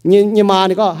ยี่มา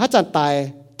นี่ก็ฮัจจันตาย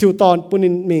ทิวตอนปุ่น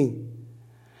มิง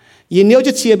ยินเนี้ยจ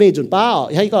ะเชียร์มีจุนป้าอ๋อ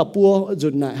ให้ก็ปัวจุ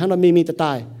นนะฮันเรามีแต่ต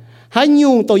ายให้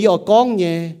ยุงตัวยี่ออกกองเ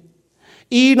นี่ย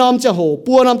อีน้อมจะโห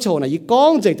ปัวน้อมจะโหน่ะยี่กอ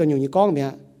งใจตัวยุงยี่กองเนี่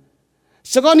ย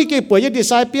สกอนี่เก็บป่วยยี่ดีไ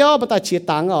ซน์เปียวมาแต่เชีย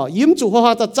ตังอ๋อยิ้มจู่หัว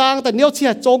จะจ้างแต่เนี้ยเชีย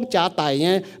จงจ่าไตเ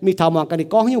นี่ยมีทำมากันนี่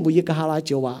กองยังบุยกะฮาลายเ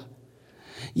จียวว่า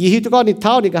ยี่หิตก็นี่เท้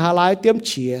านี่กะฮาลายเตรียมเ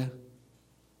ชีย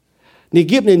นี่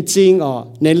กิบนี่จริงอ๋อ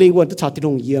ในลิงวันที่ชาวที่โร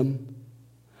งเยี่ยม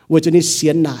ว่าจะนี่เสี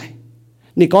ยนนาย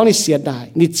นี่กองนี่เสียนนาย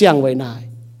นี่เจียงไว้นาย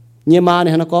เนี่ยมาเ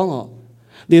นี่ยนะกองอ๋อ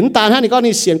เดี๋ยวตาท่านนี่ก็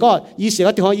นี่เสียงก็ยี่เสียง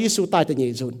ก็ที่ห้องยิสุตายแต่ยี่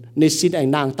จุนในสินแอง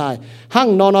นางตายหั่ง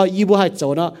นอนยี่บัวให้โจ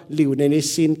เนาะหลิวใน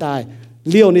สินตาย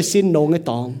เลี้ยวในสินนงไอ้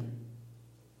ตอง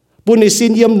ปุ่นในสิ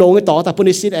นเยี่ยมนงไอ้ตองแต่ปุ่นใ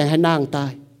นสินแองให้นางตา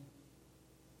ย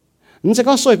มันจะ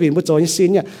ก็สวยปีนบัวโจในสิน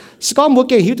เนี่ยสก็บัวเ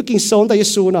ก่งหิวตุกินสงแต่ยิ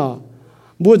สุเนาะ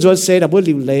บัวจวนเสดบัวห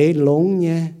ลิวเล่หลงเ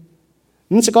นี่ย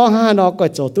มันจะก็ห้าเนาะก็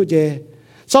โจตุเจ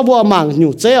sau bữa mảng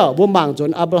nhủ chế bữa mảng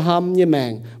chọn Abraham như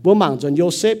mèn bữa mảng chọn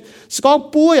Joseph có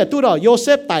bữa ya tu đó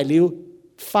Joseph tài liệu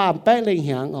farm bé lên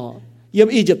hàng yếm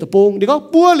Egypt tập bung đi có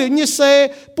bữa liền như xe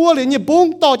bữa liền như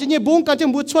bungต่อจะnhư bung cái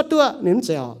chân bữa chuột nữa nên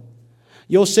chế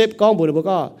Joseph có bữa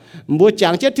có bữa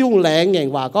chẳng chết thiêu lẹngอย่า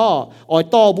งว่าก็อ่อย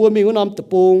ต่อบัวมีก็นำtập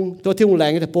bungตัวthiêu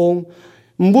lẹng tập bung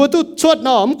บัวtu chuộtเน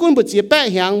าะมันกุ้นบัวเจียแป้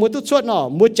หางบัวtu chuộtเนาะ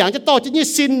บัวchẳngจะต่อจะnhư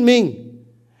sin mình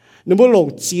nếu muốn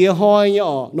lồng chia hoi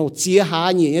nhở lồng chia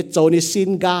há nhỉ nhở châu này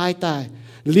xin gai tai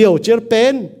liều chưa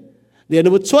bên để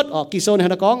nó muốn xuất ở kỳ sâu này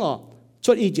nó có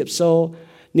xuất Egypt sâu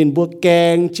nên buộc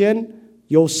kèng trên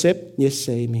Joseph nhớ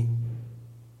xây mình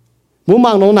muốn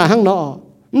mang nó nào hăng nó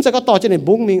nó sẽ có to trên này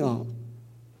bung mình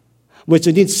bởi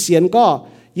cho nên xiên có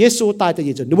Giêsu tai tại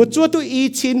gì chứ nếu muốn chúa tôi y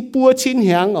chín bua chín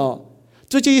hàng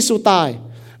chúa chỉ Giêsu tai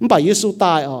มันไปยิสุต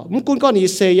ายมันคุณก็นี่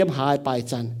เสียมหายไป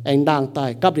จันเองดังตาย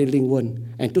กับเรื่องลิงวน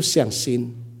เองตุเสียงสิน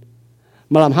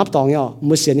มาลำฮับตอง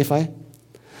มือเสียนนี่ไฟ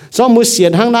สองมือเสีย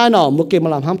นห้างได้มือเก็บมา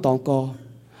ลำฮับตองก็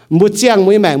มือเจียง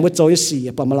มือแมงมือโจยสี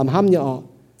ปะมาลำฮับ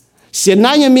เสียน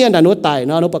นั้นยังมีอันนั้นตาย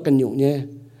นู้ปกันอยู่เนี่ย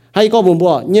ให้ก็บุญบั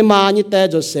วเนี่ยมาเนี่ยแต่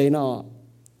จะเสีย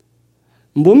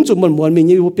บุญจุดมันมวนมีเ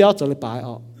นี่ยบุญเปียวจะเลยไป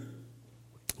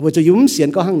ว่าจะยุ่มเสียน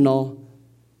ก็ห้าง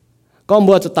ก็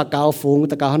มัวจะตะกาวฟูง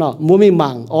ตะกาวเนาะมัวมีหมั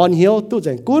งอ่อนเหี่ยวตู้เจ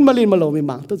งกุ้นมาลินมาโลมีห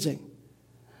มังตู้เจง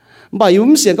บ่ยุ่ม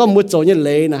เสียงก็มัวโจเนี่ยเล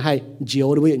ยนะให้เจียว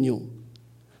ด้วยอยู่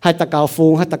ให้ตะกาวฟู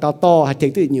งให้ตะกาวต่อให้เท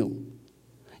งตู้อยู่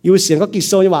อยู่เสียงก็กิโ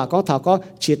ซนี่ว่าก็ถาก็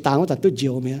เฉียดตังก็แต่ตู้เจี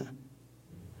ยวเมีย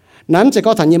นั้นจะ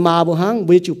ก็ถันยมาบัวหัง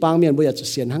บัวจูปังเมียนบัวจะ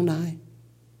เสียนหังนาย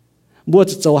บัว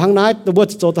จะโจหังนายตัวบัว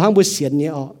จะโจตัวหังบัวเสียนเนี่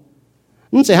ย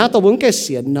นั่นจะหาตัวบัวแก่เ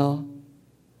สียนเนาะ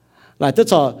หลายตัว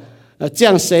จอ这样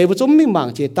谁不中明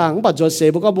忙接当，把做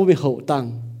谁不搞不明后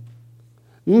当，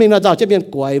明了早这边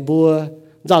怪不，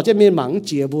早这边忙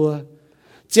接不，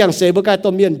这样谁不该ตั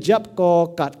วเมียนจับก็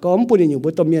กัดก็มันปุ่นอยู่บ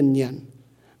นตัวเมียนเนี่ย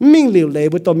明了เลย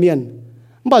บนตัวเมียน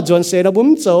把做谁เราบุ้ม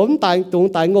โจมตายตรง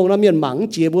ตายงงแล้วเมียน忙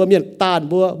接不เมียนตาน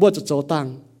บัวจะโจตัง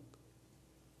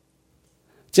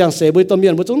这样谁不ตัวเมี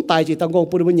ยน不中ตายจีตังงง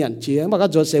ปุ่นบนเนี่ยเจียมาก็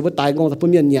做谁不ตายงงแต่ปุ่น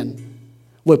เมียนเนี่ย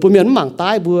บัวปุ่นเมียน忙ต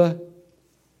ายบัว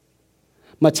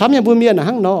mà chấm nhà buôn miên là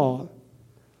hăng nó,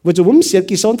 vừa chụp bấm xiết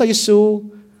kỳ sống tay Giêsu,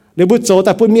 nếu bút trâu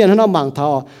tại buôn miên nó mảng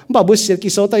thọ, bảo bút xiết kỳ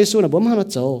sống tay Giêsu là bấm hăng nó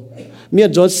trâu,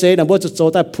 miên rốt xe là bút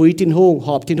trâu tại phùi thiên hùng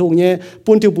họp thiên hùng nhé,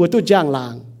 buôn tiêu bút tu giang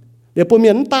làng, để buôn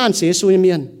miên tan xiết Giêsu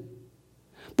miên,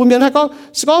 buôn miên hay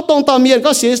có tông tàu miên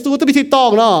có xiết Giêsu tôi bị thi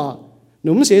tòng nó,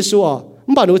 nếu muốn xiết Giêsu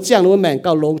bảo nó giang nó mèn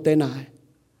cao lông tên này,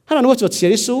 hay là nó chuột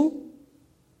xiết Giêsu,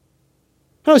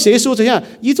 hay là xiết Giêsu thế nhá,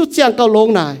 Giêsu giang cao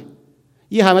lông này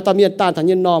ยี่หายมาตอมเมียนตานทาง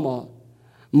ยันนอม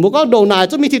หมูก็โดนนาย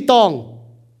จะมีที่ตอง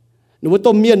หนูว่า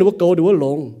ต้มเมียนหนูว่าโกหนูว่าหล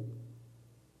ง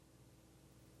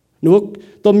หนูว่า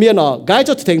ต้มเมียนไกด์จ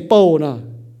ะถึงโป้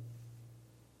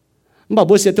มันบอก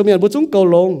บัวเสียต้มเมียนบัวจุ้งโก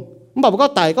หลงมันบอกก็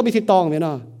ไต่ก็มีที่ตองเหมือน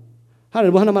ถ้าหนู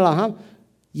ว่าทำมาละฮะ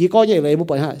ยี่ก็ใหญ่เลยบุป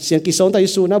ผาเสียงกิโซนไต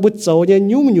สูนะบุโจเนี่ย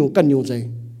ยุ่งอยู่กันอยู่ใจ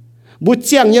บุเ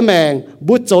จียงเนี่ยแมง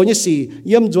บุโจเนี่ยสีเ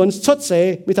ยี่ยมจวนชดเส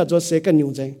ไม่ทันจวนเสกันอยู่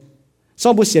ใจซ้อ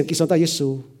มบุเสียงกิโซนไตสู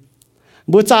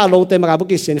บัวจ้าลงเต็มมากับบุ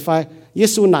กิเสียนไฟเย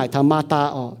ซูนายทำมาตา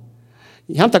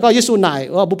ห้ามแต่ก็เยซูนาย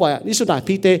บุปผาเยซูนาย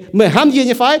พีเตเมื่อห้ามยืน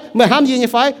ไฟเมื่อห้ามยืน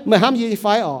ไฟเมื่อห้ามยืนไฟ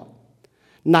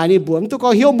นายนี่บวมตัวก็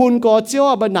เหี่ยวมุนก็เจ้า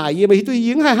บันนายยืนไปที่ตัว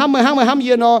ยิงให้ห้ามเมื่อห้าม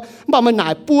ยืนบอกมันนา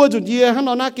ยปัวจุดยืนห้ามน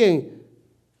อนน่าเก่ง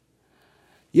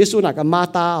เยซูนายกับมา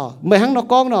ตาเมื่อห้ามนอ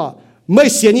กล้องไม่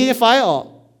เสียนยืนไฟ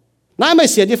นายไม่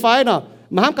เสียนยืนไฟ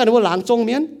มาห้ามกันว่าหลังจงเ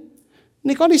มียน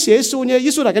นี่ก็นี่เสียสูเนี่ยยิ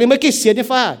สุไหนกันนี่ไม่เกี่ยเสียนี่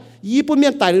ฟ้ายี่ปุ่นเมีย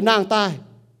นตายหรือนางตาย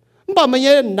บ่มันเ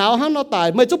นี่ยหนาวห้างเราตาย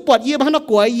ไม่จุปวดเยี่ยมห้างเรา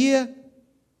กลัวเยี่ย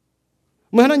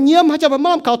เมื่อนั้นเยี่ยมห้างจะมา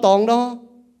ม่อมข่าวตองเนาะ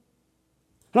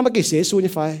เราไม่เกี่ยเสียสู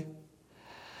นี่ฟ้า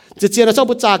จะเจอเราชอบ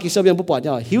พูดจากิเสบียงบุปผาเ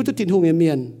นี่ยหิวทุกทินหูเมี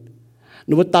ยนห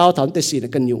นูเตาถอนแต่สี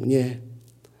กันอยู่เนี่ย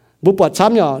บุปผาช้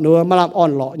ำเนี่ยหนูมาลำอ่อ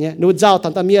นหล่อเนี่ยหนูเจ้าทั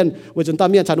นตาเมียนวันจนตา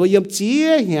เมียนฉันหนูเยี่ยมเจี๊ย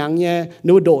แหงเนี่ยห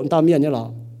นูโดนตาเมียนเนี่ยหรอ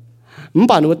唔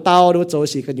把你刀都做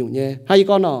事个用呢，还有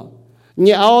个呢，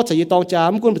你熬就要当家，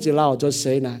唔管不知老做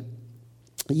谁呢？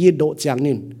一度讲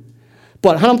您，不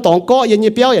然他们当哥人家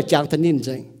表也讲他您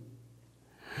真，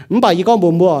唔把一个默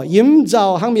默，饮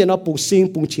酒后面那不信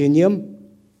不前念，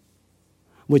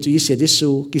我就一写的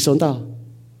书给送到，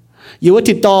有一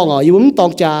天当啊，有唔当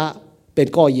家เป็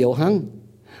น哥有行，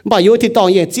唔把有一天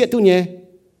当也接到呢，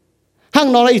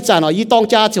行拿了一站啊，一当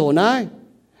家做呢，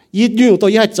一用到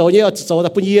一还做嘢做到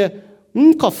半夜。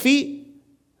coffee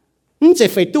จะ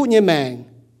ไฟตู้เนี่ยแมง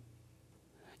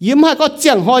ยิ้มให้ก็เจี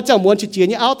ยงหอยเจ้ามวนชิเจีย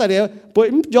นี่เอาแต่เดียวป่วย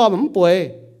ยอมมันป่วย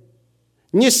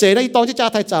นี่เสียได้ตอนที่จ่า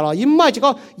ไทยจ่าหรอยิ้มไม่จะ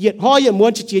ก็เหยียดหอยเหยียดมว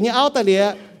นชิเจียนี่เอาแต่เดียว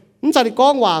มันจะได้ก้อ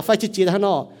งว่าไฟชิเจียท่าน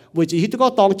อ๋อบุญจีฮิตก็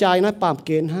ตองใจนะปามเก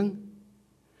ณฑ์หั่ง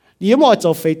ยิ้มว่าจะ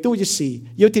ไฟตู้จะสี่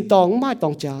ยิ้มติดตองไม่ตอ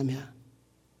งใจเมีย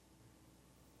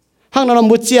หั่งเรา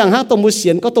บุญเจียงหั่งตรงบุญเสี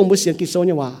ยนก็ตรงบุญเสียนกิโซเ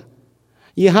นี่ยว่า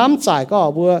ยี่ห้ามจ่ายก็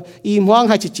บัวอีมว่างใ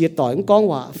ห้จิตเจียต่อยมันก้อง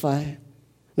ว่าไฟ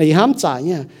ในยี่ห้ามจ่ายเ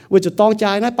นี่ยว่าจะตองใจ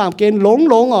นะปามเกณฑ์หลง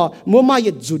อ๋อมัวมาห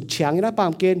ยุดจุดแข็งนะปา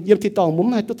มเกณฑ์ยี่ที่ตองมุ้ง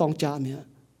ให้ตัวตองใจเนี่ย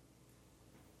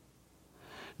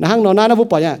นะห้างนอนนะผู้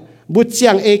ป่วยเนี่ยบุญเจี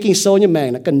ยงเอกิงโซเนี่ยแมง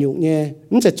นะกันอยู่เนี่ย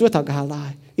มันจะช่วยทางการลา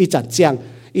ยอีจันเจียง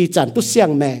อีจันตุเสียง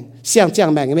แมงเสียงเจียง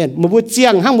แมงเนี่ยมันบุญเจีย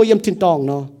งห้างบุญยี่ที่ตอง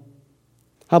เนาะ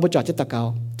ห้าบุญจอดจะตะเกา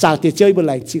จากที่เจ้าบุญไห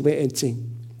ลจริงไปเองจริง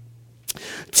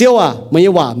เจ้าอ่ะไม่ใ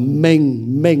ช่ว่าเม่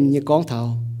งอย่างกองเท้า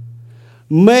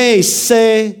ไม่เซ่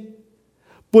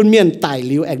ปุ่นเมียนไต่ห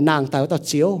ลิวแองนางไต่ว่าต่อเ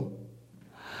จียว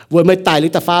วันไม่ไต่หรือ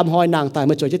แต่ฟาร์มหอยนางไต่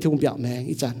มาจ่อยจะทุ่งเปียกแมง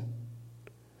อีจัน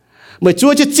เมื่อจั่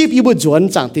วจะจีบอีบุญจวน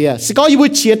จังเตียสิก็อีบุ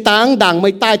ญเฉียตังดังไม่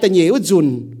ไต่แต่เหนียวจุน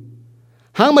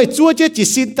หางไม่จั่วจะจี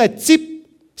สินแต่จีบ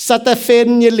สเตเฟน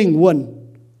เนี่ยลิงวน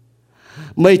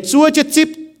ไม่จั่วจะจีบ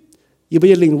อีบุ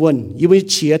ญลิงวนอีบุญ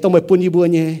เฉียต้องไม่ปุ่นอีบุญ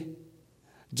เนี่ย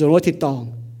จนว่าที่ตอง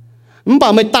มันบอ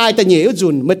กไม่ตายแต่เหนียวจุ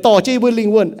นไม่ต่อใจบุญลิง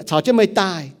วนเขาจะไม่ต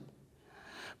าย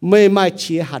ไม่เ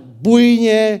ชียหัดบุยเ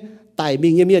นี่ยตายมี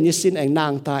เงี้ยมีอันนี้สินแองนา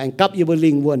งตายแองกับยีบุญ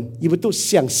ลิงวนยีบุตุเ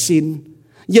สียงสิน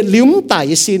ยันลิ้มตาย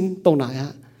ยีสินตรงไหนฮ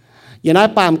ะยันนั้น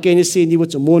ปามเกณฑ์สินยีบุ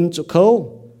จุมุนจุเขา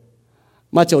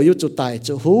มาจะยุจุตาย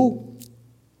จุหู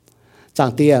จาง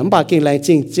เตียมันบอกเก่งแรงจ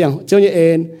ริงเจ้าเนี่ยเอ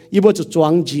งยีบุจุจว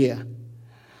งเจีย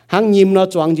หังยิ้มเรา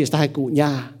จวงเจียตายกูญ่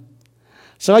า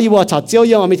สมัยยีบุชาวเจ้า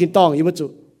ยังไม่ทิ้งต้องยีบุจุ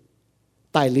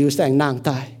ตายลิ้วแสงนางต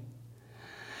าย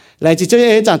แรงจริงเจ้าเนี่ย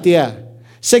เองจางเตีย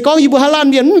เสกองยีบุฮาลาน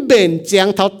เมียนเบนเจียง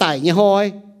เท้าไต่เนี่ยหอย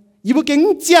ยีบุเก่ง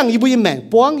เจียงยีบุยแมง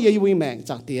ป้องยีบุยแมง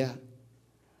จากเตีย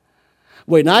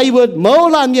เวน่ายีบุเมา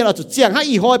ลานเมียนเอาจุดเจียงให้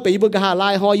อีหอยไปยีบุกหาลา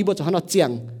ยหอยยีบุจะหันเอาเจียง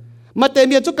มาเตเ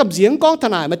มียนจุกกับเสียงกองท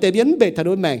นายมาเตเมียนเบนถน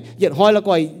นแมงเหยียดหอยแล้ว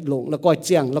ก็หลงแล้วก็เ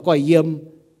จียงแล้วก็เยี่ยม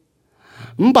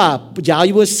บ่ายาว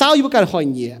ยีบุเศร้ายีบุการหอย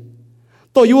เนี่ย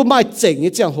ตัวยีบุไม่เจ๋ง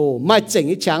ยี่เจียงโหไม่เจ๋ง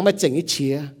ยี่ช้างไม่เจ๋งยี่เชี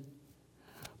ย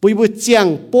บุยบุเจียง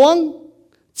ป้อง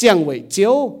降为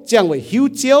椒，降为香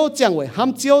椒，降为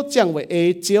咸椒，降为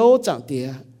A椒，这样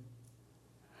的。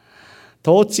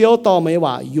头椒到没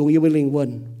话用一位灵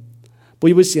魂，不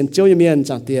要先椒一面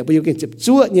这样的，不要跟接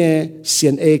住呢，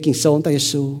先 A 跟送带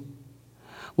书，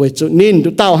为做您都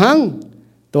导航，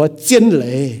都煎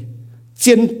雷、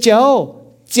煎椒、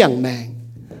酱命，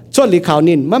出嚟考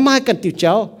您，慢慢跟丢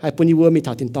椒，还不要我咪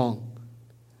头天当，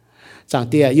这样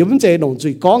的，有本这农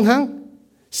最讲行，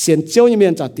先椒一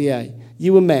面这样的。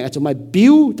yêu mẹ cho mày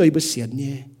biếu tôi bữa xiên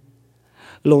nhé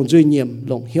lòng duy nhiệm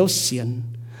lòng hiếu xiên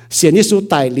xiên như số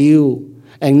tài liu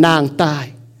anh nàng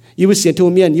tài yêu xiên thu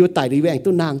miên yêu tài liu anh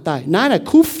tôi nàng tài nãy là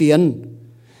khu phiền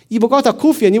yêu có thật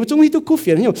khu phiền yêu chúng tôi khu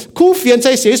phiền hiểu khu phiền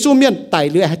chạy xế số miên tài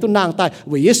liu anh tôi nàng tài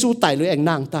vì Giêsu tài liu anh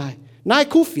nàng tài nãy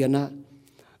khu phiền à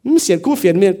xiên khu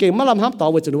phiền miên kêu mà làm hám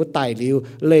tỏ với chúng tài liu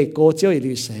lệ cô chiếu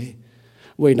liu xế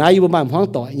vì nãy yêu mà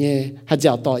hoang tỏi nhé hạt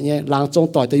dẻo tỏi nhé làng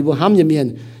trong tỏi từ yêu hám như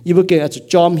miền yêu kêu cho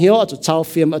chom hiếu cho chao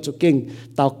phim cho kinh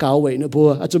tao cáo vậy nữa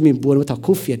bùa cho mình bùa nó thảo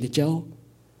khu phiền đi cháu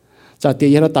giờ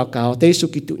thì nó tao cáo tế su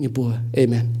kitụ như bùa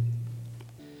amen.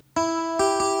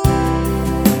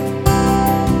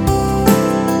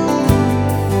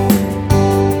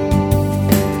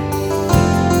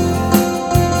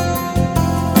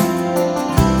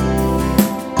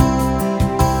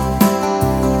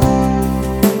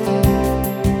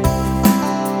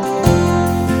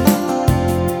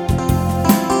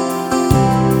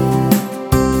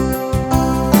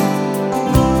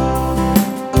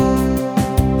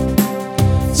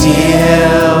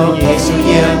 chiều Giêsu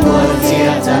yên mùa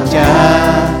chia giang cha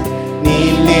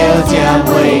nín liêu cha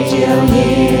mùi chiều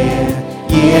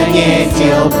yên nhẹ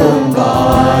chiều cùng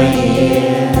gọi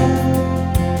yên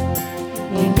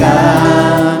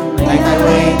can anh ta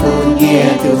quay cùng nhẹ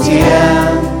từ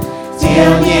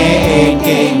chiều nhẹ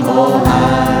kinh hồ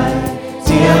hải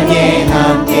chiều nhẹ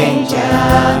ham kinh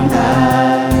chẳng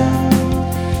hải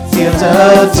chiều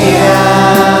giờ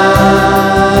chiang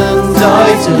dõi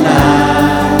chủ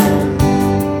nàng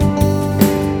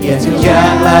yên chủ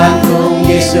giang lang cùng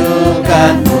Giêsu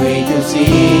can mùi tu si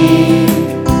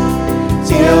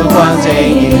chiều quang dây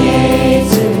nhẹ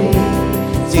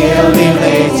chiều liêm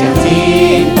lệ chiều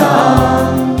tin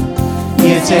đòn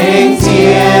nhiệt tranh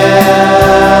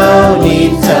chiều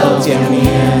nín sâu chiều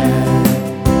miền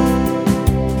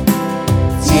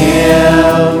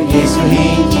chiều Giêsu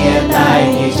hình chia tay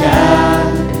nhẹ cha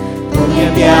cùng nhẹ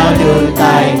béo đôi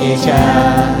tay nhẹ cha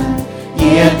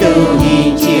nhẹ tu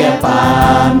hình chia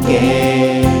bàn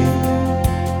kề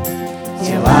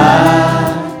chiều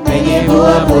mày nhẹ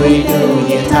búa bụi tu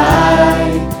nhẹ thái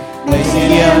mày sẽ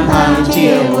liêm hàng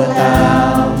chiều của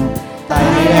tao tại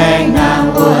anh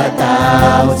nàng của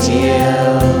tao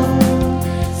chiều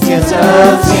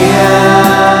giờ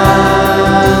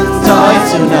chiang dõi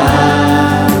chủ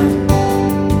nàng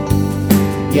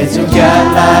yên chung giang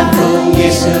lan cùng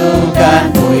Giêsu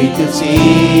can mùi tu si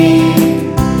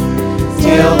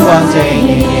chiều quang dây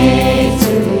nhẹ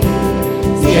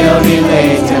chiều đi về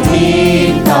chẳng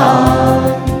tin đòn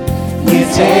như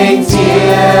tranh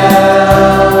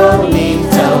chiều nín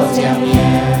sâu chẳng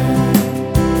nhẹ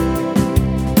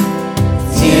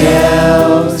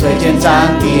chiều dưới chân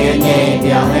trang kia nhẹ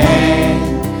đèo hè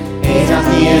ê giang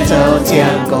kia châu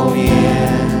chiang cầu miền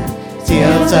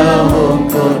chiều châu hùng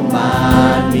côn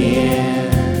màn miền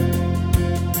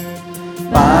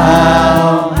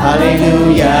bao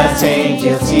hallelujah tranh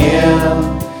chiều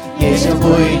Giêsu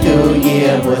vui tu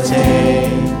ye bùa chê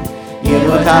ye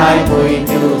bùa thái vui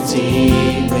tu chỉ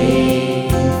mình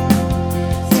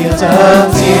chiều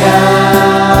châu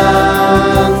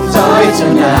chiang dõi chủ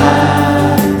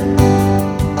nàng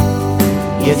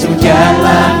ye chung giang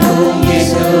lan cùng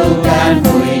Giêsu can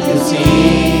mùi tu si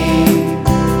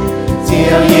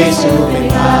chiều Giêsu mình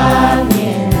an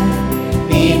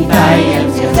tin tay em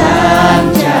chiều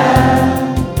gian tràn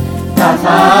ta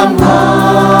pháp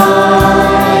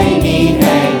hỏi nín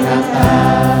anh lạc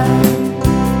ta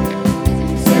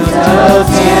chiều châu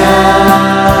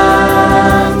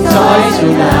chiang dõi chủ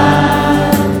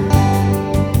nàng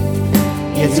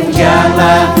ye chung giang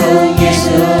lan cùng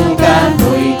Giêsu can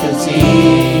mùi tu si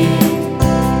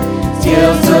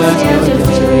chiều xưa chiều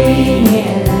chui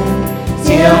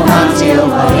chiều ham chiều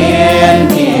vào liên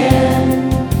miền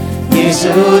Giêsu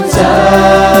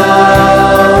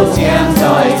châu chiang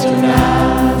dõi chủ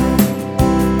nàng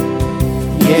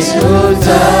Giêsu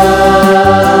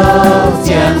châu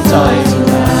chiang dõi chủ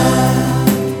nàng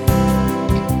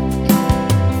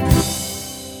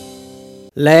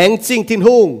lén chính thiên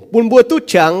hùng buồn bùa tu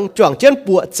trắng choàng chân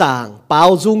bùa chàng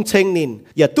bao dung tranh nín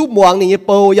อย่าtu muang nín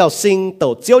bầu yào sinh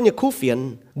tổ chiếu như khu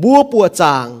phiền bùa bùa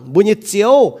chàng bùa như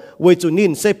chiếu với chủ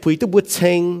nín sẽ phủi tu bùa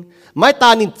tranh mái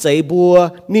ta nín chạy bùa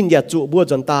nínอย่าtrụ bùa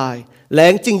dần tài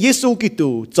lén chính Giêsu Kitô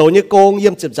chỗ như công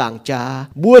yếm chụp giảng cha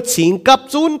bùa chính cấp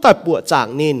chun tại bùa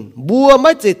chàng nín bùa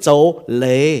mái chế chỗ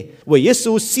lệ với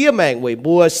Giêsu xia mèn với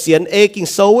bùa xiên ê kinh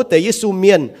sâu tại Giêsu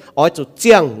miền ở chỗ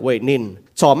chiang với nín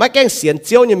chỏ máy canh xiên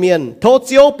chiếu như miền thô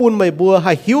chiếu bùn mây bùa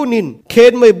hay hiu nín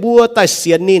khen mây bùa tại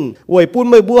xiên nín với bùn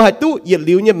mây bùa hay tu nhiệt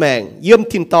liu như mèn yếm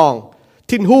thiên tòng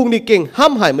thiên hung ni kinh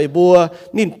hăm hải mây bùa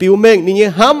nín piu mèn nín như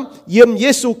hăm yếm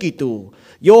Giêsu Kitô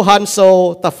Johann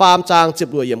sô ta phàm trang chụp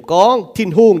đuổi yếm con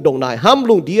thiên hung đồng nải hăm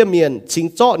lùng đĩa miền chính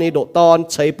chọ ní độ ton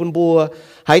cháy bùn bùa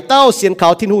hãy tao xiên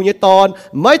khảo thiên hung như ton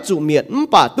mấy chủ miền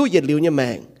bà tu nhiệt liu như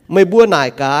mèn mày bua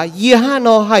nải cả ye ha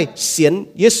no hay xiên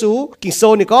Giêsu kinh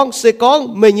sô ni con sẽ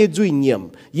con mày như duy nhiệm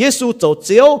Giêsu chỗ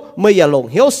chiếu mày ya lồng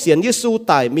hiếu xiên Giêsu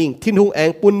tài mình thiên hung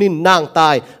anh bun nín nàng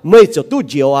tài mày chỗ tu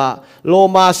diệu à lô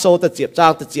ma sô ta chiệp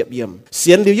trang ta chiệp yểm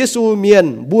xiên liu Giêsu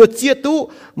miền bua chia tu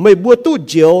mày bua tu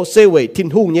diệu sẽ về thiên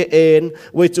hung nhé en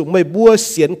về chỗ mày bua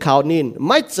xiên khảo nín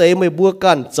mãi chế mày bua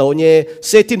cần chỗ nhé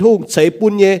sẽ thiên hung chế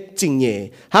bun nhé chính nhé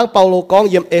hang Paulo con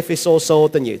yểm Ephesos sô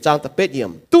ta nhé trang ta pet yểm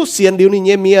tu xiên liu ni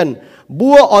nhé miền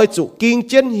bua oi chủ kinh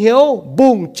chiến hiếu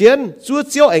bùng chiến chúa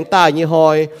chiếu anh tài như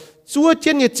hỏi chúa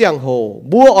chiến như chẳng hồ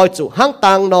bua oi chủ hang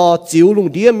tàng nò chiếu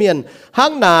lùng đĩa miền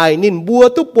hang nài nín bua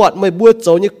tu bọt mày bua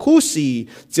chỗ như khu xì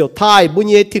chiều thai bua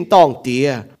nhé thiên tòng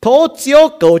tía thố chiếu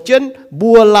cầu chiến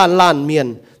bua làn làn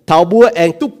miền thảo bua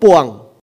anh tu buồng